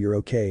others know you're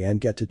okay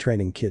and get to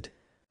training kid."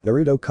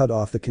 Naruto cut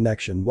off the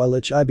connection while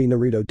Ichibi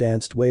Naruto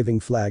danced, waving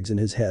flags in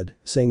his head,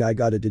 saying "I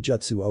got a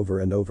Dijutsu" over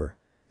and over.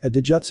 A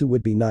Dijutsu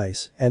would be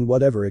nice, and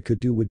whatever it could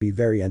do would be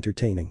very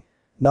entertaining.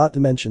 Not to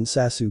mention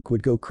Sasuke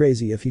would go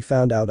crazy if he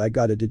found out I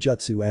got a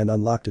Dijutsu and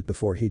unlocked it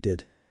before he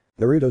did.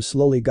 Naruto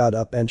slowly got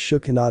up and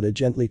shook Hinata,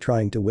 gently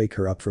trying to wake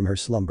her up from her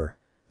slumber.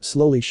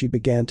 Slowly she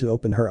began to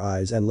open her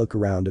eyes and look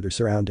around at her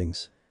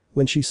surroundings.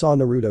 When she saw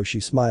Naruto,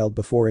 she smiled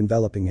before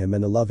enveloping him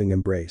in a loving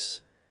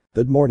embrace.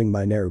 "Good morning,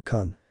 my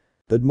Naru-kun."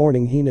 "Good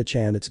morning,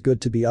 Hina-chan, it's good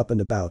to be up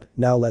and about,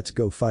 now let's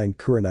go find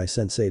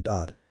Kurenai-sensei."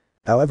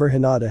 However,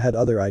 Hinata had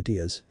other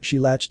ideas. She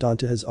latched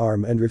onto his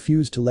arm and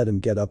refused to let him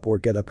get up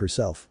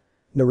herself.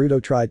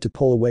 Naruto tried to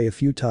pull away a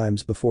few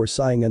times before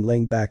sighing and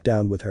laying back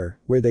down with her,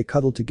 where they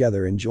cuddled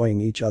together,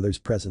 enjoying each other's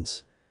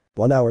presence.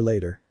 1 hour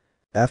later.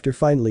 After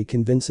finally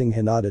convincing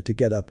Hinata to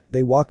get up,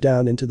 they walked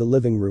down into the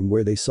living room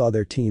where they saw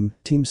their Team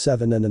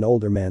 7 and an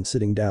older man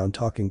sitting down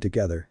talking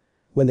together.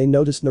 When they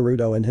noticed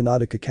Naruto and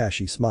Hinata,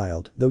 Kakashi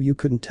smiled, though you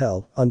couldn't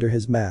tell, under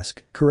his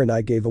mask.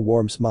 Kurenai gave a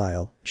warm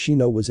smile,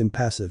 Shino was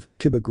impassive,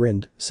 Kiba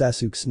grinned,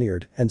 Sasuke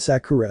sneered, and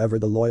Sakura, ever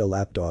the loyal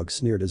lapdog,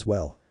 sneered as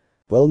well.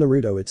 Well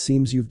Naruto, it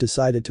seems you've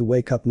decided to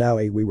wake up now,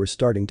 we were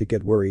starting to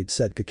get worried,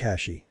 said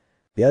Kakashi.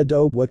 Yeah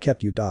dope, what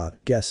kept you?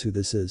 Guess who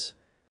this is?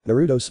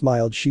 Naruto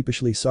smiled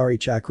sheepishly, sorry,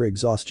 chakra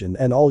exhaustion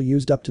and all,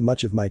 used up too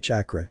much of my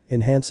chakra,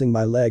 enhancing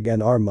my leg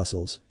and arm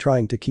muscles,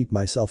 trying to keep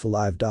myself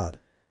alive.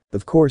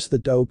 Of course the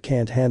dope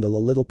can't handle a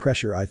little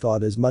pressure, I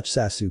thought as much,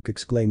 Sasuke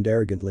exclaimed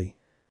arrogantly.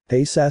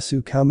 Hey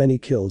Sasuke, how many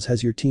kills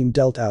has your team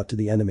dealt out to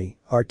the enemy?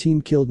 Our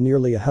team killed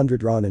nearly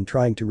 100 Ronin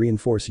trying to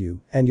reinforce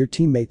you, and your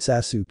teammate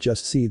Sasuke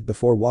just seethed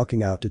before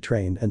walking out to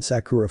train and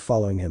Sakura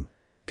following him.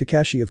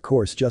 Kakashi of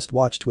course just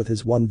watched with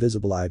his one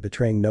visible eye,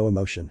 betraying no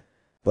emotion.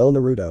 Well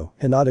Naruto,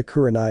 Hinata,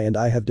 Kurenai and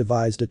I have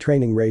devised a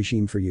training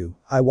regime for you.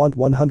 I want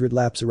 100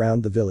 laps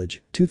around the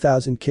village,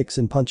 2000 kicks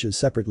and punches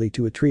separately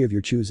to a tree of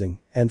your choosing,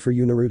 and for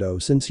you Naruto,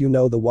 since you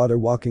know the water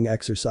walking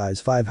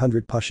exercise,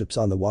 500 push-ups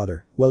on the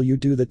water, well you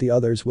do that, the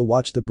others will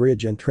watch the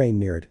bridge and train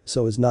near it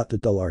so as not to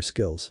dull our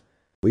skills.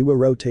 We will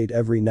rotate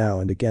every now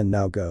and again,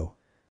 now go.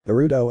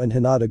 Naruto and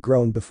Hinata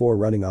groaned before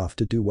running off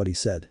to do what he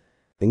said.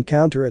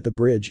 Encounter at the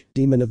bridge,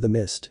 Demon of the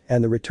Mist,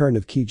 and the return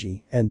of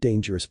Kiji, and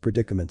dangerous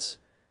predicaments.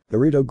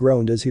 Naruto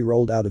groaned as he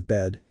rolled out of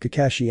bed,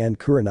 Kakashi and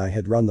Kurenai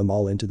had run them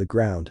all into the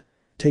ground.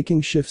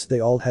 Taking shifts, they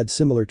all had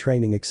similar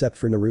training except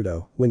for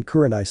Naruto. When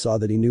Kurenai saw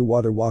that he knew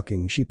water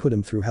walking, she put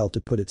him through hell, to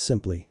put it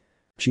simply.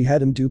 She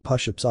had him do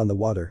push-ups on the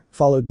water,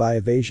 followed by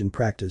evasion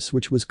practice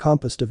which was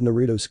composed of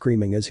Naruto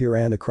screaming as he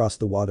ran across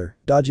the water,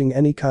 dodging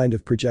any kind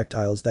of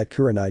projectiles that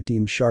Kurenai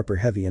deemed sharp or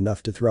heavy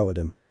enough to throw at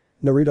him.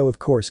 Naruto of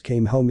course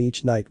came home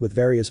each night with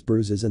various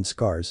bruises and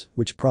scars,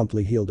 which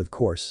promptly healed of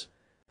course.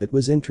 It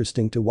was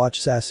interesting to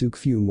watch Sasuke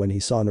fume when he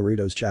saw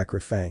Naruto's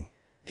chakra fang.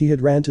 He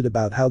had ranted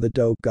about how the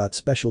dope got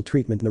special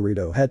treatment.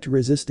 Naruto had to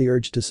resist the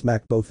urge to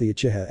smack both the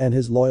Uchiha and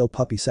his loyal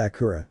puppy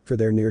Sakura for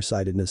their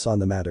nearsightedness on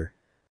the matter.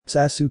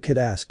 Sasuke had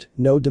asked,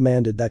 no,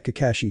 demanded that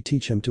Kakashi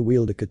teach him to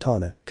wield a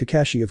katana.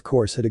 Kakashi of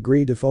course had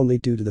agreed, if only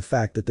due to the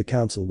fact that the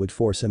council would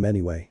force him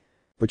anyway.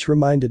 Which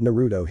reminded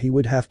Naruto he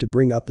would have to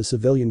bring up the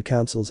civilian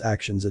council's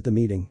actions at the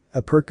meeting,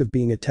 a perk of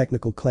being a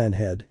technical clan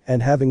head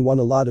and having won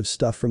a lot of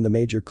stuff from the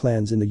major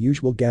clans in the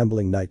usual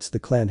gambling nights the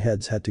clan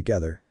heads had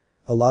together.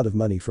 A lot of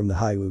money from the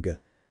Hyuga.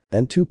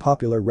 And 2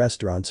 popular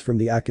restaurants from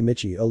the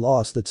Akimichi, a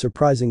loss that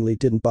surprisingly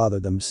didn't bother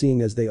them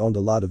seeing as they owned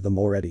a lot of them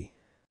already.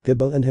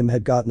 Kiba and him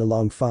had gotten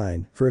along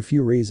fine, for a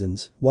few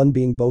reasons, one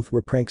being both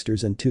were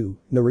pranksters and 2,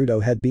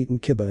 Naruto had beaten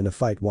Kiba in a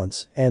fight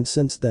once, and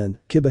since then,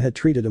 Kiba had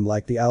treated him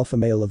like the alpha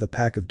male of a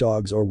pack of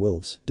dogs or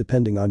wolves,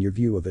 depending on your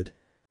view of it.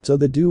 So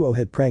the duo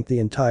had pranked the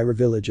entire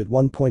village at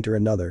one point or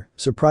another.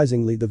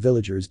 Surprisingly, the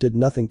villagers did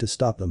nothing to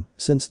stop them,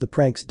 since the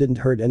pranks didn't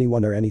hurt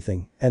anyone or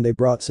anything, and they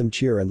brought some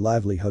cheer and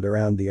livelihood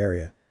around the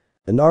area.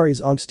 Inari's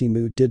angsty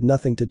mood did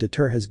nothing to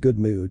deter his good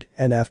mood,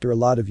 and after a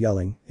lot of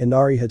yelling,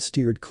 Inari had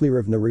steered clear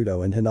of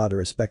Naruto and Hinata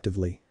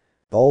respectively.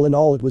 All in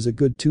all, it was a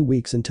good 2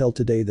 weeks until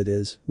today, that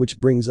is, which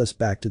brings us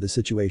back to the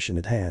situation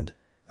at hand.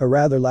 A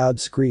rather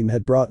loud scream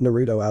had brought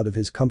Naruto out of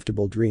his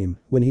comfortable dream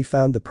when he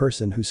found the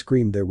person who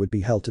screamed there would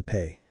be hell to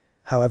pay.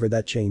 However,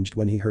 that changed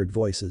when he heard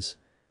voices.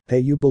 Hey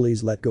you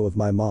bullies, let go of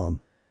my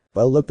mom.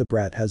 Well look, the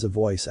brat has a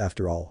voice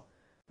after all.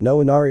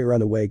 No Inari,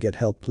 run away, get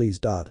help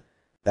please.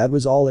 That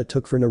was all it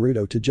took for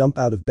Naruto to jump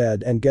out of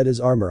bed and get his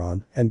armor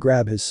on and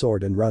grab his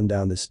sword and run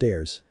down the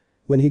stairs.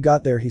 When he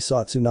got there, he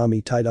saw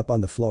Tsunami tied up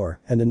on the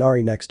floor and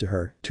Inari next to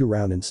her. 2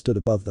 Ronin stood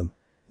above them.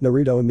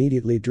 Naruto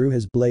immediately drew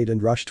his blade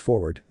and rushed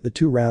forward. The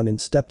 2 Ronin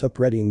stepped up,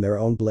 readying their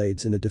own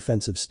blades in a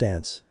defensive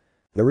stance.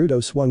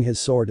 Naruto swung his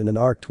sword in an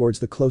arc towards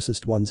the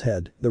closest one's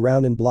head. The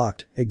Ronin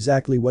blocked,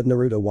 exactly what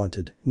Naruto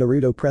wanted.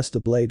 Naruto pressed the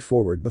blade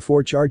forward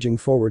before charging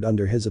forward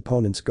under his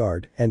opponent's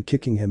guard and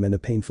kicking him in a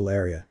painful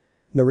area.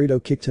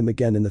 Naruto kicked him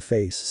again in the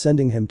face,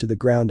 sending him to the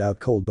ground out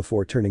cold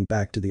before turning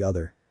back to the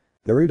other.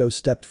 Naruto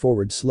stepped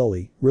forward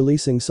slowly,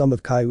 releasing some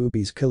of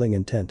Kyuubi's killing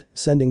intent,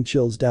 sending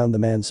chills down the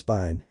man's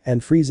spine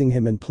and freezing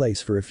him in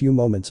place for a few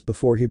moments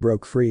before he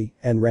broke free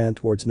and ran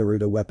towards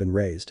Naruto, weapon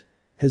raised.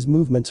 His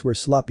movements were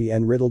sloppy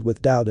and riddled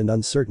with doubt and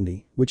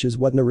uncertainty, which is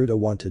what Naruto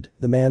wanted.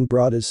 The man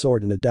brought his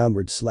sword in a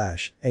downward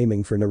slash,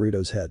 aiming for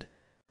Naruto's head.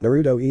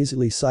 Naruto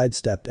easily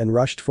sidestepped and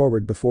rushed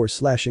forward before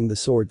slashing the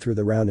sword through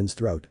the Ronin's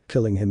throat,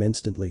 killing him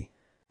instantly.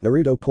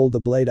 Naruto pulled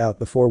the blade out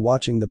before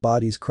watching the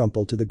bodies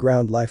crumple to the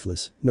ground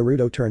lifeless.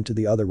 Naruto turned to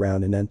the other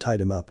Ronin and tied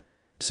him up.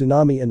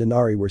 Tsunami and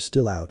Inari were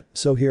still out,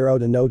 so he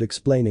wrote a note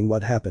explaining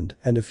what happened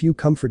and a few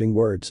comforting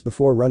words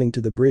before running to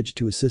the bridge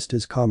to assist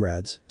his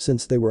comrades,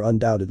 since they were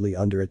undoubtedly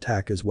under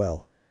attack as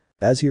well.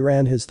 As he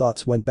ran, his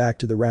thoughts went back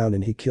to the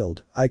Ronin he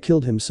killed. I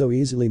killed him so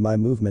easily, my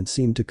movements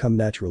seemed to come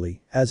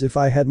naturally, as if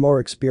I had more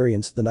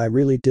experience than I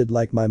really did,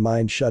 like my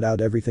mind shut out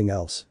everything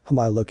else.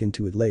 I'll look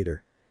into it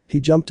later. He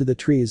jumped to the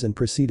trees and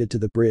proceeded to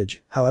the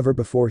bridge, however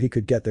before he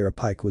could get there a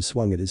pike was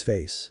swung at his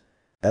face.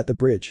 At the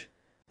bridge,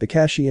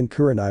 Kakashi and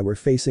Kurenai were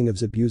facing of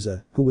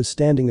Zabuza, who was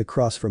standing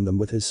across from them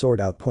with his sword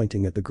out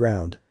pointing at the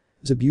ground.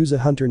 Zabuza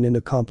Hunter Nin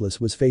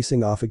accomplice was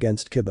facing off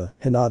against Kiba,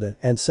 Hinata,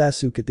 and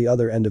Sasuke at the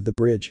other end of the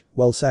bridge,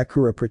 while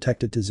Sakura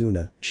protected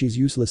Tazuna. She's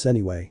useless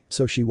anyway,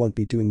 so she won't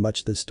be doing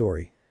much this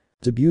story.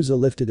 Zabuza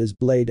lifted his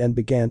blade and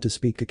began to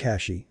speak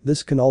Kakashi,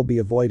 this can all be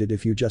avoided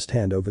if you just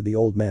hand over the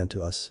old man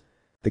to us.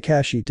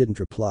 Kakashi didn't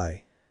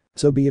reply.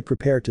 So be it,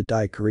 prepare to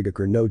die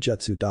Kurigakure no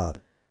Jutsu.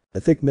 A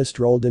thick mist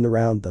rolled in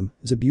around them,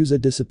 Zabuza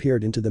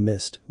disappeared into the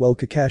mist, while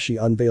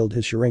Kakashi unveiled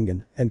his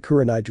Sharingan, and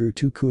Kurenai drew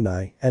two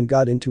kunai and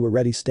got into a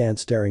ready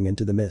stance staring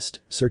into the mist,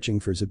 searching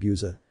for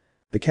Zabuza.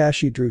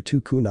 Kakashi drew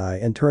two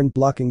kunai and turned,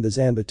 blocking the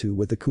Zanbatsu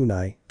with the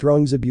kunai,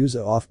 throwing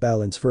Zabuza off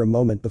balance for a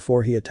moment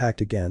before he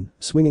attacked again,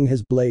 swinging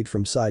his blade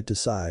from side to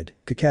side.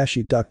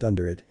 Kakashi ducked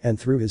under it and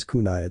threw his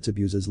kunai at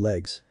Zabuza's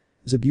legs.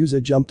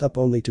 Zabuza jumped up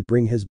only to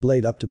bring his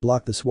blade up to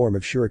block the swarm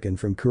of shuriken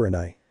from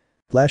Kurenai.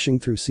 Flashing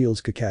through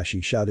seals,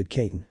 Kakashi shouted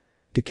Kaiten.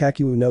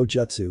 Kakaku no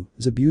Jutsu,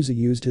 Zabuza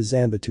used his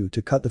Zanbatsu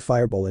to cut the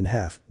fireball in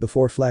half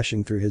before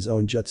flashing through his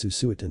own Jutsu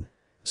Suiton.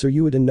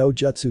 Suryudan no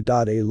Jutsu.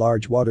 A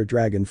large water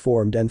dragon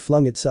formed and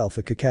flung itself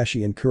at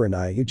Kakashi and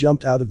Kurenai, who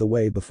jumped out of the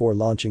way before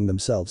launching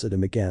themselves at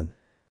him again.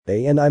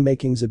 ANI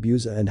making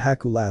Zabuza and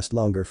Haku last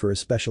longer for a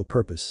special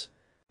purpose.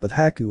 But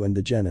Haku and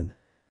the genin.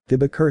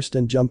 Kiba cursed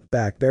and jumped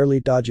back, barely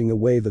dodging a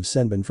wave of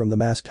senbon from the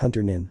masked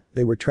Hunter Nin.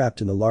 They were trapped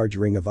in a large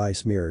ring of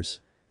ice mirrors.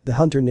 The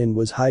Hunter Nin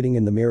was hiding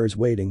in the mirrors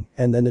waiting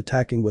and then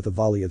attacking with a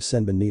volley of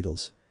senbon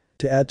needles.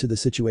 To add to the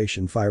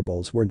situation,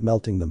 fireballs weren't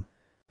melting them.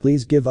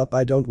 Please give up,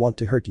 I don't want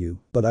to hurt you,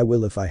 but I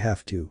will if I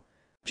have to.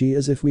 Gee,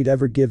 as if we'd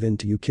ever give in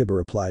to you, Kiba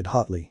replied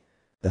hotly.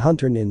 The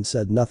Hunter Nin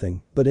said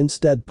nothing, but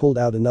instead pulled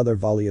out another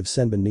volley of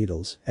senbon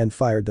needles and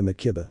fired them at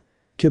Kiba.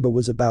 Kiba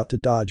was about to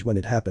dodge when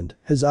it happened,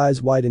 his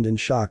eyes widened in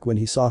shock when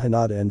he saw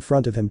Hinata in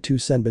front of him, two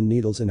senbon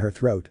needles in her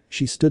throat.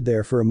 She stood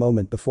there for a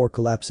moment before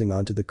collapsing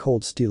onto the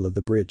cold steel of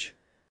the bridge.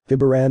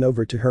 Kiba ran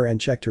over to her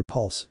and checked her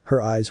pulse,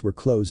 her eyes were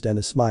closed and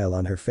a smile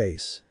on her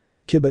face.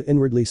 Kiba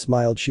inwardly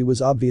smiled, she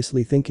was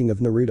obviously thinking of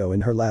Naruto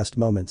in her last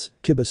moments.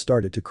 Kiba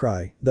started to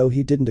cry, though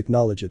he didn't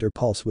acknowledge it, her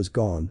pulse was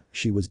gone,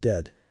 she was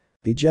dead.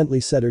 He gently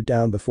set her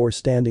down before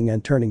standing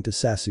and turning to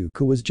Sasuke,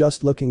 who was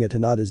just looking at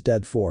Hinata's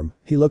dead form.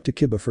 He looked to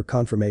Kiba for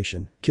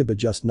confirmation. Kiba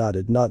just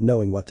nodded, not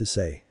knowing what to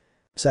say.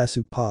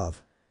 Sasuke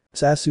Pav.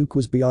 Sasuke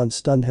was beyond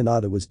stunned.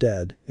 Hinata was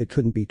dead, it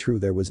couldn't be true,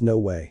 there was no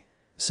way.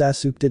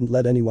 Sasuke didn't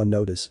let anyone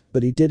notice,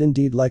 but he did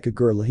indeed like a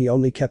girl. He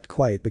only kept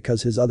quiet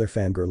because his other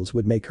fangirls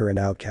would make her an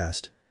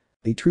outcast.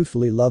 He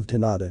truthfully loved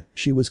Hinata,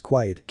 she was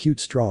quiet, cute,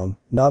 strong,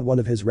 not one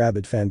of his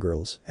rabid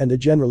fangirls, and a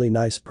generally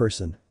nice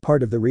person.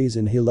 Part of the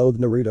reason he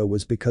loathed Naruto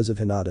was because of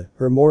Hinata,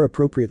 or more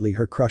appropriately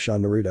her crush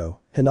on Naruto.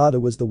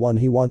 Hinata was the one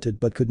he wanted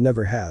but could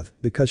never have,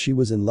 because she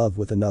was in love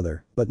with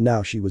another, but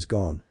now she was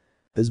gone.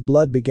 His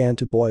blood began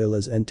to boil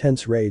as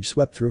intense rage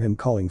swept through him,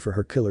 calling for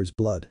her killer's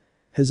blood.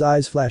 His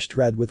eyes flashed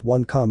red with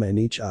one comma in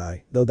each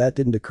eye, though that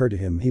didn't occur to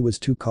him, he was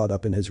too caught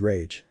up in his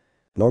rage.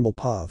 Normal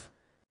Pav.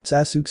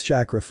 Sasuke's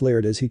chakra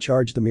flared as he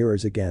charged the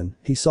mirrors again.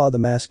 He saw the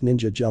masked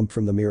ninja jump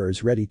from the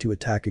mirrors, ready to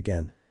attack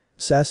again.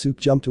 Sasuke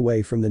jumped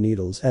away from the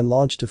needles and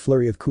launched a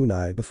flurry of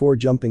kunai before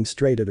jumping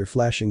straight at her,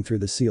 flashing through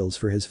the seals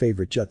for his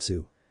favorite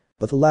jutsu.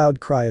 With a loud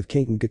cry of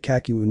Kaiten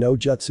Gakaku no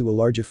Jutsu, a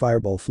large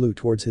fireball flew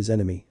towards his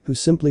enemy, who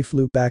simply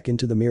flew back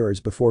into the mirrors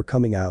before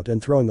coming out and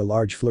throwing a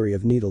large flurry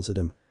of needles at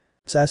him.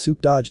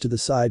 Sasuke dodged to the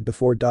side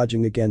before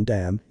dodging again.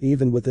 Damn,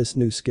 even with this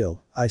new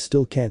skill, I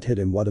still can't hit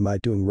him, what am I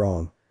doing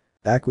wrong?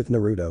 Back with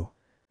Naruto.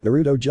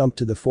 Naruto jumped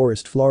to the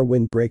forest floor,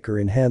 windbreaker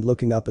in hand,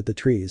 looking up at the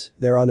trees.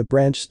 There on a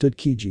branch stood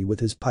Kiji with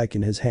his pike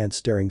in his hand,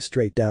 staring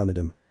straight down at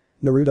him.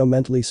 Naruto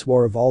mentally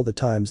swore of all the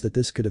times that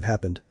this could have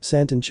happened,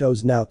 Santon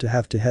chose now to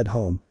have to head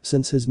home,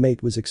 since his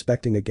mate was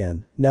expecting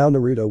again. Now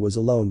Naruto was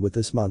alone with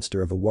this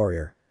monster of a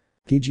warrior.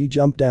 Kiji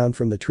jumped down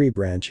from the tree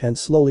branch and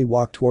slowly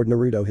walked toward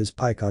Naruto, his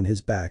pike on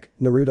his back.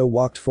 Naruto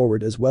walked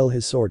forward as well,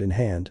 his sword in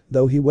hand,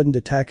 though he wouldn't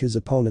attack his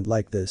opponent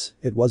like this,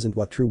 it wasn't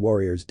what true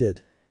warriors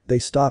did. They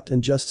stopped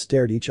and just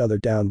stared each other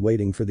down,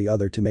 waiting for the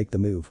other to make the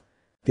move.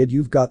 Kid,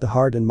 you've got the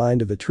heart and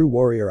mind of a true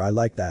warrior, I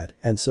like that,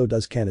 and so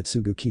does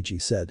Kanetsugu,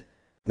 Kiji said.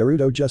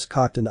 Naruto just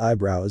cocked an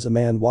eyebrow as a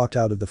man walked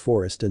out of the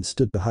forest and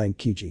stood behind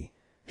Kiji.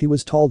 He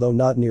was tall, though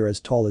not near as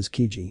tall as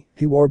Kiji.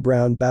 He wore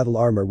brown battle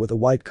armor with a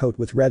white coat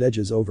with red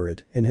edges over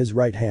it. In his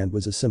right hand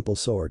was a simple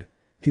sword.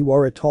 He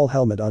wore a tall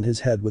helmet on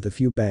his head with a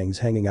few bangs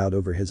hanging out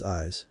over his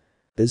eyes.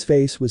 His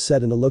face was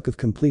set in a look of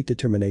complete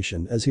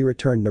determination as he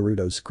returned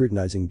Naruto's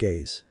scrutinizing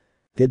gaze.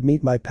 Kid,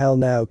 meet my pal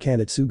now,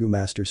 Kanetsugu,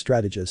 master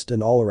strategist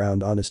and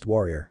all-around honest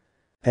warrior.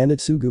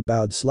 Kanetsugu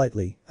bowed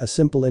slightly, a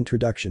simple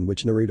introduction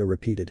which Naruto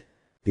repeated.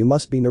 You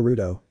must be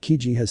Naruto,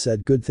 Kiji has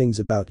said good things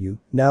about you.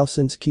 Now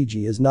since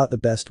Kiji is not the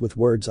best with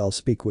words, I'll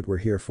speak what we're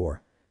here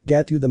for.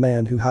 Gatu, the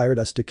man who hired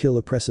us to kill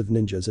oppressive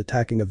ninjas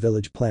attacking a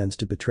village, plans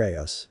to betray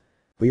us.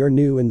 We are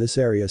new in this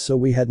area, so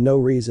we had no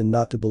reason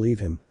not to believe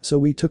him, so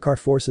we took our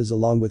forces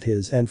along with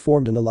his and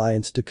formed an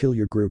alliance to kill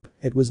your group.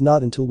 It was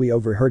not until we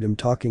overheard him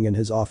talking in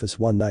his office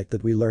one night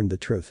that we learned the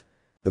truth.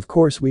 Of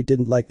course we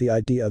didn't like the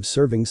idea of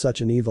serving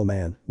such an evil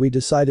man. We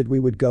decided we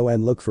would go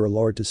and look for a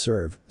lord to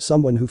serve,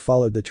 someone who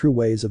followed the true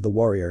ways of the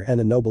warrior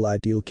and a noble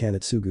ideal,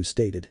 Kanetsugu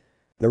stated.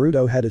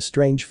 Naruto had a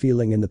strange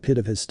feeling in the pit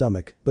of his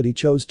stomach, but he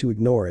chose to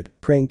ignore it,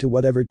 praying to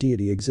whatever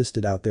deity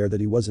existed out there that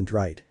he wasn't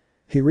right.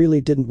 He really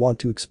didn't want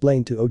to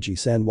explain to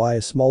Oji-san why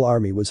a small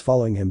army was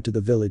following him to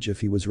the village if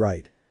he was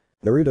right.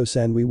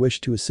 Naruto-san, we wish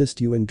to assist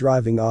you in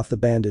driving off the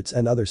bandits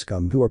and other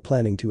scum who are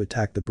planning to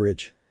attack the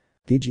bridge.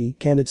 DG,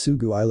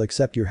 Kanetsugu, I'll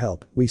accept your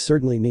help, we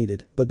certainly need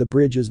it, but the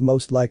bridge is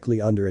most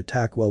likely under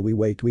attack while we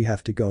wait, we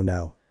have to go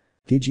now.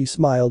 DG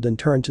smiled and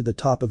turned to the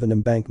top of an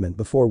embankment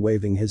before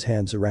waving his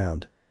hands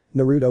around.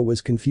 Naruto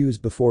was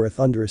confused before a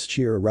thunderous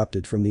cheer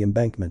erupted from the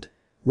embankment.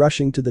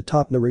 Rushing to the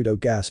top, Naruto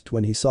gasped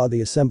when he saw the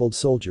assembled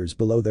soldiers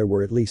below. There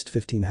were at least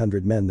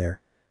 1,500 men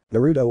there.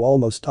 Naruto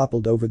almost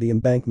toppled over the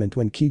embankment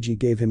when Kiji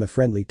gave him a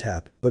friendly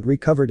tap, but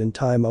recovered in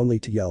time only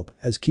to yelp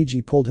as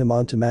Kiji pulled him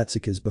onto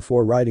Matsuka's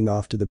before riding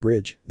off to the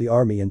bridge, the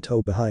army in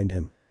tow behind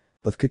him.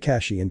 With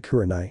Kakashi and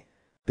Kurenai.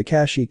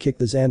 Kakashi kicked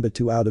the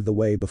Zanbatsu out of the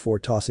way before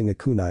tossing a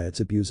kunai at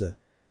Zabuza.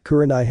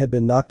 Kurenai had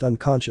been knocked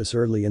unconscious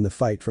early in the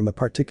fight from a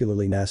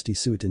particularly nasty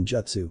Suiten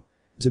jutsu.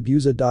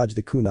 Zabuza dodged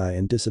the kunai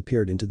and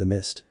disappeared into the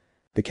mist.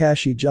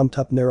 Kakashi jumped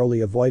up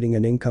narrowly avoiding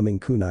an incoming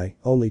kunai,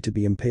 only to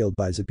be impaled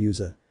by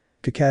Zabuza.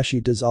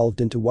 Kakashi dissolved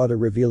into water,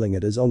 revealing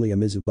it as only a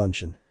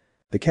Mizubunshin.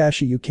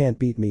 Kakashi, you can't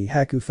beat me.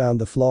 Haku found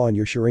the flaw in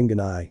your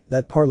Sharingan eye,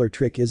 that parlor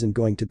trick isn't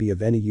going to be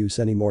of any use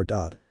anymore.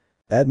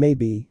 That may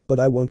be, but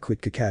I won't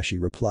quit,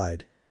 Kakashi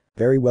replied.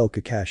 Very well,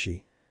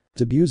 Kakashi.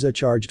 Zabuza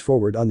charged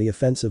forward on the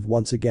offensive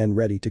once again,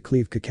 ready to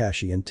cleave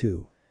Kakashi in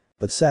two.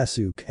 But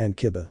Sasuke and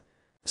Kiba.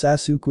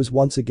 Sasuke was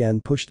once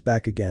again pushed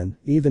back again.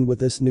 Even with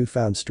this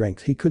newfound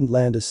strength, he couldn't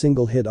land a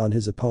single hit on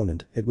his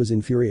opponent. It was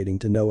infuriating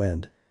to no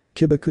end.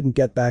 Kiba couldn't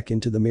get back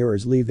into the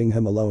mirrors, leaving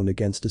him alone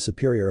against a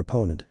superior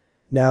opponent.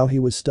 Now he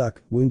was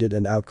stuck, wounded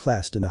and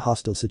outclassed in a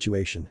hostile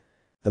situation.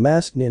 The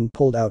masked nin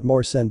pulled out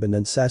more senbon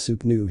and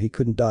Sasuke knew he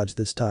couldn't dodge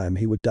this time,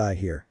 he would die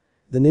here.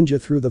 The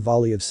ninja threw the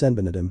volley of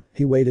senbon at him.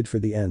 He waited for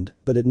the end,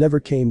 but it never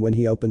came. When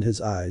he opened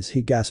his eyes,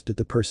 he gasped at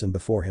the person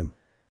before him.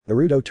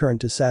 Naruto turned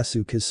to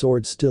Sasuke, his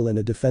sword still in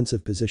a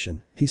defensive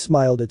position. He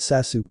smiled at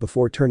Sasuke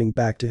before turning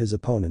back to his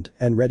opponent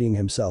and readying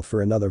himself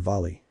for another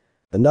volley.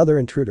 Another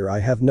intruder, I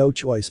have no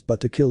choice but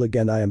to kill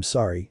again. I am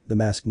sorry, the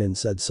masked nin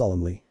said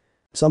solemnly.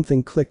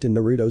 Something clicked in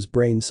Naruto's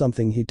brain,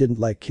 something he didn't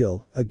like.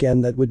 Kill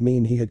again, that would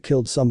mean he had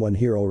killed someone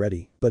here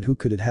already, but who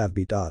could it have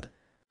been?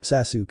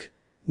 Sasuke.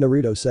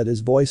 Naruto said,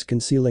 his voice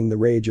concealing the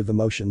rage of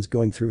emotions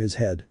going through his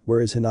head. Where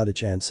is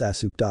Hinata-chan?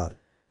 Sasuke.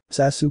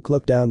 Sasuke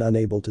looked down,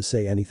 unable to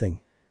say anything.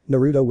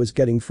 Naruto was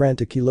getting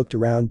frantic. He looked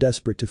around,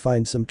 desperate to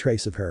find some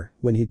trace of her.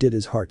 When he did,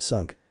 his heart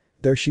sunk.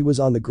 There she was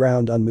on the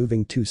ground,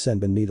 unmoving, 2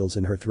 senbon needles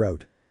in her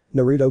throat.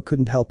 Naruto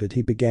couldn't help it,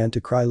 he began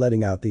to cry,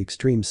 letting out the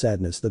extreme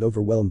sadness that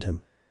overwhelmed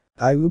him.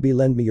 Ayubi,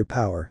 lend me your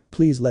power,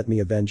 please let me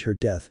avenge her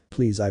death,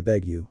 please, I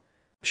beg you.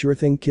 Sure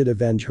thing, kid,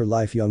 avenge her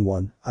life, young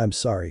one, I'm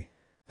sorry.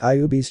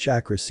 Ayubi's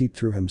chakra seeped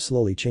through him,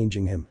 slowly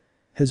changing him.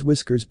 His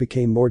whiskers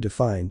became more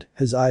defined,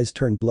 his eyes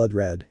turned blood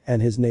red,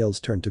 and his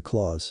nails turned to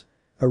claws.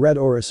 A red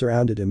aura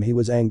surrounded him. He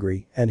was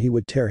angry, and he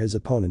would tear his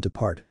opponent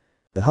apart.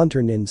 The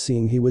hunter nin,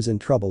 seeing he was in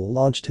trouble,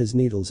 launched his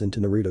needles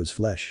into Naruto's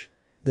flesh.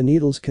 The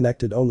needles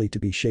connected only to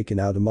be shaken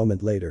out a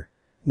moment later.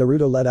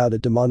 Naruto let out a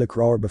demonic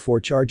roar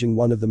before charging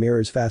one of the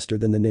mirrors. Faster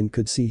than the nin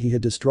could see, he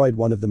had destroyed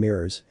one of the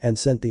mirrors and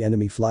sent the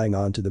enemy flying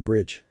onto the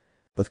bridge.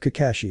 With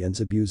Kakashi and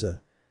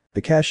Zabuza.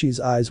 Kakashi's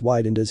eyes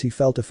widened as he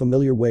felt a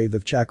familiar wave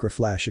of chakra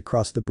flash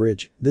across the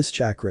bridge. This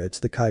chakra, it's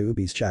the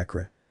Kyuubi's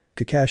chakra.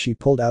 Kakashi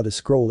pulled out a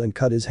scroll and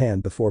cut his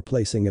hand before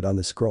placing it on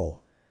the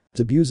scroll.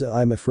 Zabuza,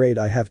 I'm afraid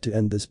I have to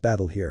end this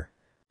battle here.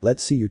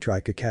 Let's see you try,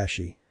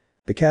 Kakashi.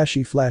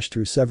 Kakashi flashed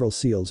through several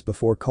seals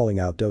before calling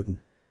out Doten.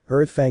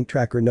 Earth Fang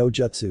Tracker no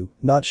Jutsu,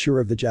 not sure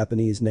of the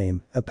Japanese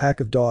name. A pack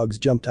of dogs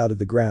jumped out of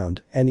the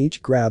ground and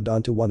each grabbed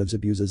onto one of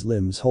Zabuza's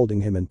limbs,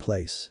 holding him in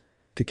place.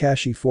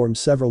 Kakashi formed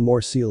several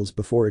more seals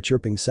before a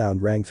chirping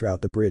sound rang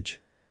throughout the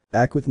bridge.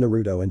 Back with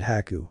Naruto and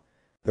Haku.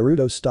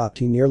 Naruto stopped,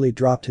 he nearly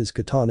dropped his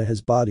katana,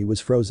 his body was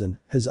frozen,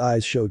 his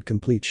eyes showed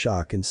complete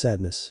shock and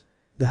sadness.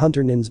 The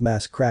hunter nin's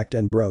mask cracked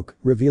and broke,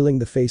 revealing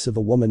the face of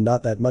a woman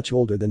not that much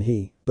older than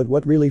he, but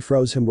what really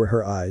froze him were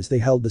her eyes. They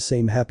held the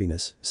same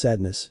happiness,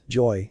 sadness,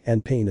 joy,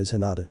 and pain as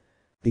Hinata.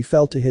 He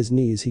fell to his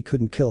knees. He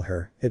couldn't kill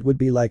her, it would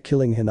be like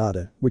killing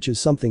Hinata, which is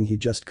something he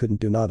just couldn't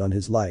do, not on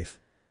his life.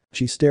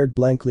 She stared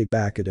blankly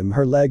back at him,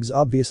 her legs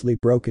obviously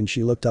broken.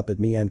 She looked up at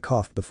me and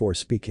coughed before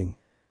speaking.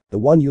 The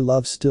one you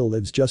love still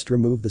lives, just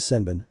remove the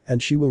senbon,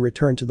 and she will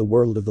return to the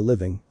world of the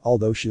living,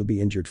 although she'll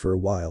be injured for a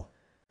while.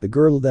 The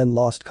girl then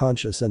lost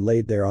conscious and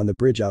laid there on the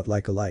bridge out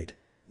like a light.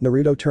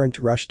 Naruto turned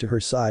to rush to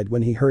her side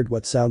when he heard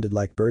what sounded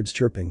like birds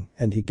chirping,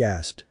 and he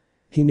gasped.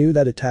 He knew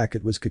that attack,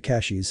 it was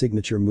Kakashi's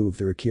signature move,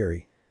 the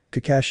Rikiri.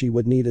 Kakashi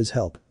would need his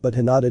help, but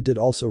Hinata did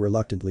also.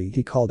 Reluctantly,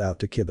 he called out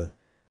to Kiba.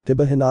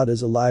 Kiba,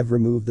 Hinata's alive,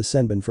 remove the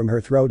senbon from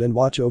her throat and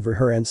watch over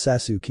her and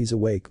Sasuke. He's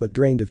awake but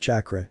drained of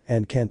chakra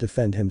and can't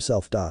defend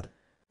himself.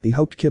 He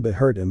hoped Kiba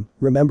heard him,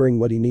 remembering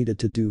what he needed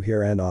to do,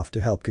 here and off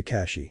to help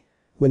Kakashi.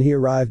 When he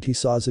arrived he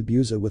saw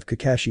Zabuza with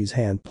Kakashi's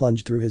hand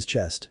plunged through his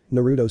chest.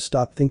 Naruto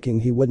stopped thinking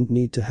he wouldn't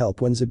need to help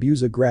when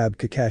Zabuza grabbed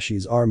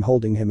Kakashi's arm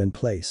holding him in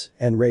place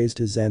and raised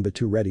his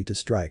Zanbatsu ready to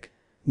strike.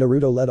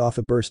 Naruto let off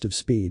a burst of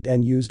speed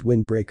and used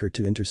Windbreaker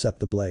to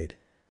intercept the blade.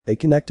 They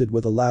connected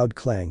with a loud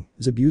clang.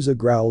 Zabuza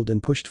growled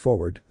and pushed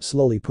forward,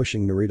 slowly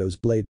pushing Naruto's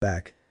blade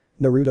back.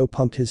 Naruto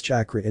pumped his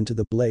chakra into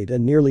the blade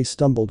and nearly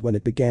stumbled when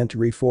it began to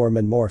reform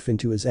and morph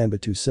into a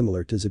Zanbatsu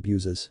similar to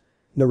Zabuza's.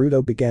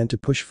 Naruto began to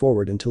push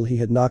forward until he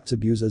had knocked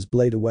Zabuza's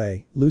blade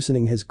away,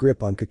 loosening his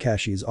grip on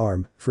Kakashi's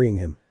arm, freeing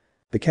him.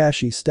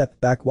 Kakashi stepped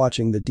back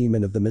watching the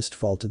demon of the mist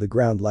fall to the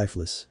ground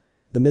lifeless.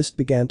 The mist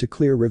began to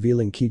clear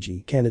revealing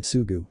Kiji,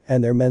 Kanetsugu,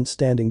 and their men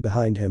standing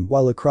behind him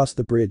while across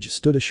the bridge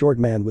stood a short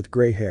man with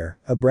grey hair,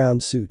 a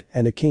brown suit,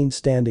 and a cane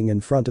standing in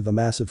front of a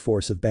massive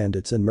force of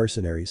bandits and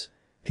mercenaries.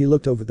 He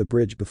looked over the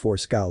bridge before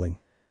scowling.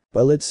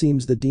 "Well, it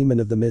seems the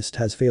demon of the mist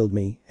has failed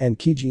me, and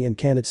Kiji and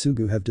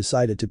Kanetsugu have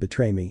decided to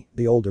betray me,"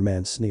 the older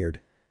man sneered.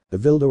 "The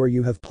Vildor,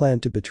 you have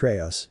planned to betray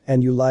us,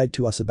 and you lied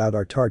to us about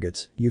our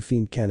targets, you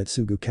fiend,"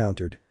 Kanetsugu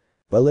countered.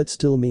 "Well, it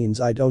still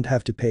means I don't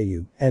have to pay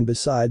you, and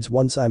besides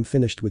once I'm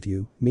finished with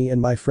you, me and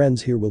my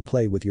friends here will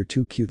play with your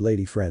two cute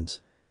lady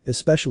friends.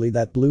 Especially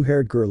that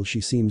blue-haired girl,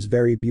 she seems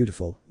very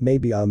beautiful,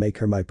 maybe I'll make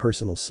her my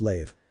personal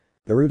slave."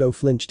 Naruto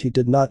flinched. He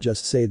did not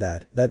just say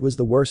that was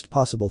the worst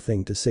possible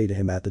thing to say to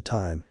him at the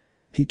time.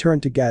 He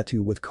turned to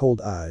Gato with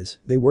cold eyes.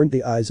 They weren't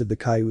the eyes of the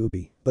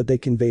Kyuubi, but they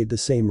conveyed the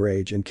same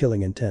rage and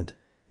killing intent.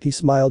 He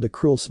smiled a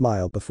cruel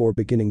smile before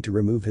beginning to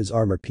remove his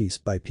armor piece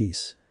by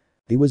piece.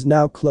 He was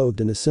now clothed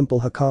in a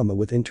simple hakama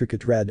with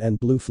intricate red and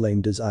blue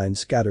flame designs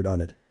scattered on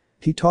it.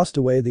 He tossed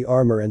away the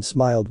armor and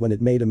smiled when it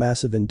made a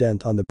massive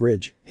indent on the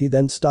bridge. He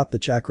then stopped the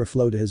chakra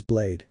flow to his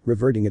blade,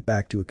 reverting it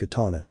back to a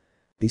katana.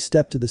 He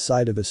stepped to the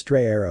side of a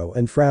stray arrow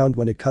and frowned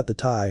when it cut the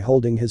tie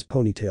holding his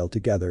ponytail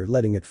together,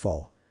 letting it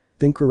fall.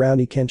 Think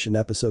Rurouni Kenshin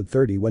episode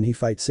 30 when he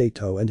fights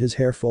Sato and his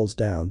hair falls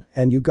down,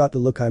 and "You got the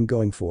look I'm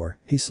going for."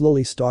 He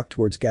slowly stalked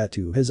towards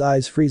Gato, his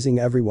eyes freezing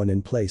everyone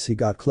in place. He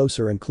got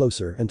closer and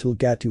closer until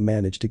Gato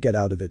managed to get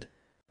out of it.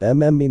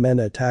 "Me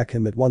mena attack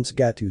him at once,"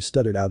 Gato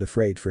stuttered out,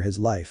 afraid for his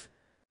life.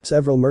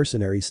 Several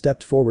mercenaries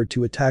stepped forward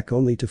to attack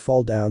only to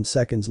fall down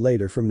seconds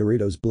later from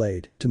Naruto's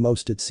blade. To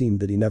most it seemed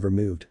that he never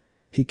moved.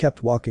 He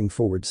kept walking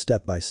forward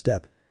step by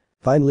step.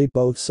 Finally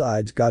both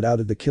sides got out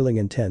of the killing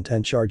intent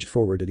and charged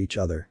forward at each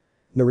other.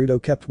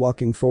 Naruto kept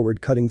walking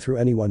forward, cutting through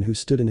anyone who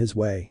stood in his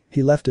way.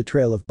 He left a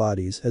trail of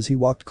bodies as he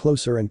walked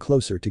closer and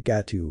closer to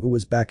Gato, who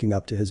was backing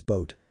up to his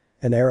boat.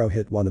 An arrow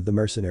hit one of the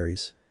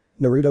mercenaries.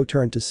 Naruto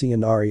turned to see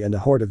Inari and a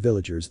horde of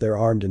villagers there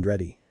armed and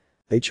ready.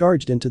 They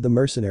charged into the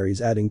mercenaries,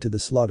 adding to the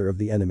slaughter of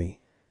the enemy.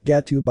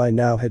 Gato by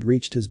now had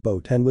reached his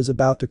boat and was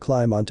about to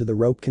climb onto the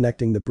rope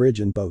connecting the bridge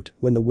and boat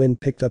when the wind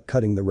picked up,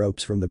 cutting the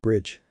ropes from the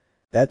bridge.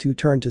 Gato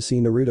turned to see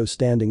Naruto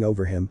standing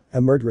over him, a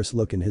murderous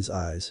look in his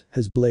eyes,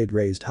 his blade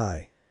raised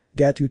high.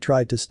 Gato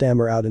tried to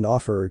stammer out an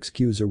offer or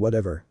excuse or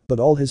whatever, but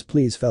all his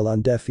pleas fell on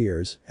deaf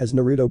ears as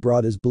Naruto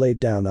brought his blade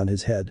down on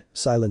his head,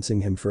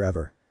 silencing him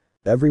forever.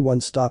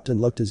 Everyone stopped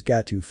and looked as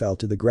Gato fell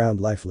to the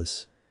ground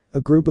lifeless. A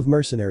group of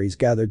mercenaries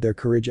gathered their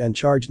courage and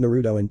charged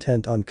Naruto,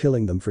 intent on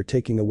killing them for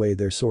taking away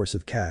their source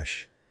of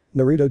cash.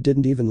 Naruto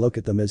didn't even look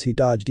at them as he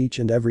dodged each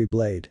and every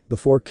blade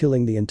before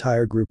killing the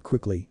entire group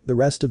quickly. The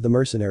rest of the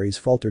mercenaries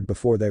faltered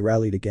before they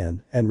rallied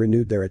again and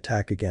renewed their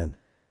attack again.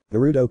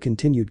 Naruto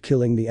continued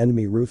killing the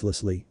enemy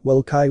ruthlessly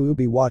while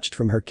Kyuubi watched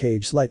from her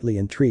cage, slightly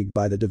intrigued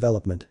by the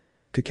development.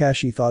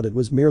 Kakashi thought it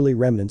was merely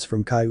remnants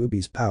from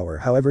Kyuubi's power.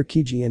 However,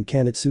 Kiji and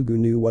Kanetsugu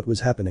knew what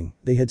was happening.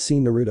 They had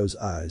seen Naruto's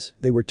eyes.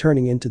 They were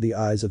turning into the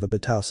eyes of a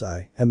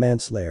Batausai, a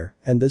manslayer,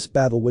 and this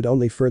battle would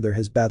only further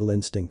his battle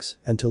instincts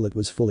until it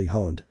was fully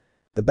honed.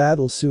 The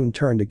battle soon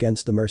turned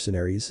against the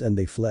mercenaries and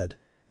they fled.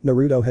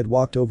 Naruto had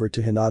walked over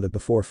to Hinata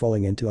before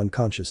falling into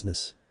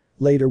unconsciousness.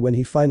 Later, when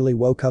he finally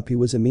woke up, he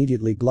was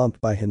immediately glumped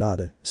by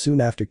Hinata.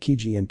 Soon after,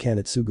 Kiji and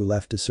Kanetsugu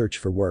left to search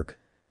for work.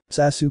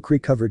 Sasuke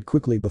recovered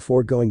quickly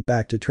before going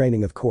back to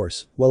training, of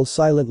course, while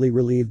silently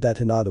relieved that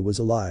Hinata was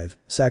alive.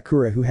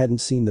 Sakura, who hadn't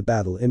seen the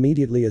battle,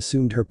 immediately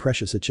assumed her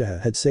precious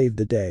Uchiha had saved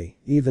the day,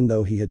 even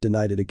though he had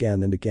denied it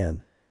again and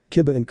again.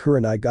 Kiba and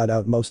Kurenai got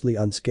out mostly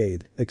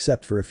unscathed,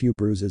 except for a few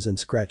bruises and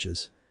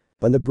scratches.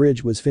 When the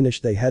bridge was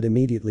finished, they had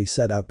immediately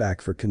set out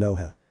back for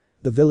Konoha.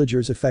 The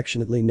villagers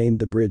affectionately named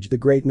the bridge the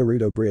Great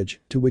Naruto Bridge,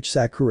 to which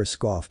Sakura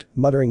scoffed,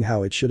 muttering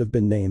how it should have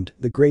been named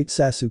the Great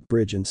Sasuke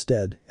Bridge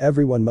instead.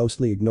 Everyone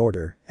mostly ignored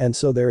her, and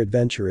so their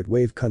adventure at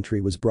Wave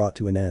Country was brought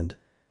to an end.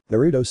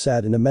 Naruto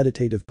sat in a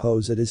meditative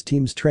pose at his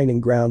team's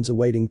training grounds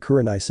awaiting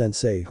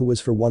Kurenai-sensei, who was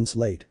for once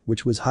late,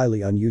 which was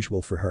highly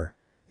unusual for her.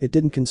 It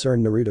didn't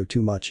concern Naruto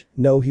too much.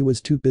 No, he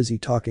was too busy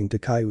talking to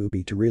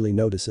Kyuubi to really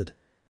notice it.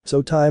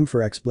 So time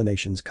for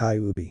explanations.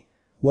 Kyuubi.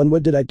 1.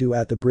 What did I do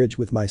at the bridge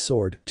with my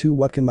sword? 2.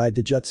 What can my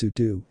Dijutsu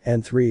do?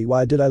 And 3.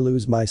 Why did I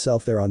lose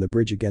myself there on the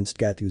bridge against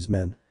Gato's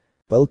men?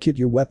 Well, kid,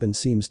 your weapon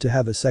seems to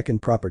have a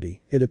second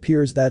property. It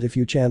appears that if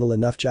you channel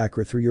enough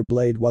chakra through your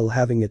blade while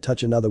having it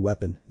touch another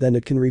weapon, then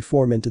it can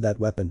reform into that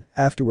weapon.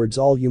 Afterwards,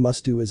 all you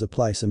must do is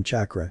apply some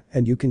chakra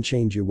and you can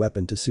change your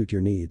weapon to suit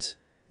your needs.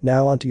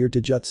 Now onto your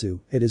Taijutsu,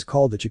 it is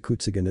called the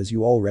Chikutsugen as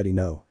you already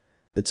know.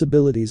 Its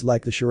abilities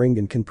like the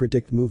Sharingan can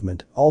predict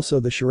movement, also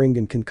the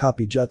Sharingan can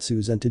copy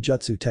jutsus and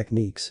taijutsu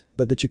techniques,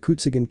 but the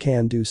Chikutsugen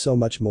can do so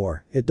much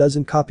more. It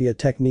doesn't copy a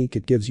technique,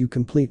 it gives you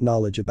complete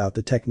knowledge about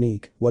the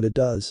technique, what it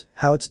does,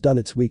 how it's done,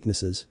 its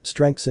weaknesses,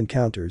 strengths and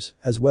counters,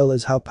 as well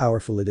as how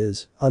powerful it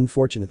is.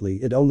 Unfortunately,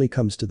 it only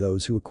comes to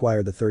those who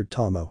acquire the third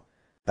Tomo.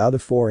 Out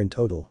of 4 in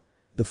total.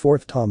 The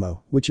fourth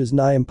Tomo, which is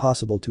nigh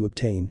impossible to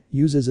obtain,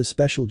 uses a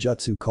special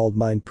jutsu called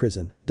Mind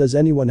Prison. Does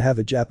anyone have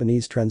a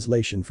Japanese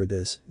translation for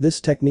this?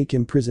 This technique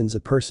imprisons a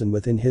person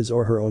within his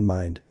or her own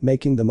mind,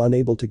 making them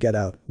unable to get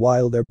out,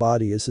 while their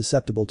body is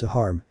susceptible to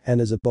harm,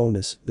 and as a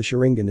bonus, the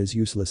Sharingan is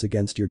useless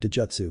against your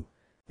taijutsu.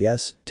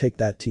 Yes, take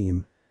that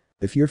team.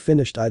 If you're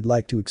finished, I'd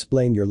like to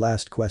explain your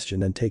last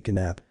question and take a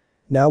nap.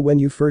 Now when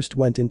you first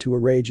went into a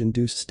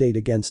rage-induced state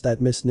against that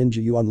Miss Ninja,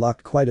 you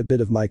unlocked quite a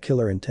bit of my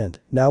killer intent.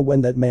 Now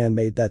when that man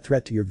made that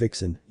threat to your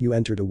vixen, you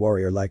entered a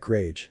warrior-like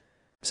rage.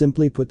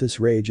 Simply put, this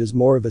rage is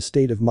more of a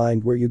state of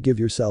mind where you give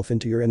yourself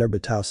into your inner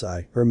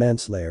Batausai, or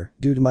manslayer,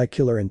 due to my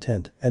killer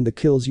intent, and the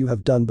kills you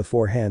have done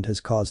beforehand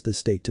has caused this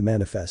state to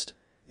manifest.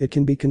 It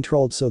can be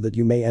controlled so that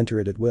you may enter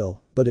it at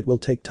will, but it will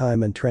take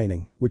time and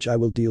training, which I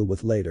will deal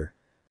with later.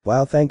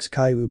 Wow, thanks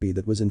Kyuubi,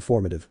 that was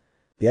informative.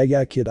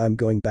 Yeah kid, I'm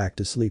going back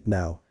to sleep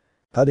now.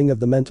 Cutting of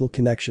the mental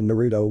connection,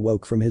 Naruto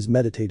awoke from his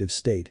meditative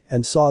state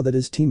and saw that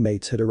his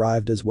teammates had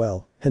arrived as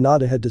well.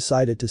 Hinata had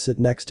decided to sit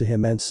next to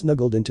him and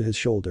snuggled into his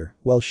shoulder,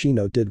 while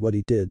Shino did what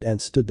he did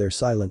and stood there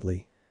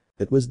silently.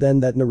 It was then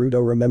that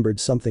Naruto remembered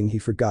something he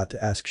forgot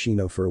to ask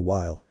Shino for a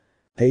while.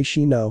 Hey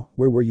Shino,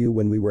 where were you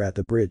when we were at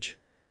the bridge?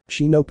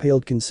 Shino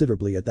paled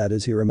considerably at that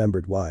as he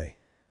remembered why.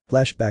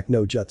 Flashback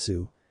no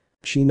jutsu.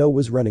 Shino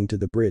was running to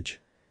the bridge.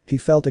 He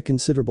felt a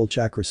considerable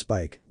chakra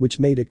spike, which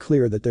made it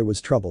clear that there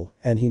was trouble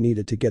and he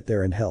needed to get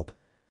there and help.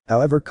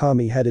 However,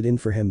 Kami had it in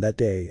for him that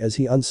day as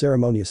he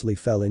unceremoniously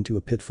fell into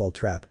a pitfall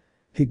trap.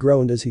 He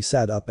groaned as he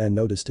sat up and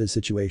noticed his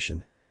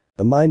situation.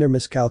 A minor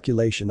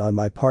miscalculation on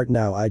my part,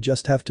 now I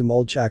just have to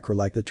mold chakra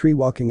like the tree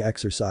walking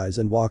exercise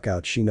and walk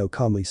out, Shino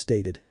calmly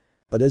stated.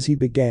 But as he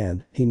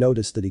began, he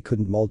noticed that he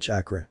couldn't mold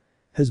chakra.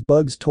 His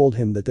bugs told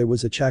him that there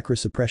was a chakra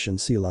suppression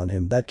seal on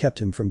him that kept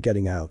him from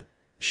getting out.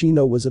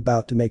 Shino was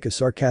about to make a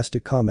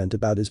sarcastic comment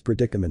about his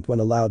predicament when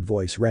a loud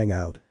voice rang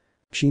out.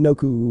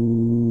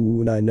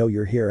 Shino-kun, I know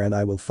you're here and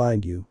I will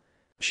find you.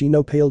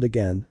 Shino paled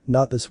again,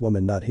 not this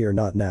woman, not here,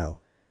 not now.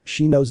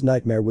 Shino's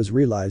nightmare was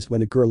realized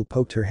when a girl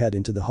poked her head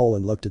into the hole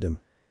and looked at him.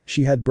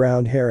 She had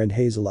brown hair and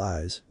hazel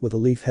eyes, with a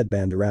leaf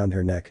headband around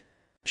her neck.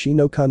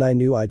 Shino-kun, I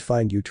knew I'd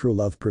find you, true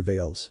love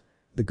prevails.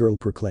 The girl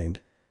proclaimed.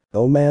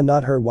 Oh man,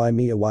 not her, why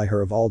Mia, why her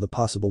of all the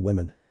possible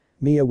women?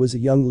 Mia was a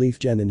young leaf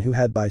genin who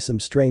had by some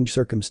strange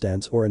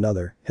circumstance or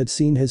another had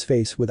seen his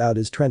face without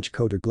his trench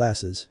coat or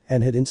glasses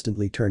and had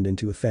instantly turned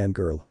into a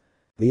fangirl.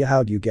 Mia,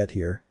 how'd you get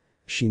here?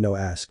 Shino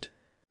asked.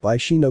 Why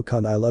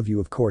Shino-kun, I love you,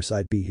 of course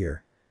I'd be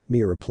here.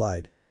 Mia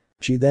replied.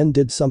 She then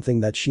did something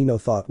that Shino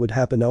thought would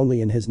happen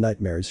only in his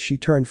nightmares. She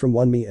turned from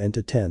 1 Mia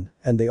into 10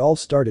 and they all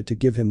started to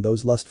give him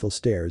those lustful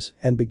stares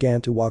and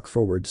began to walk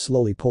forward,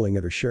 slowly pulling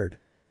at her shirt.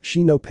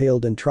 Shino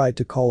paled and tried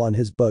to call on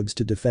his bugs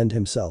to defend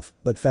himself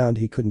but found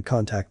he couldn't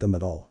contact them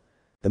at all.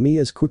 The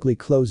Mias quickly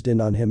closed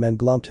in on him and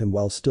glomped him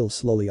while still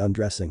slowly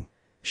undressing.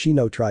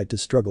 Shino tried to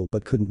struggle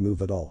but couldn't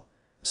move at all.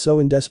 So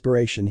in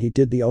desperation he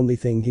did the only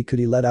thing he could,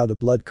 he let out a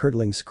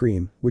blood-curdling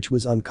scream, which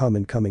was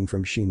uncommon coming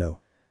from Shino.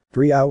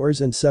 3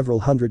 hours and several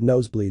hundred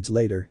nosebleeds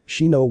later,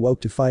 Shino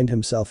awoke to find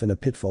himself in a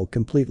pitfall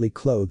completely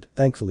clothed,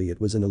 thankfully it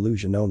was an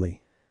illusion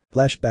only.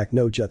 Flashback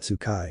no jutsu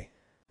kai.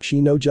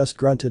 Shino just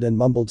grunted and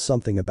mumbled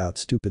something about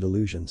stupid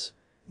illusions.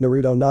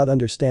 Naruto, not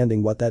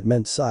understanding what that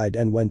meant, sighed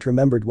and went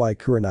remembered why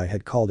Kurenai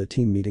had called a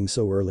team meeting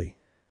so early.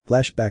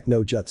 Flashback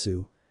no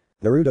jutsu.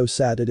 Naruto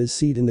sat at his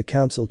seat in the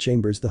council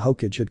chambers. The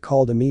Hokage had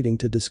called a meeting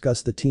to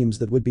discuss the teams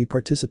that would be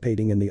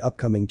participating in the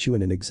upcoming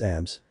Chunin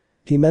exams.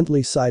 He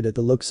mentally sighed at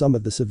the look some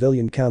of the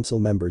civilian council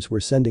members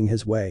were sending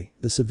his way.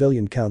 The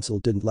civilian council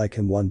didn't like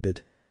him one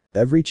bit.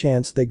 Every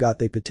chance they got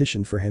they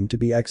petitioned for him to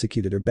be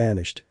executed or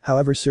banished,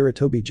 however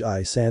Sarutobi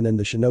Jai-san and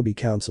the Shinobi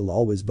Council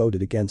always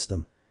voted against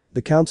them.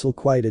 The council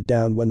quieted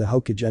down when the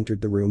Hokage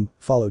entered the room,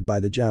 followed by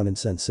the Jounin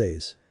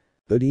senseis.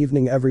 Good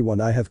evening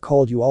everyone, I have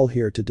called you all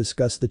here to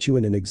discuss the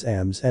Chunin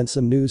exams and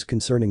some news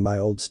concerning my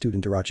old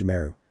student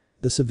Orochimaru.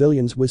 The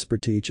civilians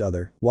whispered to each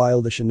other,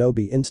 while the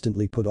Shinobi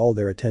instantly put all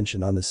their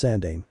attention on the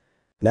Sandaime.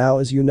 Now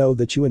as you know,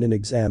 the Chunin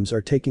exams are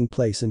taking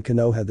place in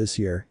Konoha this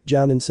year.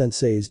 Jounin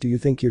senseis, do you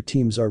think your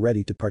teams are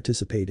ready to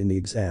participate in the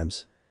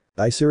exams?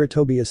 I,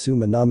 Sarutobi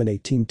Asuma,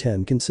 nominate Team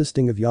 10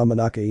 consisting of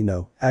Yamanaka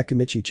Ino,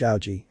 Akimichi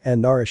Chouji,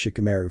 and Nara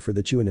Shikamaru for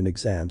the Chunin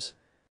exams.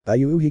 I,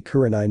 Yuuhi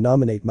Kurenai,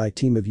 nominate my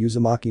team of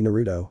Uzumaki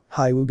Naruto,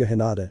 Hyuga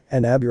Hinata,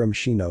 and Aburame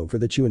Shino for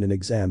the Chunin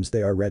exams.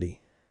 They are ready.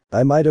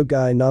 I, Mito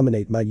Gai,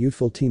 nominate my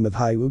youthful team of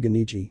Hyuga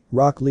Niji,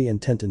 Rock Lee and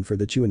Tenten for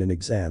the Chunin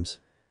exams.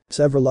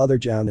 Several other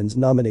Jounins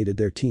nominated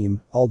their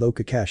team, although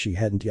Kakashi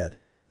hadn't yet.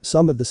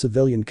 Some of the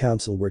civilian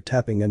council were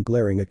tapping and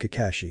glaring at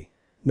Kakashi.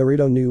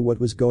 Naruto knew what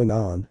was going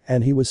on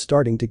and he was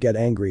starting to get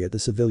angry at the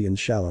civilians'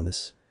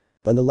 shallowness.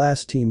 When the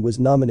last team was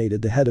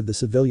nominated, the head of the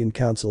civilian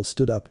council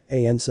stood up,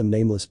 some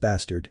nameless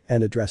bastard,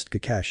 and addressed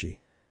Kakashi.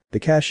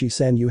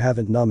 Kakashi-san, you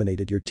haven't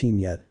nominated your team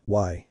yet,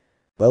 why?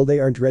 Well, they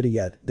aren't ready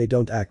yet, they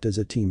don't act as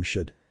a team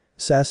should.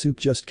 Sasuke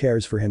just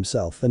cares for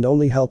himself and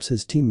only helps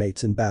his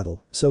teammates in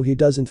battle, so he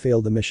doesn't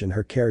fail the mission.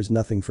 Her cares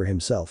nothing for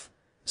himself.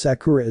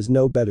 Sakura is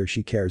no better,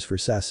 she cares for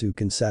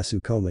Sasuke and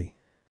Sasuke only.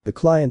 The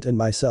client and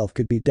myself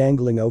could be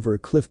dangling over a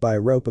cliff by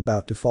a rope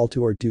about to fall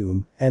to our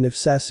doom, and if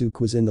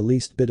Sasuke was in the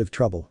least bit of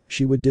trouble,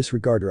 she would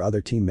disregard her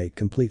other teammate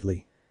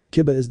completely.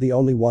 Kiba is the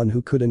only one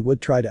who could and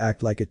would try to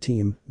act like a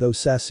team, though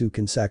Sasuke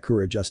and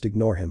Sakura just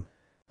ignore him.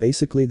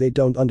 Basically, they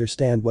don't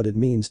understand what it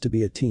means to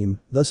be a team,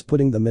 thus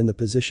putting them in the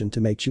position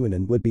to make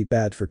Chunin would be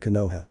bad for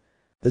Konoha.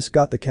 This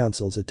got the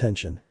council's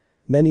attention.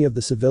 Many of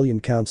the civilian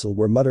council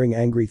were muttering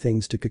angry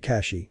things to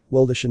Kakashi,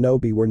 while the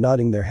shinobi were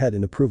nodding their head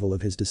in approval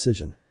of his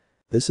decision.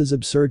 This is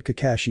absurd,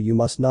 Kakashi, you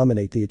must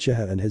nominate the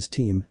Uchiha and his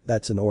team,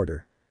 that's an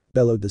order.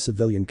 Bellowed the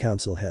civilian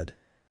council head.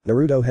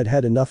 Naruto had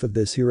had enough of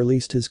this. He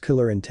released his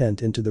killer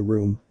intent into the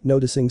room,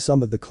 noticing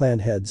some of the clan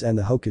heads and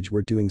the Hokage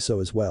were doing so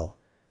as well.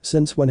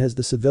 Since when has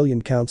the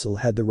civilian council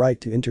had the right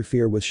to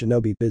interfere with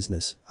shinobi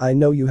business? I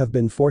know you have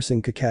been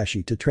forcing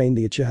Kakashi to train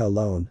the Uchiha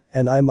alone,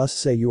 and I must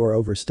say you are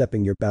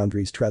overstepping your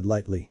boundaries, tread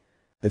lightly.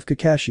 If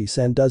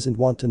Kakashi-san doesn't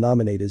want to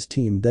nominate his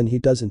team, then he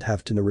doesn't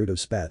have to, Naruto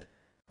spat.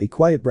 Be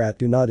quiet, brat,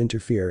 do not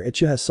interfere.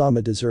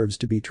 Uchiha-sama deserves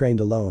to be trained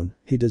alone,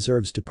 he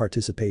deserves to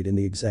participate in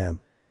the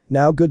exam.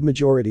 Now good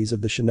majorities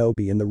of the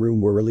shinobi in the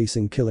room were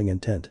releasing killing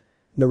intent.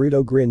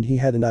 Naruto grinned. He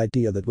had an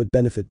idea that would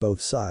benefit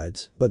both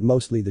sides, but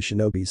mostly the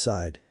shinobi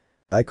side.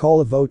 I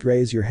call a vote.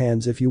 Raise your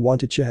hands if you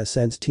want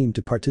Uchiha-san's team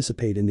to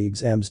participate in the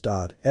exams.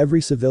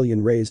 Every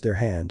civilian raised their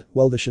hand,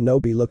 while the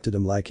shinobi looked at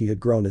him like he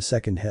had grown a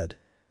second head.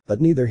 But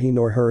neither he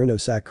nor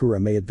Haruno Sakura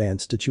may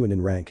advance to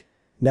Chunin rank.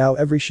 Now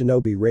every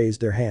shinobi raised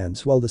their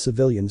hands while the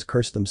civilians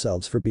cursed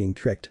themselves for being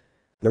tricked.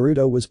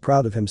 Naruto was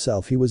proud of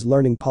himself. He was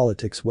learning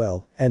politics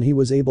well, and he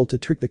was able to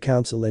trick the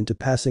council into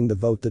passing the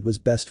vote that was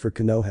best for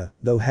Konoha,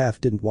 though half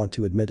didn't want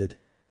to admit it.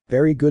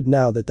 Very good,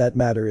 now that that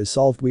matter is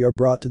solved, we are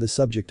brought to the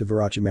subject of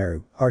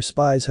Orochimaru. Our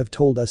spies have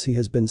told us he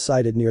has been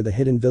sighted near the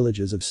hidden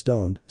villages of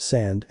Stone,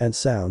 Sand, and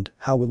Sound.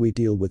 How will we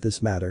deal with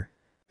this matter?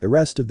 The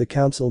rest of the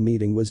council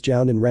meeting was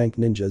Jounin rank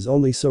ninjas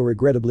only, so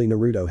regrettably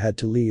Naruto had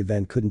to leave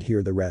and couldn't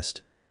hear the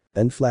rest.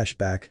 Then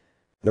flashback.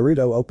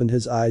 Naruto opened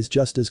his eyes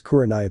just as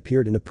Kurenai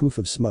appeared in a poof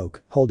of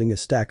smoke, holding a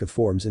stack of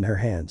forms in her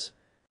hands.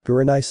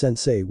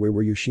 Kurenai-sensei, where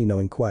were you? Shino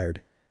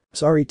inquired.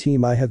 Sorry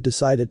team, I have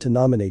decided to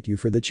nominate you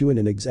for the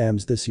Chunin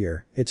exams this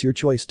year. It's your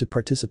choice to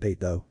participate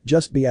though,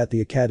 just be at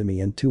the academy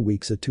in 2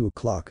 weeks at 2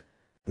 o'clock.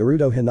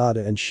 Naruto,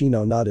 Hinata and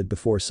Shino nodded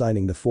before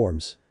signing the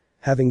forms.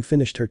 Having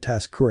finished her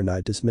task,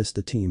 Kurenai dismissed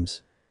the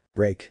teams.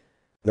 Break.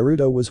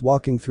 Naruto was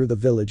walking through the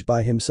village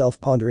by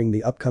himself, pondering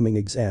the upcoming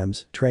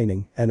exams,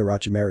 training, and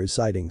Orochimaru's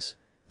sightings.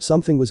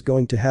 Something was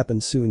going to happen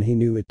soon, he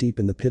knew it deep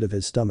in the pit of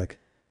his stomach.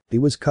 He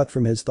was cut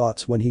from his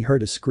thoughts when he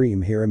heard a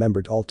scream he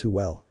remembered all too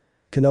well.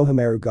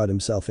 Konohamaru got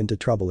himself into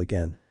trouble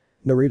again.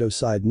 Naruto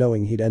sighed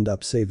knowing he'd end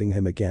up saving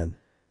him again.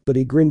 But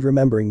he grinned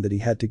remembering that he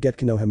had to get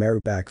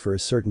Konohamaru back for a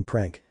certain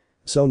prank.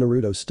 So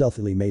Naruto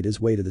stealthily made his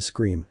way to the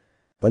scream.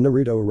 When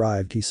Naruto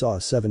arrived, he saw a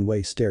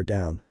 7-way stare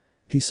down.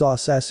 He saw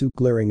Sasuke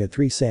glaring at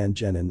 3 Sand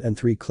Genin and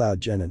 3 Cloud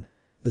Genin.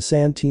 The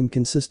Sand team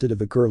consisted of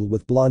a girl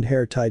with blonde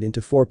hair tied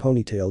into 4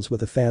 ponytails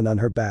with a fan on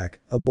her back,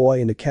 a boy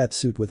in a cat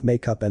suit with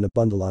makeup and a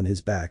bundle on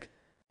his back.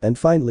 And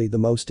finally the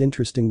most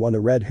interesting one, a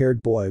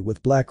red-haired boy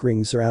with black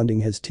rings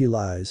surrounding his teal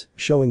eyes,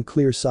 showing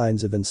clear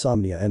signs of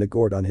insomnia and a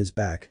gourd on his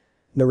back.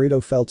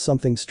 Naruto felt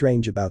something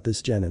strange about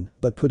this Genin,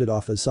 but put it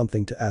off as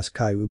something to ask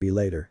Kyuubi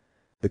later.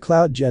 The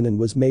Cloud Genin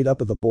was made up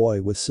of a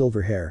boy with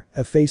silver hair,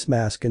 a face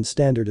mask and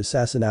standard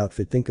assassin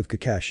outfit. Think of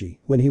Kakashi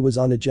when he was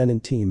on a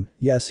Genin team.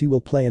 Yes, he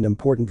will play an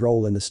important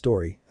role in the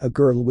story. A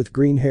girl with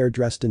green hair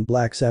dressed in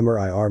black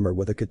samurai armor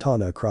with a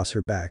katana across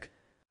her back.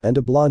 And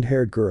a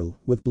blonde-haired girl,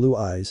 with blue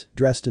eyes,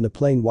 dressed in a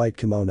plain white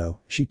kimono.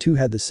 She too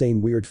had the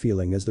same weird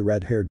feeling as the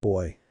red-haired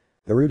boy.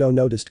 Naruto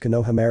noticed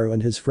Konohamaru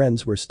and his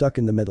friends were stuck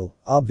in the middle,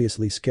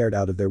 obviously scared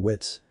out of their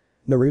wits.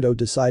 Naruto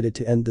decided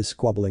to end this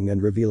squabbling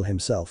and reveal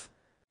himself.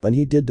 When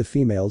he did, the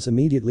females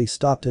immediately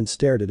stopped and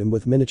stared at him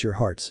with miniature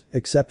hearts,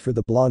 except for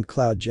the blonde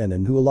Cloud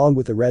Genin, who along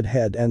with the red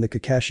head and the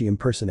Kakashi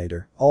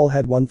impersonator, all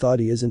had one thought: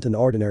 he isn't an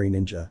ordinary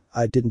ninja,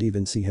 I didn't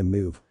even see him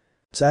move.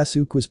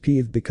 Sasuke was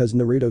peeved because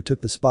Naruto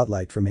took the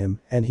spotlight from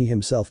him and he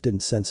himself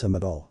didn't sense him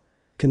at all.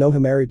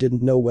 Konohamaru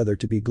didn't know whether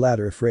to be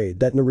glad or afraid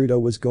that Naruto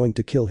was going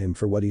to kill him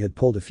for what he had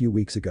pulled a few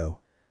weeks ago.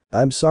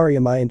 I'm sorry,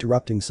 am I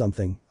interrupting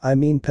something? I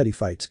mean, petty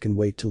fights can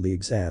wait till the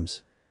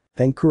exams.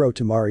 Thank Kuro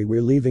Tamari,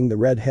 we're leaving, the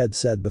redhead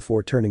said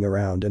before turning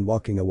around and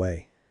walking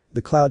away.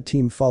 The Cloud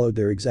team followed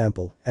their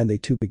example and they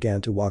too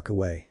began to walk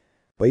away.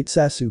 Wait,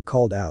 Sasuke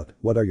called out,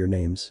 what are your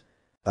names?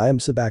 I am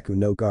Sabaku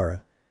no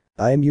Gaara.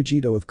 I am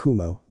Yujito of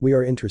Kumo, we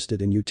are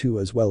interested in you too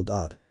as well.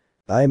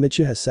 I am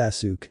Uchiha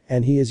Sasuke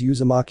and he is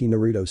Uzumaki,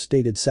 Naruto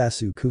stated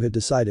Sasuke, who had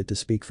decided to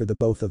speak for the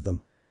both of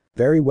them.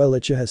 Very well,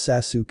 Uchiha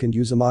Sasuke and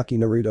Uzumaki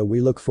Naruto,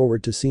 we look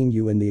forward to seeing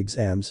you in the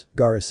exams,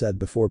 Gaara said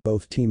before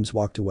both teams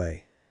walked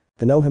away.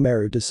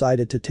 Konohamaru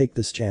decided to take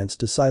this chance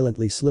to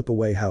silently slip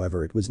away,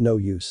 however it was no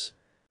use.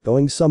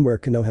 Going somewhere,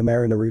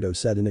 Konohamaru, Naruto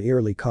said in an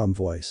eerily calm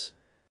voice.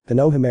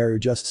 Konohamaru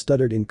just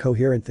stuttered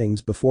incoherent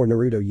things before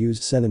Naruto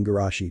used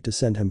Senengarashi to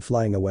send him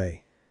flying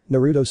away.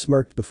 Naruto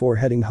smirked before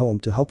heading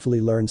home to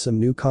hopefully learn some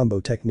new combo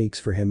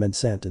techniques for him and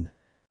Santon.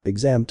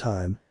 Exam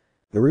time.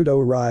 Naruto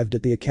arrived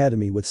at the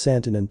academy with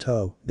Santon in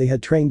tow. They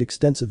had trained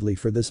extensively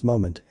for this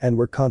moment and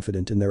were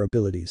confident in their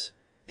abilities.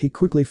 He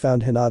quickly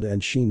found Hinata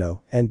and Shino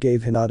and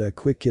gave Hinata a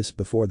quick kiss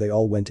before they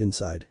all went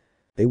inside.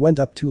 They went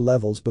up 2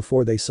 levels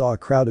before they saw a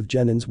crowd of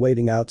genins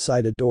waiting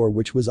outside a door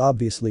which was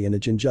obviously in a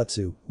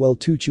genjutsu, while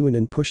 2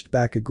 chunin pushed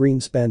back a green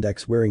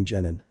spandex wearing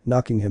genin,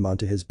 knocking him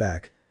onto his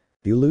back.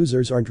 "You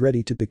losers aren't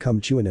ready to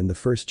become chunin," the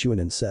first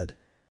chunin said.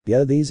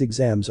 "Yeah, these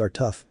exams are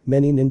tough.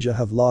 Many ninja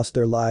have lost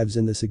their lives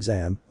in this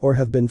exam or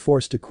have been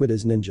forced to quit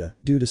as ninja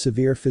due to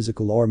severe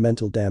physical or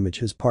mental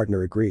damage," his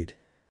partner agreed.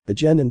 The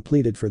genin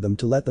pleaded for them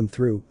to let them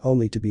through,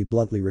 only to be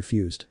bluntly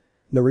refused.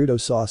 Naruto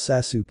saw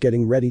Sasuke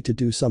getting ready to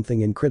do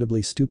something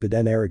incredibly stupid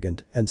and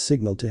arrogant and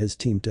signaled to his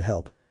team to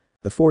help.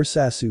 Before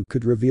Sasuke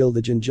could reveal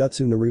the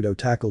genjutsu, Naruto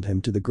tackled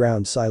him to the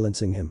ground,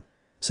 silencing him.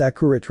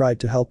 Sakura tried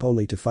to help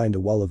only to find a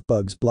wall of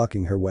bugs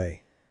blocking her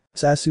way.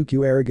 "Sasuke,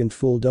 you arrogant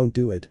fool, don't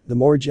do it. The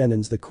more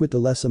genins that quit, the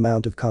less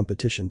amount of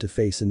competition to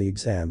face in the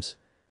exams."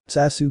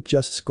 Sasuke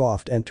just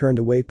scoffed and turned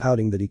away,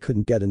 pouting that he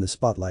couldn't get in the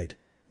spotlight.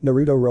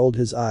 Naruto rolled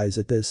his eyes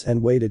at this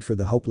and waited for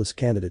the hopeless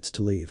candidates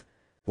to leave.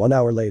 1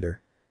 hour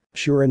later.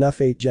 Sure enough,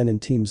 8 genin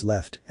teams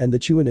left and the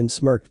Chunin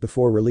smirked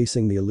before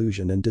releasing the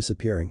illusion and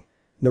disappearing.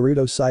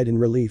 Naruto sighed in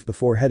relief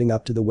before heading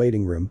up to the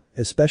waiting room,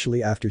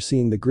 especially after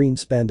seeing the green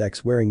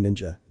spandex wearing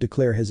ninja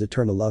declare his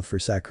eternal love for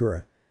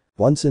Sakura.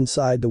 Once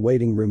inside the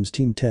waiting rooms,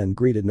 Team 10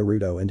 greeted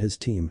Naruto and his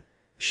team.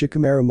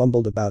 Shikamaru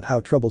mumbled about how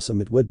troublesome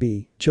it would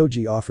be.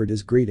 Choji offered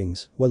his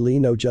greetings while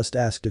Ino just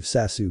asked if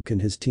Sasuke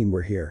and his team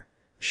were here.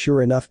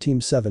 Sure enough,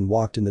 Team 7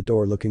 walked in the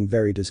door looking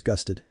very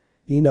disgusted.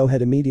 Ino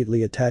had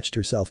immediately attached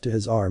herself to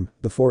his arm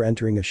before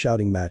entering a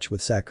shouting match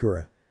with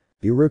Sakura.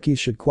 "You rookies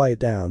should quiet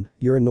down,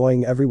 you're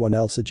annoying everyone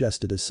else,"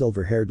 suggested a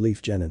silver-haired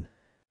leaf genin.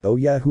 "Oh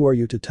yeah, who are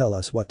you to tell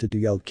us what to do?"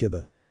 yelled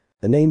Kiba.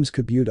 "The name's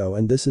Kabuto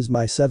and this is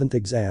my 7th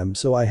exam,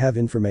 so I have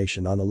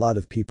information on a lot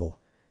of people.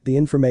 The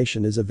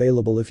information is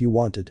available if you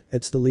want it,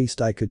 it's the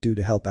least I could do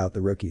to help out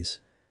the rookies."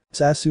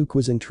 Sasuke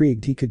was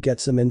intrigued he could get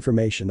some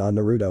information on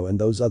Naruto and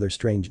those other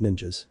strange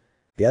ninjas.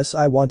 "Yes,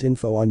 I want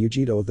info on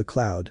Yujito of the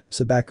Cloud,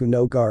 Sabaku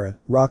no Gaara,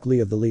 Rock Lee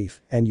of the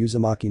Leaf, and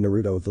Uzumaki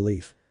Naruto of the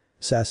Leaf,"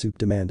 Sasuke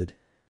demanded.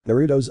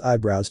 Naruto's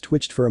eyebrows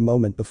twitched for a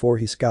moment before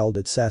he scowled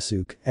at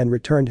Sasuke and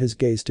returned his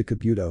gaze to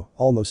Kabuto,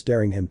 almost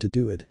daring him to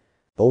do it.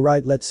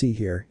 "Alright, let's see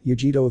here,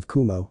 Yujito of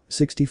Kumo,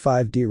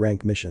 65 D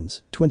rank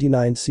missions,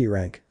 29 C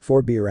rank,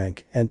 4 B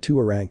rank, and 2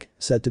 A rank,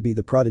 said to be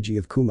the prodigy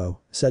of Kumo,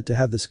 said to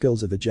have the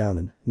skills of a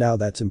jounin, now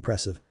that's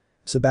impressive.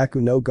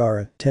 Sabaku no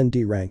Gaara, 10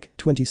 D rank,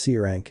 20 C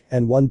rank,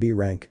 and 1 B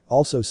rank,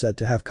 also said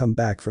to have come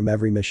back from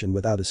every mission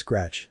without a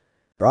scratch.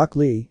 Rock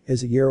Lee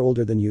is a year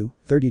older than you,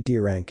 30 D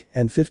rank,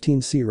 and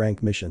 15 C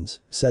rank missions,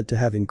 said to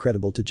have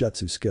incredible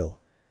taijutsu skill.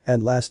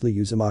 And lastly,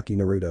 Uzumaki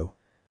Naruto."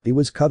 He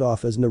was cut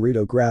off as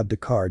Naruto grabbed a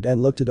card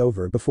and looked it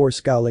over before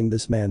scowling.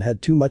 This man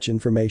had too much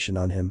information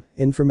on him,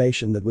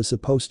 information that was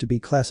supposed to be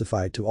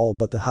classified to all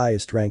but the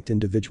highest ranked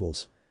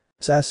individuals.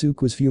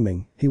 Sasuke was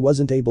fuming, he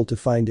wasn't able to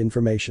find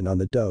information on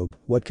the dope,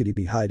 what could he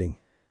be hiding?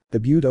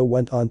 Kabuto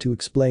went on to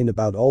explain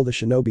about all the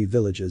shinobi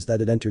villages that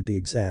had entered the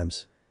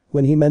exams.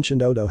 When he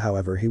mentioned Odo,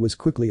 however, he was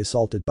quickly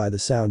assaulted by the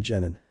sound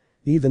genin.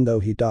 Even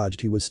though he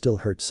dodged, he was still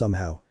hurt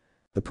somehow.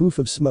 The poof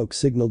of smoke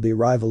signaled the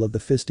arrival of the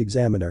fifth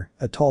examiner,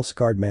 a tall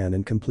scarred man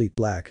in complete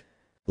black.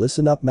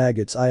 "Listen up,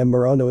 maggots, I am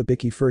Morono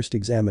Ibiki, first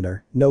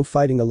examiner, no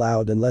fighting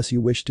allowed unless you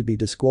wish to be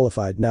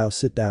disqualified. Now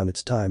sit down,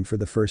 it's time for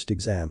the first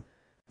exam."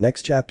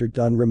 Next chapter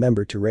done.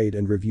 Remember to rate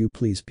and review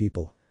please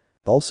people.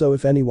 Also,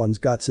 if anyone's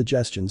got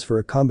suggestions for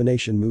a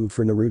combination move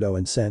for Naruto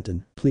and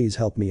Santon, please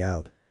help me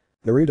out.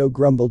 Naruto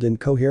grumbled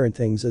incoherent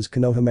things as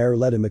Konohamaru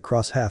led him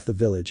across half the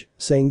village,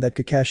 saying that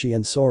Kakashi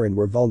and Sorin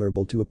were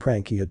vulnerable to a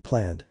prank he had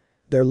planned.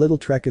 Their little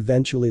trek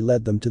eventually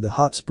led them to the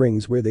hot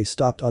springs, where they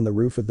stopped on the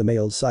roof of the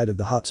male side of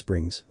the hot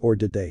springs, or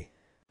did they?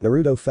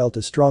 Naruto felt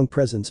a strong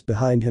presence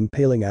behind him,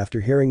 paling after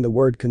hearing the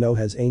word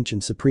Konoha's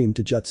ancient supreme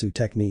taijutsu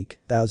technique,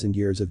 1,000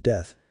 years of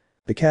death.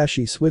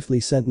 Kakashi swiftly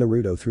sent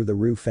Naruto through the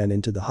roof and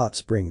into the hot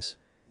springs.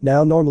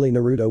 Now normally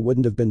Naruto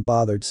wouldn't have been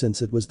bothered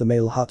since it was the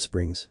male hot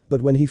springs,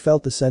 but when he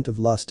felt the scent of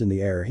lust in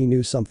the air he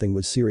knew something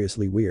was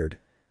seriously weird.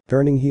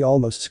 Turning, he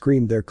almost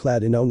screamed. They're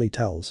clad in only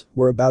towels,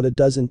 were about a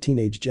dozen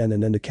teenage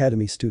genin and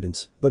academy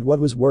students, but what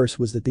was worse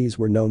was that these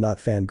were not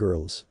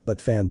fangirls, but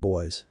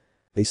fanboys.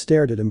 They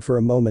stared at him for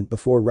a moment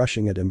before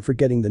rushing at him,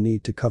 forgetting the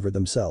need to cover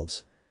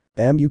themselves.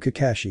 "Damn you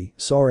Kakashi,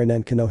 Sorin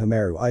and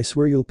Konohamaru, I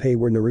swear you'll pay,"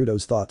 were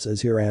Naruto's thoughts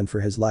as he ran for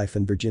his life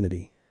and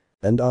virginity.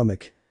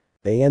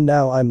 And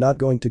now I'm not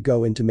going to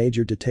go into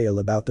major detail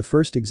about the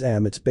first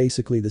exam, it's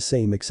basically the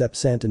same except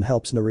Santon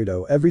helps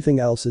Naruto, everything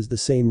else is the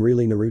same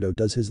really. Naruto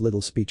does his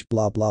little speech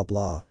blah blah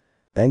blah.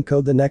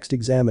 Anko, the next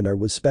examiner,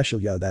 was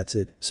special. Yeah, that's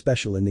it,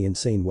 special in the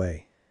insane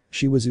way.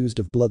 She was oozed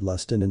of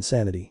bloodlust and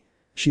insanity.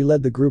 She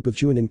led the group of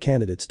Chunin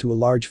candidates to a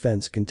large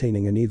fence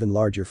containing an even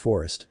larger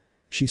forest.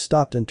 She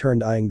stopped and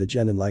turned, eyeing the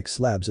genin like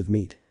slabs of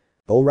meat.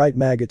 "Alright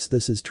maggots,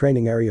 this is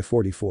training area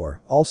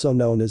 44, also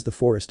known as the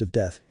Forest of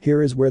Death.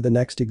 Here is where the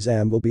next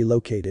exam will be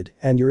located,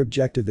 and your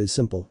objective is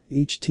simple.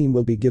 Each team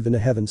will be given a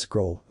heaven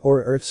scroll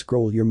or earth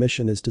scroll. Your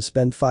mission is to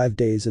spend 5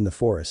 days in the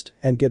forest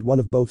and get one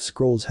of both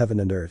scrolls, heaven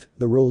and earth.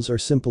 The rules are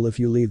simple: if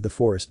you leave the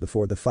forest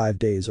before the 5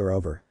 days are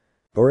over,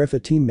 or if a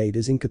teammate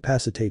is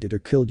incapacitated or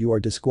killed, you are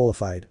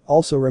disqualified.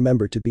 Also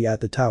remember to be at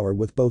the tower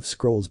with both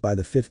scrolls by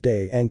the 5th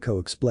day," Anko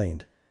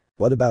explained.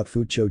 "What about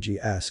food?" Choji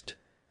asked.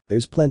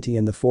 "There's plenty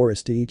in the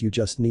forest to eat, you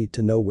just need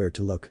to know where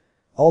to look.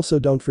 Also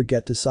don't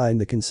forget to sign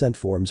the consent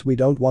forms, we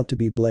don't want to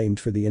be blamed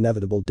for the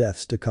inevitable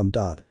deaths to come.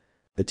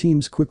 The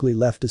teams quickly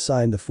left to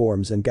sign the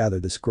forms and gather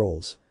the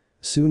scrolls.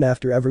 Soon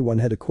after everyone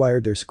had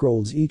acquired their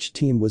scrolls, each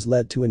team was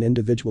led to an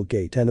individual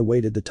gate and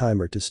awaited the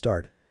timer to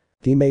start.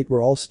 Teammate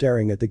were all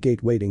staring at the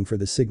gate waiting for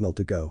the signal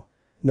to go.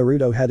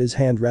 Naruto had his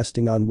hand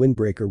resting on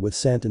windbreaker with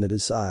Santon at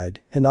his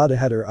side, Hinata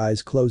had her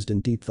eyes closed in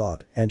deep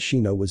thought, and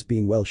Shino was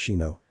being well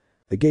Shino.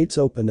 The gates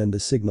open and the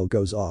signal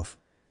goes off.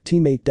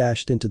 Teammate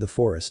dashed into the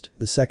forest,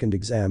 the second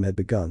exam had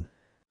begun.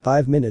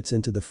 5 minutes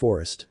into the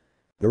forest,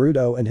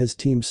 Naruto and his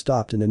team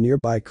stopped in a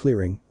nearby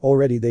clearing.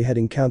 Already they had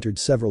encountered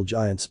several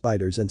giant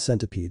spiders and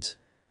centipedes.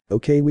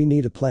 "Okay, we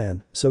need a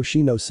plan, so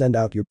Shino, send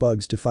out your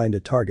bugs to find a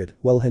target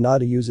while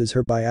Hinata uses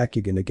her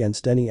Byakugan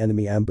against any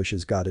enemy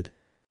ambushes." Got it.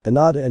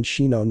 Hinata and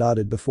Shino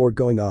nodded before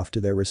going off to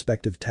their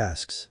respective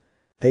tasks.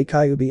 "Hey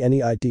Kyuubi,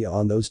 any idea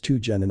on those 2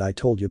 genin I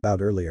told you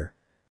about earlier?"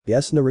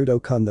 "Yes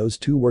Naruto-kun, those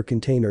 2 were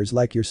containers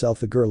like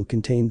yourself. The girl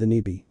contained the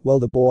Nibi, while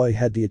the boy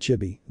had the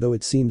Ichibi, though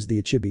it seems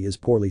the Ichibi is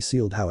poorly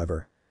sealed.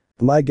 However,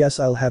 I guess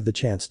I'll have the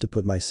chance to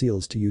put my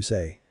seals to use,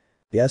 eh?"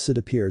 "Yes, it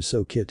appears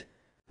so, kid."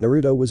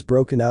 Naruto was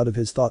broken out of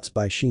his thoughts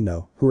by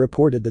Shino, who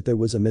reported that there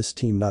was a mist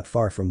team not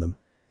far from them.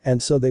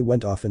 And so they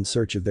went off in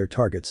search of their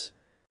targets.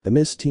 The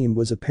mist team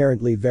was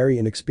apparently very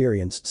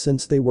inexperienced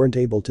since they weren't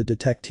able to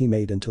detect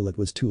teammate until it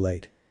was too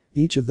late.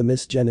 Each of the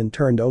mist genin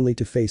turned only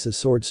to face a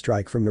sword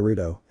strike from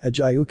Naruto, a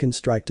Gyuuken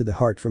strike to the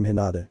heart from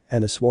Hinata,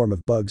 and a swarm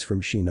of bugs from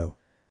Shino.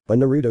 When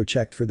Naruto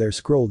checked for their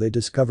scroll, they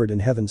discovered an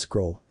heaven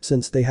scroll.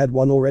 Since they had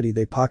one already,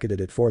 they pocketed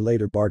it for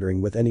later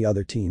bartering with any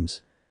other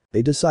teams.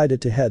 They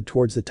decided to head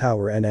towards the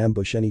tower and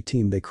ambush any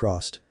team they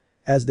crossed.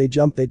 As they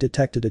jumped, they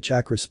detected a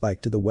chakra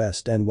spike to the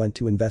west and went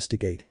to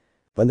investigate.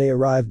 When they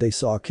arrived, they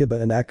saw Kiba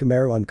and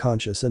Akamaru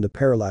unconscious and a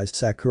paralyzed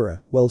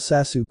Sakura, while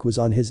Sasuke was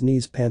on his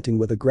knees panting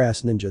with a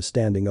grass ninja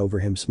standing over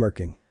him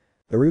smirking.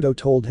 Naruto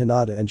told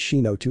Hinata and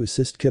Shino to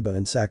assist Kiba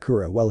and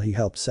Sakura while he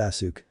helped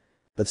Sasuke.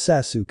 But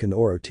Sasuke and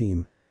Oro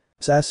team.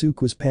 Sasuke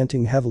was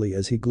panting heavily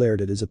as he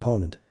glared at his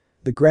opponent.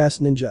 The grass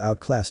ninja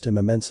outclassed him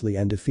immensely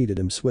and defeated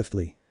him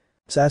swiftly.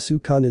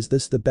 "Sasuke-kun, is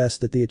this the best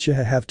that the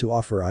Uchiha have to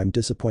offer? I'm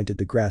disappointed,"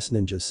 the grass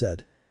ninja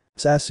said.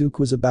 Sasuke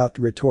was about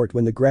to retort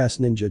when the grass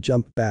ninja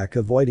jumped back,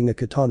 avoiding a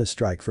katana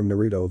strike from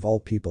Naruto of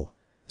all people.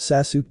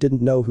 Sasuke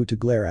didn't know who to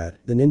glare at,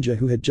 the ninja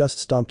who had just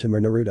stomped him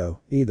or Naruto.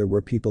 Either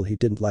were people he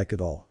didn't like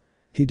at all.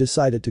 He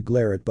decided to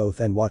glare at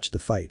both and watch the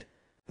fight.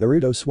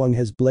 Naruto swung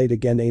his blade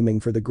again, aiming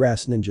for the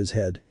grass ninja's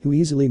head, who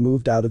easily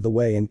moved out of the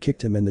way and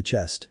kicked him in the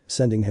chest,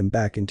 sending him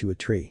back into a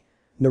tree.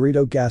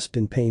 Naruto gasped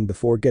in pain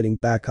before getting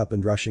back up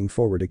and rushing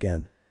forward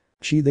again.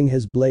 Sheathing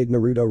his blade,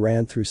 Naruto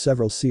ran through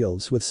several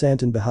seals with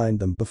Santon behind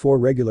them before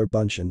regular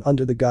Bunshin,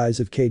 under the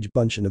guise of Cage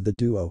Bunshin of the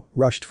duo,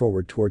 rushed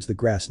forward towards the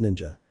grass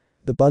ninja.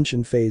 The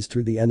Bunshin phased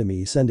through the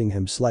enemy, sending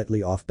him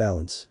slightly off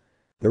balance.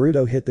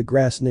 Naruto hit the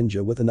grass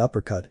ninja with an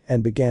uppercut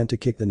and began to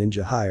kick the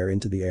ninja higher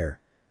into the air.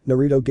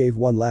 Naruto gave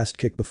one last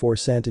kick before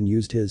Santon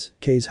used his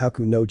Keihaku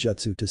no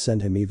Jutsu to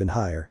send him even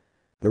higher.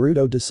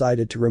 Naruto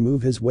decided to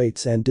remove his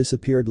weights and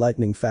disappeared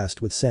lightning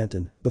fast with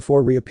Santon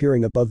before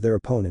reappearing above their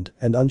opponent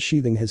and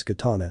unsheathing his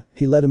katana.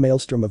 He let a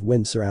maelstrom of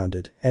wind surround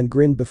it and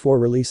grinned before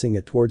releasing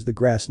it towards the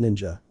grass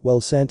ninja,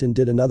 while Santon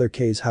did another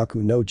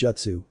Keihaku no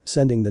Jutsu,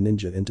 sending the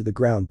ninja into the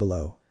ground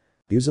below.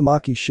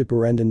 "Uzumaki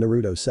Shippuden,"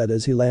 Naruto said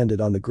as he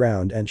landed on the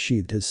ground and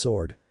sheathed his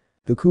sword.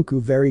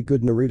 "Fukuku, very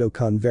good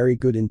Naruto-kun, very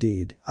good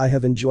indeed. I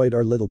have enjoyed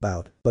our little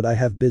bout, but I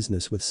have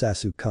business with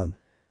Sasuke-kun."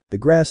 The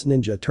grass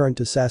ninja turned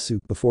to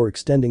Sasuke before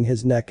extending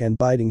his neck and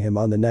biting him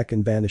on the neck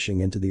and vanishing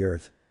into the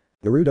earth.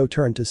 Naruto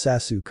turned to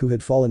Sasuke, who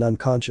had fallen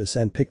unconscious,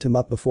 and picked him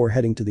up before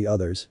heading to the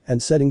others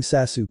and setting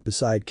Sasuke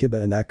beside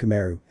Kiba and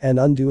Akamaru and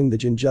undoing the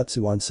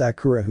Jinjutsu on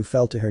Sakura, who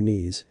fell to her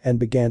knees and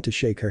began to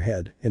shake her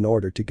head in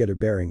order to get her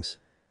bearings.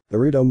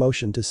 Naruto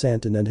motioned to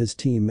Santon and his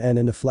team, and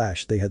in a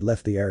flash they had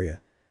left the area.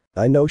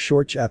 "I know,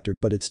 short chapter,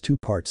 but it's 2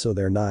 parts, so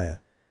there, Naya.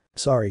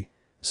 Sorry.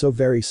 So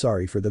very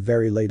sorry for the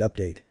very late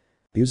update.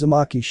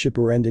 Uzumaki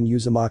Shippuden and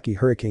Uzumaki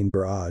Hurricane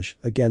Barrage,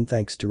 again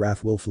thanks to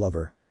Raph Wolf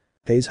Lover.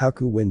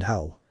 Keihaku Wind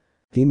Howl."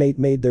 Teammate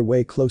made their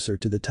way closer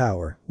to the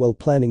tower while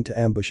planning to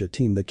ambush a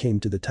team that came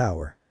to the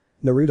tower.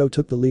 Naruto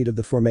took the lead of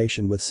the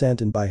formation with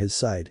Santon by his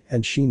side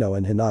and Shino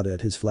and Hinata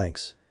at his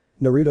flanks.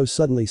 Naruto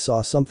suddenly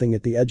saw something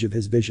at the edge of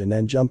his vision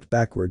and jumped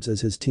backwards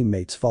as his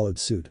teammates followed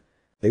suit.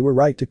 They were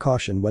right to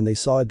caution when they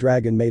saw a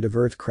dragon made of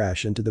earth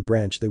crash into the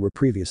branch they were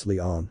previously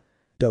on.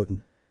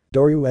 Doten.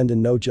 Doryuenden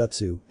no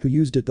Jutsu, who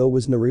used it though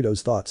was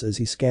Naruto's thoughts as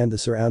he scanned the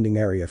surrounding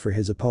area for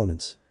his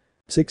opponents.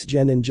 6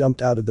 genin jumped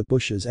out of the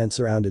bushes and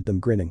surrounded them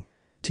grinning.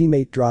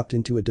 Teammate dropped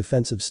into a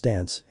defensive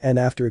stance and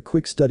after a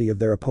quick study of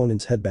their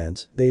opponent's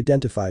headbands, they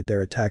identified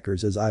their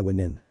attackers as Iwa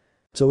Nin.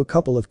 So a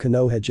couple of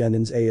Konoha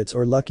genins it's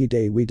our lucky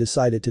day we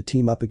decided to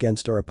team up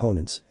against our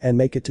opponents and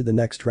make it to the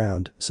next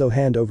round, so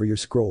hand over your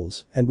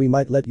scrolls and we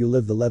might let you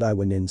live the let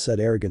Iwa Nin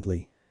said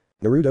arrogantly.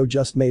 Naruto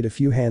just made a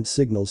few hand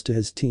signals to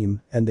his team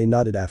and they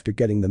nodded after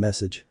getting the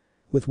message.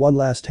 With one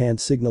last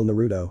hand signal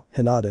Naruto,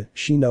 Hinata,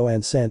 Shino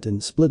and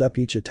Santon split up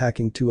each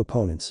attacking 2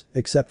 opponents,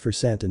 except for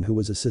Santon who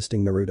was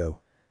assisting Naruto.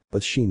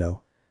 But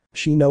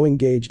Shino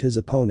engaged his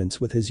opponents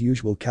with his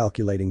usual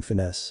calculating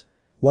finesse.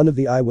 One of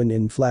the Iwa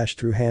Nin flashed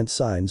through hand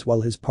signs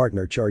while his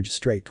partner charged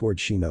straight towards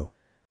Shino.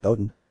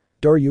 Oten.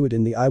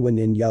 Doryuuden the Iwa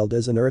Nin yelled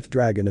as an earth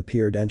dragon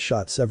appeared and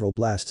shot several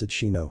blasts at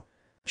Shino.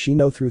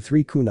 Shino threw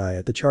 3 kunai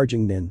at the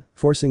charging Nin,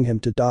 forcing him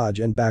to dodge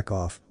and back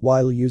off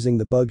while using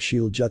the bug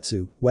shield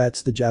jutsu,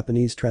 what's the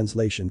Japanese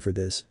translation for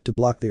this, to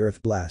block the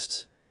earth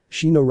blasts.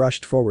 Shino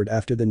rushed forward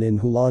after the Nin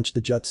who launched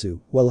the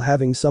jutsu while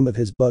having some of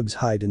his bugs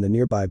hide in the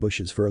nearby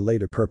bushes for a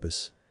later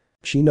purpose.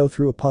 Shino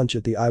threw a punch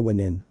at the Iwa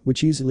Nin,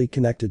 which easily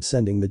connected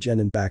sending the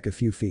genin back a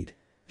few feet.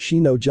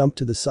 Shino jumped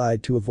to the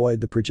side to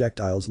avoid the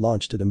projectiles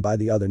launched at him by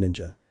the other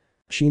ninja.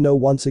 Shino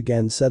once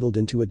again settled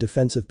into a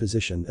defensive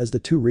position as the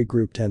 2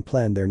 regrouped and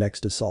planned their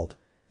next assault.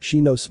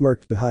 Shino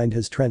smirked behind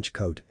his trench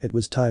coat, it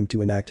was time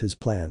to enact his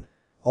plan.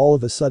 All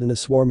of a sudden a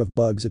swarm of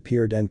bugs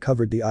appeared and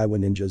covered the Iwa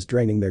ninjas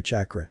draining their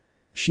chakra.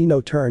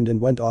 Shino turned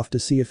and went off to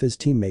see if his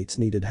teammates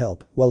needed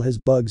help while his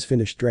bugs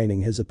finished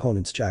draining his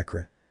opponent's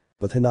chakra.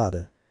 But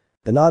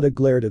Hinata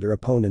glared at her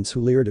opponents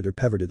who leered at her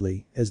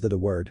peevedly, is that a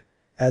word?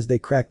 As they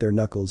cracked their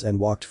knuckles and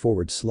walked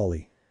forward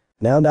slowly.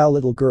 Now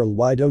little girl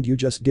why don't you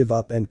just give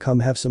up and come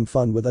have some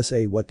fun with us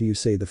what do you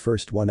say the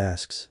first one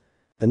asks.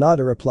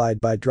 Hinata replied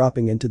by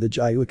dropping into the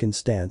Gyuukin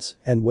stance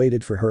and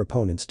waited for her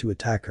opponents to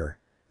attack her.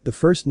 The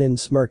first Nin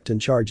smirked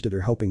and charged at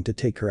her hoping to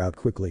take her out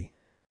quickly.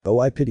 Oh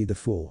I pity the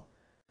fool.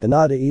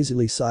 Hinata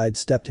easily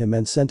sidestepped him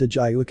and sent a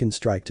Gyuukin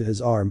strike to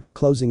his arm,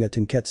 closing a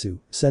Tenketsu,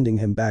 sending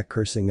him back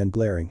cursing and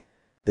glaring.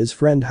 His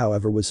friend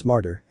however was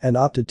smarter and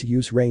opted to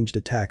use ranged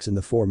attacks in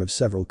the form of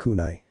several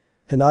kunai.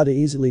 Hinata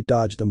easily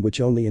dodged them which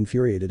only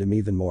infuriated him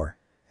even more.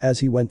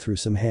 As he went through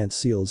some hand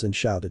seals and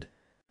shouted.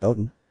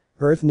 Oten.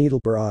 Earth Needle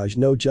Barrage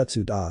no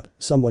Jutsu.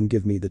 Someone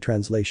give me the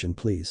translation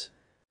please.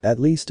 At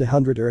least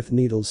 100 earth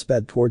needles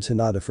sped towards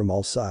Hinata from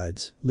all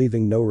sides,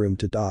 leaving no room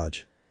to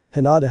dodge.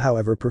 Hinata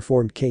however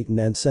performed Kaiten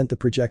and sent the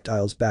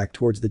projectiles back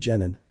towards the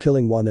genin,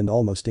 killing one and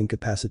almost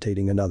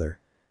incapacitating another.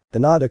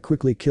 Hinata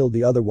quickly killed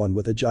the other one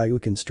with a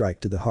Gyuukin strike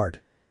to the heart.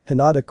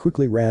 Hinata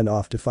quickly ran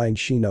off to find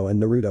Shino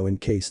and Naruto in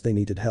case they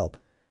needed help.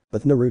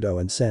 But Naruto,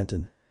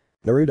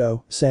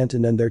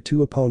 Santon and their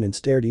 2 opponents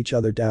stared each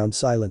other down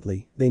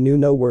silently, they knew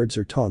no words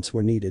or taunts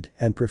were needed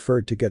and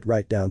preferred to get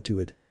right down to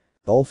it.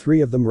 All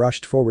 3 of them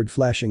rushed forward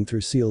flashing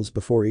through seals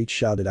before each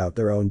shouted out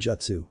their own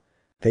jutsu.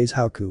 Hei's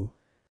Haku.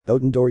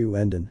 Oten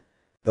Doryuenden.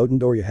 Oten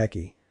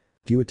Doryuheki.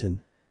 Gyuutin.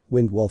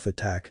 Wind Wolf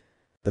Attack.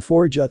 The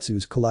 4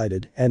 jutsus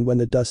collided and when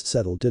the dust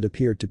settled it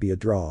appeared to be a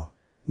draw.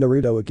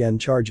 Naruto again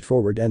charged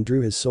forward and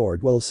drew his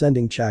sword while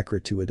sending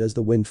chakra to it as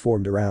the wind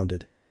formed around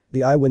it.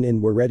 The Iwa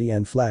Nin were ready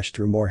and flashed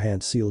through more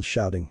hand seals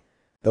shouting.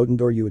 Oten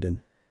Doryuuden.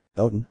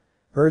 Oten.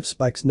 Earth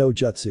Spikes no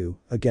Jutsu,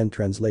 again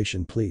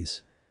translation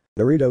please.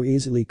 Naruto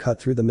easily cut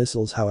through the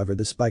missiles however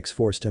the spikes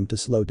forced him to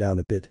slow down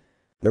a bit.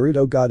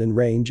 Naruto got in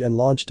range and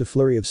launched a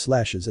flurry of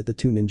slashes at the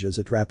 2 ninjas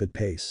at rapid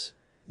pace.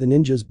 The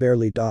ninjas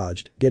barely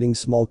dodged, getting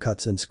small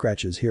cuts and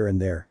scratches here and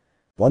there.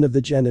 One of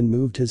the genin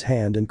moved his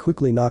hand and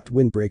quickly knocked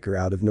Windbreaker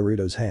out of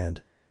Naruto's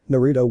hand.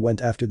 Naruto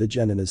went after the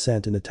genin as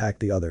Santon attacked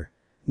the other.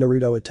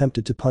 Naruto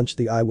attempted to punch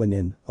the Iwa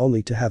Nin,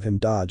 only to have him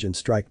dodge and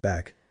strike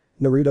back.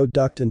 Naruto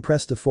ducked and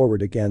pressed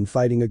forward again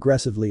fighting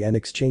aggressively and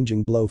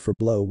exchanging blow for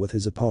blow with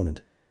his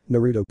opponent.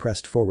 Naruto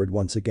pressed forward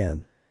once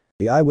again.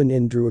 The Iwa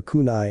Nin drew a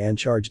kunai and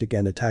charged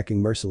again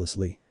attacking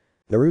mercilessly.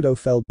 Naruto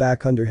fell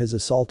back under his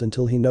assault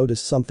until he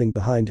noticed something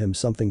behind him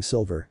something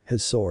silver,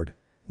 his sword.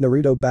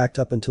 Naruto backed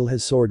up until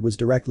his sword was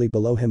directly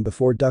below him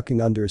before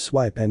ducking under a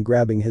swipe and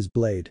grabbing his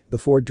blade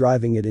before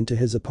driving it into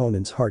his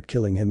opponent's heart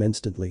killing him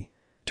instantly.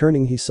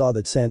 Turning he saw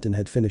that Santon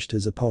had finished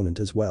his opponent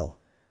as well.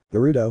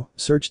 Naruto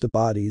searched the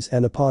bodies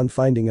and upon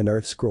finding an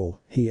earth scroll,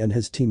 he and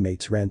his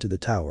teammates ran to the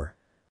tower.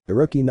 The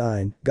Rookie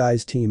 9,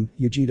 Guy's team,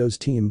 Yujito's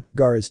team,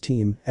 Gaara's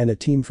team, and a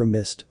team from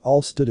Mist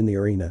all stood in the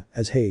arena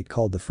as Hate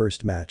called the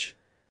first match.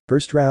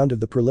 First round of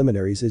the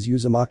preliminaries is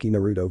Uzumaki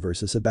Naruto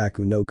vs Sabaku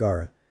no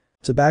Gaara.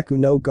 Sabaku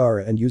no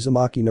Gaara and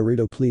Uzumaki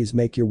Naruto please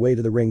make your way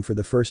to the ring for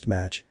the first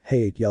match,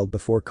 Hate yelled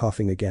before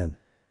coughing again.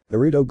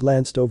 Naruto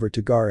glanced over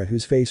to Gaara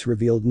whose face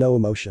revealed no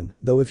emotion,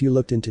 though if you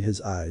looked into his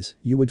eyes,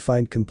 you would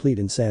find complete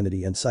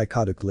insanity and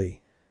psychotic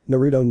glee.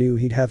 Naruto knew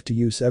he'd have to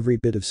use every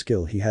bit of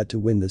skill he had to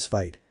win this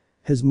fight.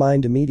 His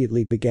mind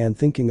immediately began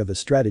thinking of a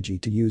strategy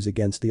to use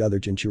against the other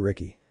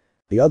Jinchuriki.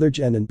 The other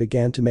genin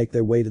began to make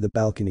their way to the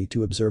balcony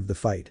to observe the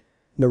fight.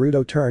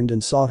 Naruto turned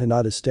and saw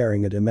Hinata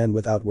staring at him and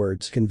without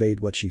words conveyed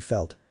what she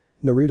felt.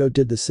 Naruto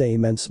did the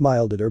same and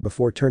smiled at her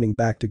before turning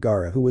back to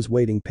Gaara, who was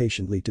waiting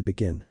patiently to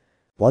begin.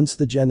 Once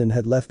the genin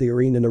had left the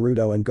arena,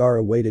 Naruto and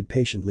Gaara waited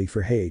patiently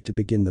for Hei to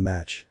begin the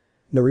match.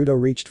 Naruto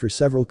reached for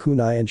several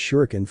kunai and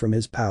shuriken from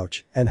his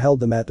pouch and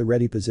held them at the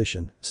ready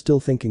position, still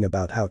thinking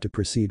about how to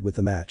proceed with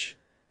the match.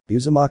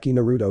 Uzumaki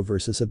Naruto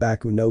vs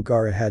Ibaku no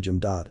Gaara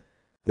Hajime.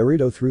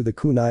 Naruto threw the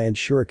kunai and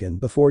shuriken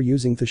before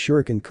using the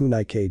shuriken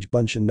kunai cage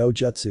bunshin no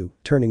jutsu,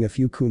 turning a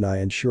few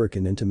kunai and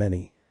shuriken into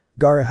many.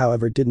 Gaara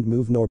however didn't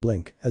move nor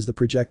blink as the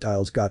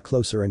projectiles got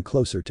closer and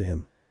closer to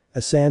him.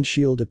 A sand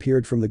shield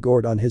appeared from the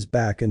gourd on his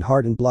back and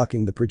hardened,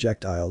 blocking the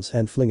projectiles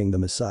and flinging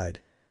them aside.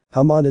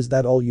 "Come on, is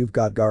that all you've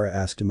got?" Gaara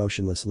asked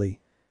emotionlessly.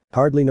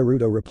 "Hardly,"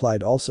 Naruto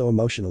replied, also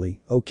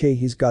emotionally. "Okay,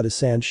 he's got a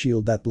sand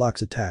shield that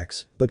blocks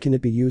attacks, but can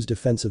it be used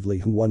defensively?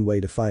 One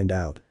way to find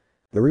out."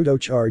 Naruto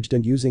charged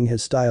and using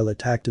his style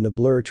attacked in a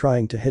blur,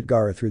 trying to hit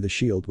Gaara through the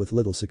shield with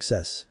little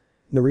success.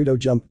 Naruto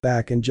jumped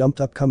back and jumped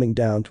up, coming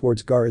down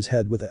towards Gaara's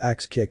head with an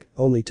axe kick,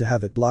 only to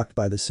have it blocked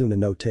by the Suna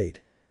no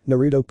Tate.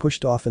 Naruto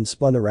pushed off and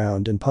spun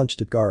around and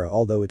punched at Gaara,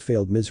 although it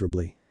failed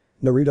miserably.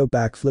 Naruto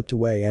back-flipped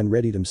away and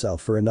readied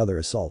himself for another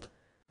assault.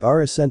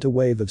 Gaara sent a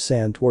wave of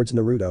sand towards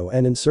Naruto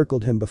and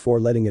encircled him before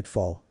letting it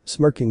fall.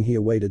 Smirking, he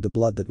awaited the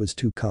blood that was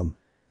to come.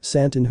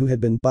 Santon, who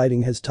had been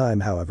biding his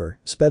time however,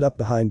 sped up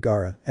behind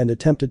Gaara and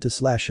attempted to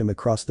slash him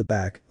across the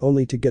back,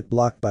 only to get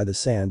blocked by the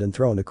sand and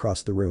thrown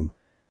across the room.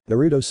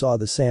 Naruto saw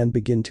the sand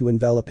begin to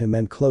envelop him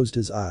and closed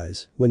his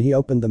eyes. When he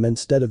opened them,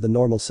 instead of the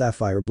normal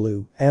sapphire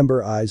blue,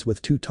 amber eyes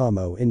with two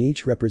tomo in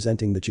each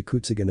representing the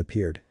Chikutsugen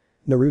appeared.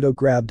 Naruto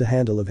grabbed the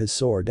handle of his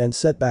sword and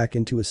set back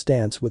into a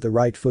stance with the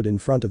right foot in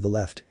front of the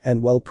left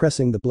and while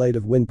pressing the blade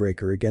of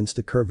windbreaker against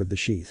the curve of the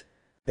sheath.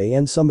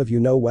 And some of you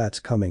know what's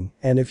coming,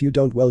 and if you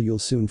don't, well, you'll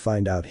soon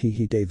find out.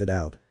 He David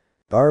out.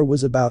 Gaara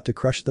was about to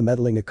crush the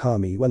meddling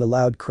Akami when a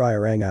loud cry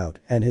rang out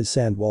and his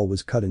sand wall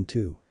was cut in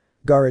two.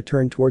 Gaara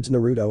turned towards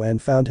Naruto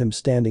and found him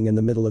standing in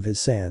the middle of his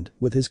sand,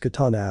 with his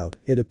katana out.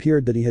 It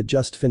appeared that he had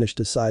just finished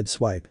a side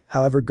swipe,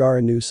 however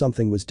Gaara knew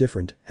something was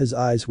different. His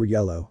eyes were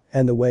yellow,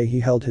 and the way he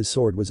held his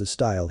sword was a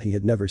style he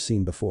had never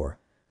seen before.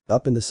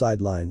 Up in the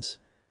sidelines,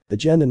 the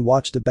genin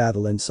watched the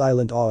battle in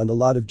silent awe and a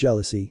lot of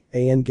jealousy.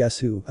 And guess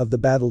who? Of the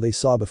battle they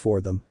saw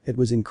before them, it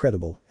was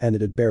incredible, and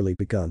it had barely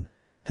begun.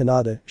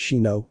 Hinata,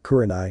 Shino,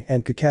 Kurenai,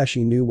 and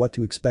Kakashi knew what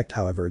to expect,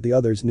 however the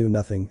others knew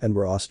nothing and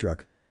were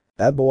awestruck.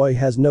 "That boy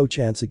has no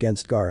chance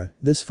against Gaara,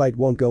 this fight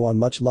won't go on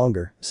much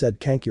longer," said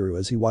Kankuro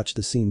as he watched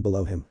the scene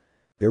below him.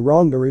 "You're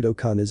wrong,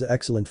 Naruto-kun is an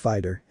excellent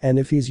fighter, and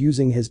if he's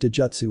using his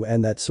Dijutsu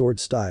and that sword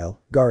style,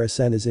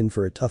 Gaara-sen is in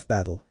for a tough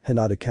battle,"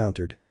 Hinata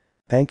countered.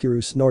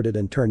 Kankuro snorted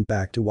and turned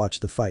back to watch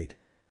the fight.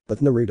 But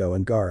Naruto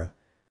and Gaara.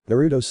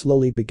 Naruto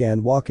slowly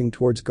began walking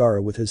towards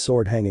Gaara with his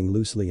sword hanging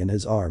loosely in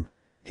his arm.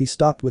 He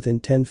stopped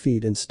within 10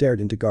 feet and stared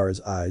into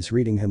Gaara's eyes,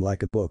 reading him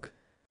like a book.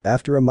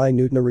 After a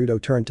minute,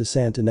 Naruto turned to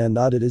Santon and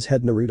nodded his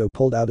head. Naruto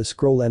pulled out a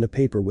scroll and a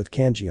paper with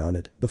kanji on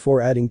it before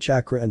adding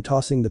chakra and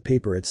tossing the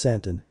paper at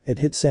Santon. It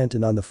hit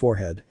Santon on the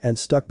forehead and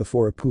stuck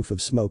before a poof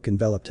of smoke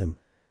enveloped him.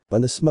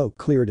 When the smoke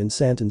cleared, in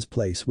Santon's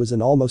place was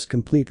an almost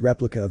complete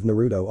replica of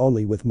Naruto,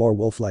 only with more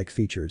wolf-like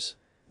features.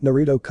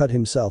 Naruto cut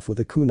himself with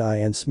a kunai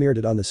and smeared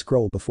it on the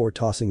scroll before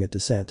tossing it to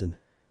Santon.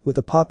 With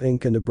a pop,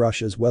 ink and a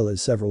brush as well as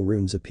several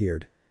runes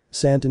appeared.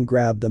 Santon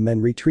grabbed them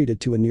and retreated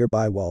to a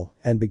nearby wall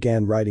and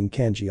began writing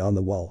kanji on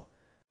the wall.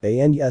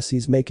 And yes,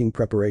 he's making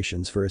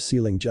preparations for a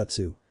sealing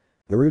jutsu.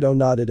 Naruto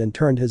nodded and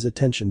turned his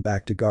attention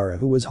back to Gaara,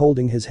 who was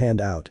holding his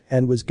hand out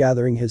and was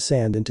gathering his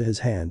sand into his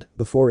hand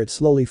before it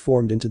slowly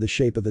formed into the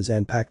shape of a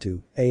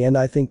zanpakuto. And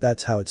I think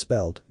that's how it's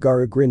spelled.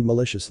 Gaara grinned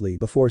maliciously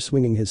before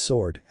swinging his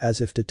sword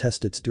as if to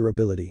test its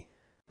durability.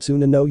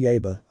 "Suna no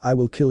Yaiba, I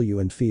will kill you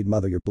and feed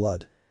mother your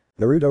blood."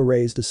 Naruto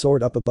raised the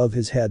sword up above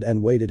his head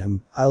and waited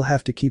him. "I'll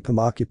have to keep him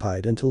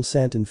occupied until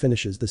Santon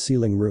finishes the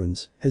sealing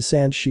runes. His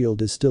sand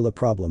shield is still a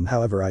problem,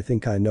 however I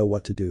think I know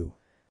what to do."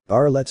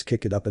 "Gaara, let's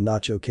kick it up a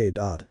notch, okay?"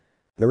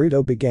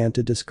 Naruto began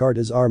to discard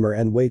his armor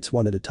and weights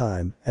one at a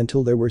time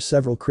until there were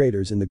several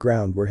craters in the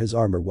ground where his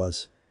armor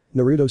was.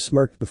 Naruto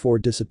smirked before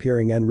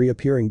disappearing and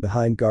reappearing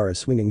behind Gaara,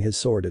 swinging his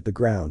sword at the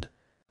ground.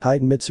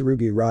 Hide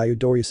Mitsurugi Ryu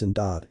Dorisen.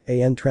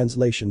 An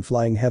translation: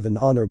 Flying Heaven,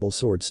 Honorable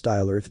Sword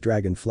Style, Earth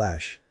Dragon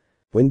Flash.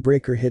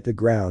 Windbreaker hit the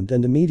ground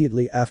and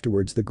immediately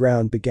afterwards the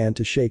ground began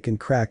to shake and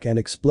crack and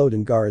explode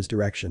in Gaara's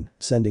direction,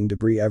 sending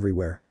debris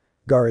everywhere.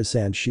 Gaara's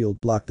sand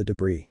shield blocked the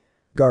debris.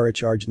 Gaara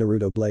charged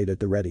Naruto, blade at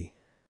the ready.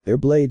 Their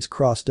blades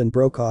crossed and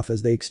broke off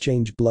as they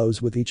exchanged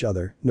blows with each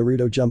other.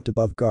 Naruto jumped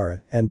above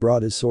Gaara and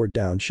brought his sword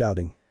down,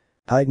 shouting,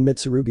 "Hide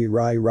Mitsurugi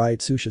Ryu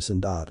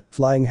Tsushin.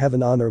 Flying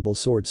Heaven, Honorable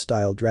Sword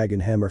Style, Dragon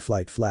Hammer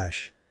Flight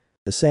Flash."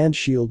 The sand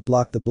shield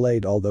blocked the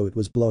blade although it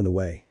was blown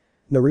away.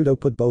 Naruto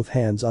put both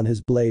hands on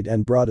his blade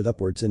and brought it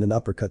upwards in an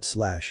uppercut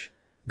slash.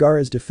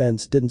 Gaara's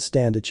defense didn't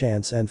stand a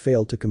chance and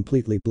failed to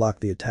completely block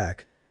the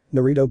attack.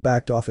 Naruto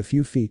backed off a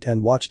few feet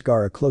and watched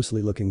Gaara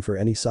closely, looking for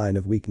any sign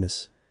of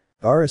weakness.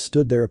 Gaara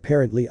stood there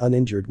apparently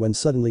uninjured when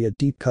suddenly a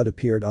deep cut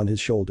appeared on his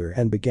shoulder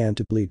and began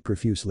to bleed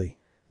profusely.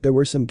 There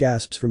were some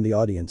gasps from the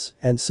audience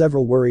and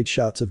several worried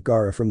shouts of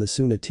Gaara from the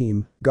Suna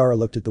team. Gaara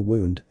looked at the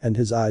wound and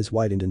his eyes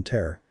widened in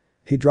terror.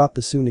 He dropped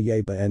the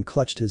Tsunayaba and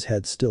clutched his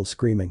head, still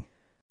screaming.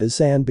 The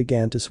sand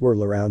began to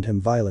swirl around him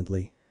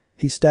violently.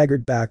 He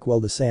staggered back while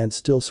the sand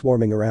still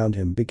swarming around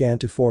him began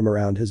to form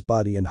around his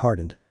body and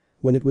hardened.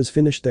 When it was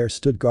finished, there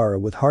stood Gaara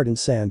with hardened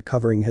sand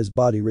covering his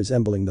body,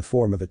 resembling the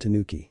form of a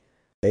tanuki.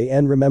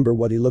 And remember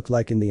what he looked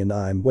like in the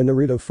anime when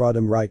Naruto fought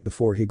him right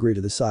before he grew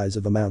to the size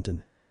of a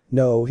mountain.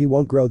 No, he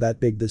won't grow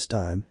that big this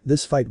time.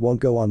 This fight won't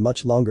go on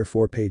much longer.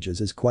 4 pages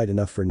is quite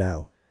enough for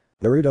now.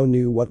 Naruto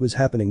knew what was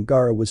happening.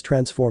 Gaara was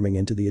transforming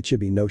into the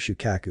Ichibi no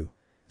Shukaku.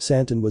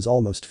 Santon was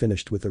almost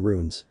finished with the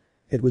runes.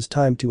 It was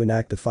time to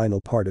enact the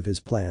final part of his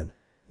plan.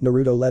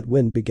 Naruto let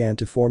wind began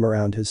to form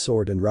around his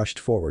sword and rushed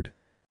forward.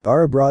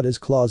 Gaara brought his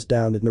claws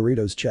down at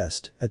Naruto's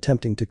chest,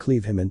 attempting to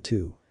cleave him in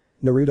two.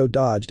 Naruto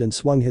dodged and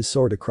swung his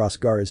sword across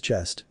Gaara's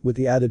chest, with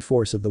the added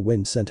force of the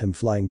wind sent him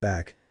flying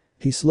back.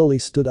 He slowly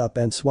stood up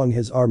and swung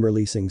his arm,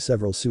 releasing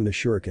several Suna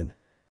shuriken.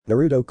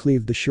 Naruto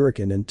cleaved the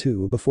shuriken in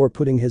two before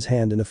putting his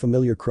hand in a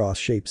familiar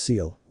cross-shaped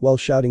seal, while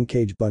shouting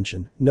Kage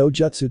Bunshin, no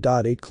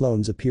jutsu. 8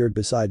 clones appeared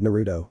beside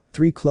Naruto,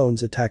 3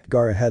 clones attacked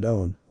Gaara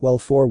head-on, while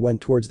 4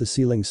 went towards the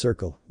ceiling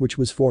circle, which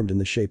was formed in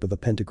the shape of a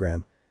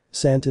pentagram.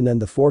 Santon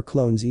and the 4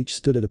 clones each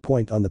stood at a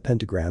point on the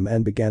pentagram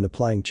and began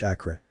applying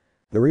chakra.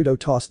 Naruto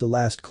tossed the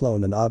last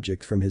clone an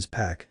object from his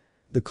pack.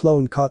 The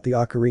clone caught the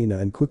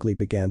ocarina and quickly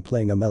began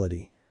playing a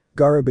melody.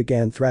 Gaara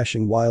began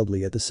thrashing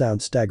wildly at the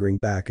sound, staggering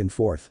back and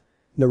forth.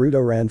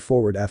 Naruto ran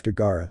forward after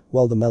Gaara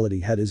while the melody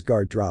had his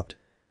guard dropped.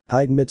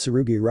 Hide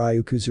Mitsurugi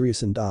Ryu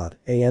Kuzuriasen.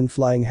 An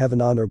Flying Heaven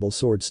Honorable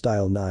Sword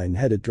Style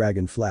 9-Headed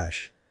Dragon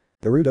Flash.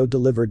 Naruto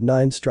delivered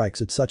 9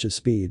 strikes at such a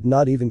speed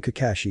not even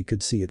Kakashi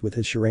could see it with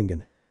his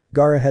Sharingan.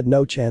 Gaara had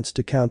no chance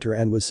to counter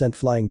and was sent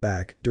flying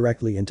back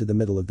directly into the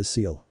middle of the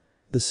seal.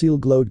 The seal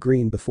glowed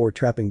green before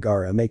trapping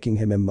Gaara, making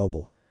him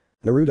immobile.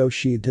 Naruto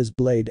sheathed his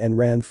blade and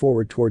ran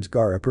forward towards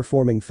Gaara,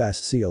 performing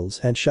fast seals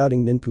and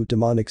shouting Ninpu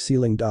demonic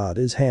sealing.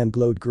 His hand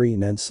glowed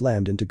green and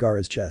slammed into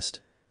Gaara's chest.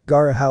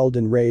 Gaara howled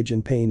in rage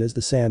and pain as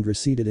the sand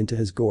receded into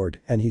his gourd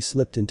and he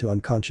slipped into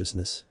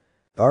unconsciousness.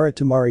 Gaara,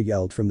 Tamari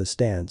yelled from the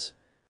stands.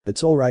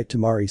 It's alright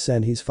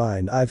Tamari-san, he's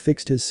fine, I've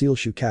fixed his seal.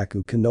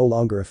 Shukaku can no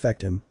longer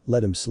affect him,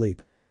 let him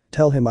sleep.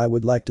 Tell him I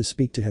would like to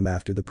speak to him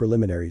after the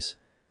preliminaries.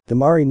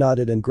 Tamari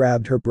nodded and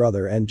grabbed her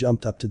brother and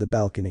jumped up to the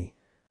balcony.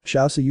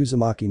 Shausa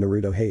Uzumaki,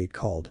 Naruto Hate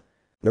called.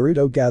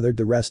 Naruto gathered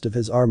the rest of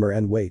his armor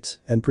and weights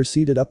and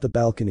proceeded up the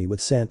balcony with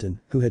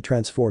Santon, who had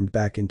transformed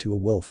back into a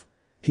wolf.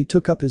 He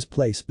took up his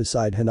place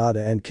beside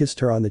Hinata and kissed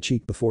her on the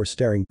cheek before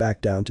staring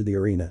back down to the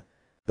arena.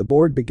 The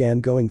board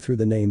began going through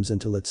the names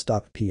until it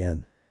stopped.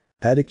 PN.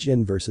 Haddock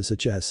Jin vs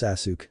Uchiha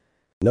Sasuke.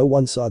 No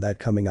one saw that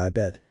coming, I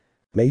bet.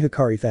 May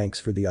Hikari, thanks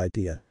for the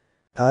idea.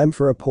 Time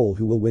for a poll,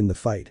 who will win the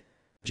fight?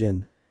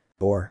 Jin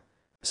or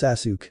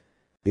Sasuke?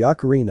 The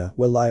ocarina,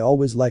 well, I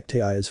always liked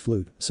Teia's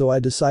flute, so I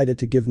decided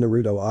to give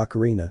Naruto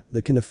ocarina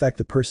that can affect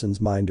a person's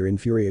mind or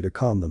infuriate or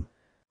calm them.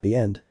 The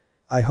end.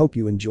 I hope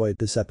you enjoyed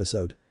this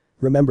episode.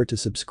 Remember to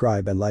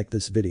subscribe and like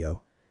this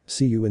video.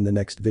 See you in the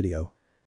next video.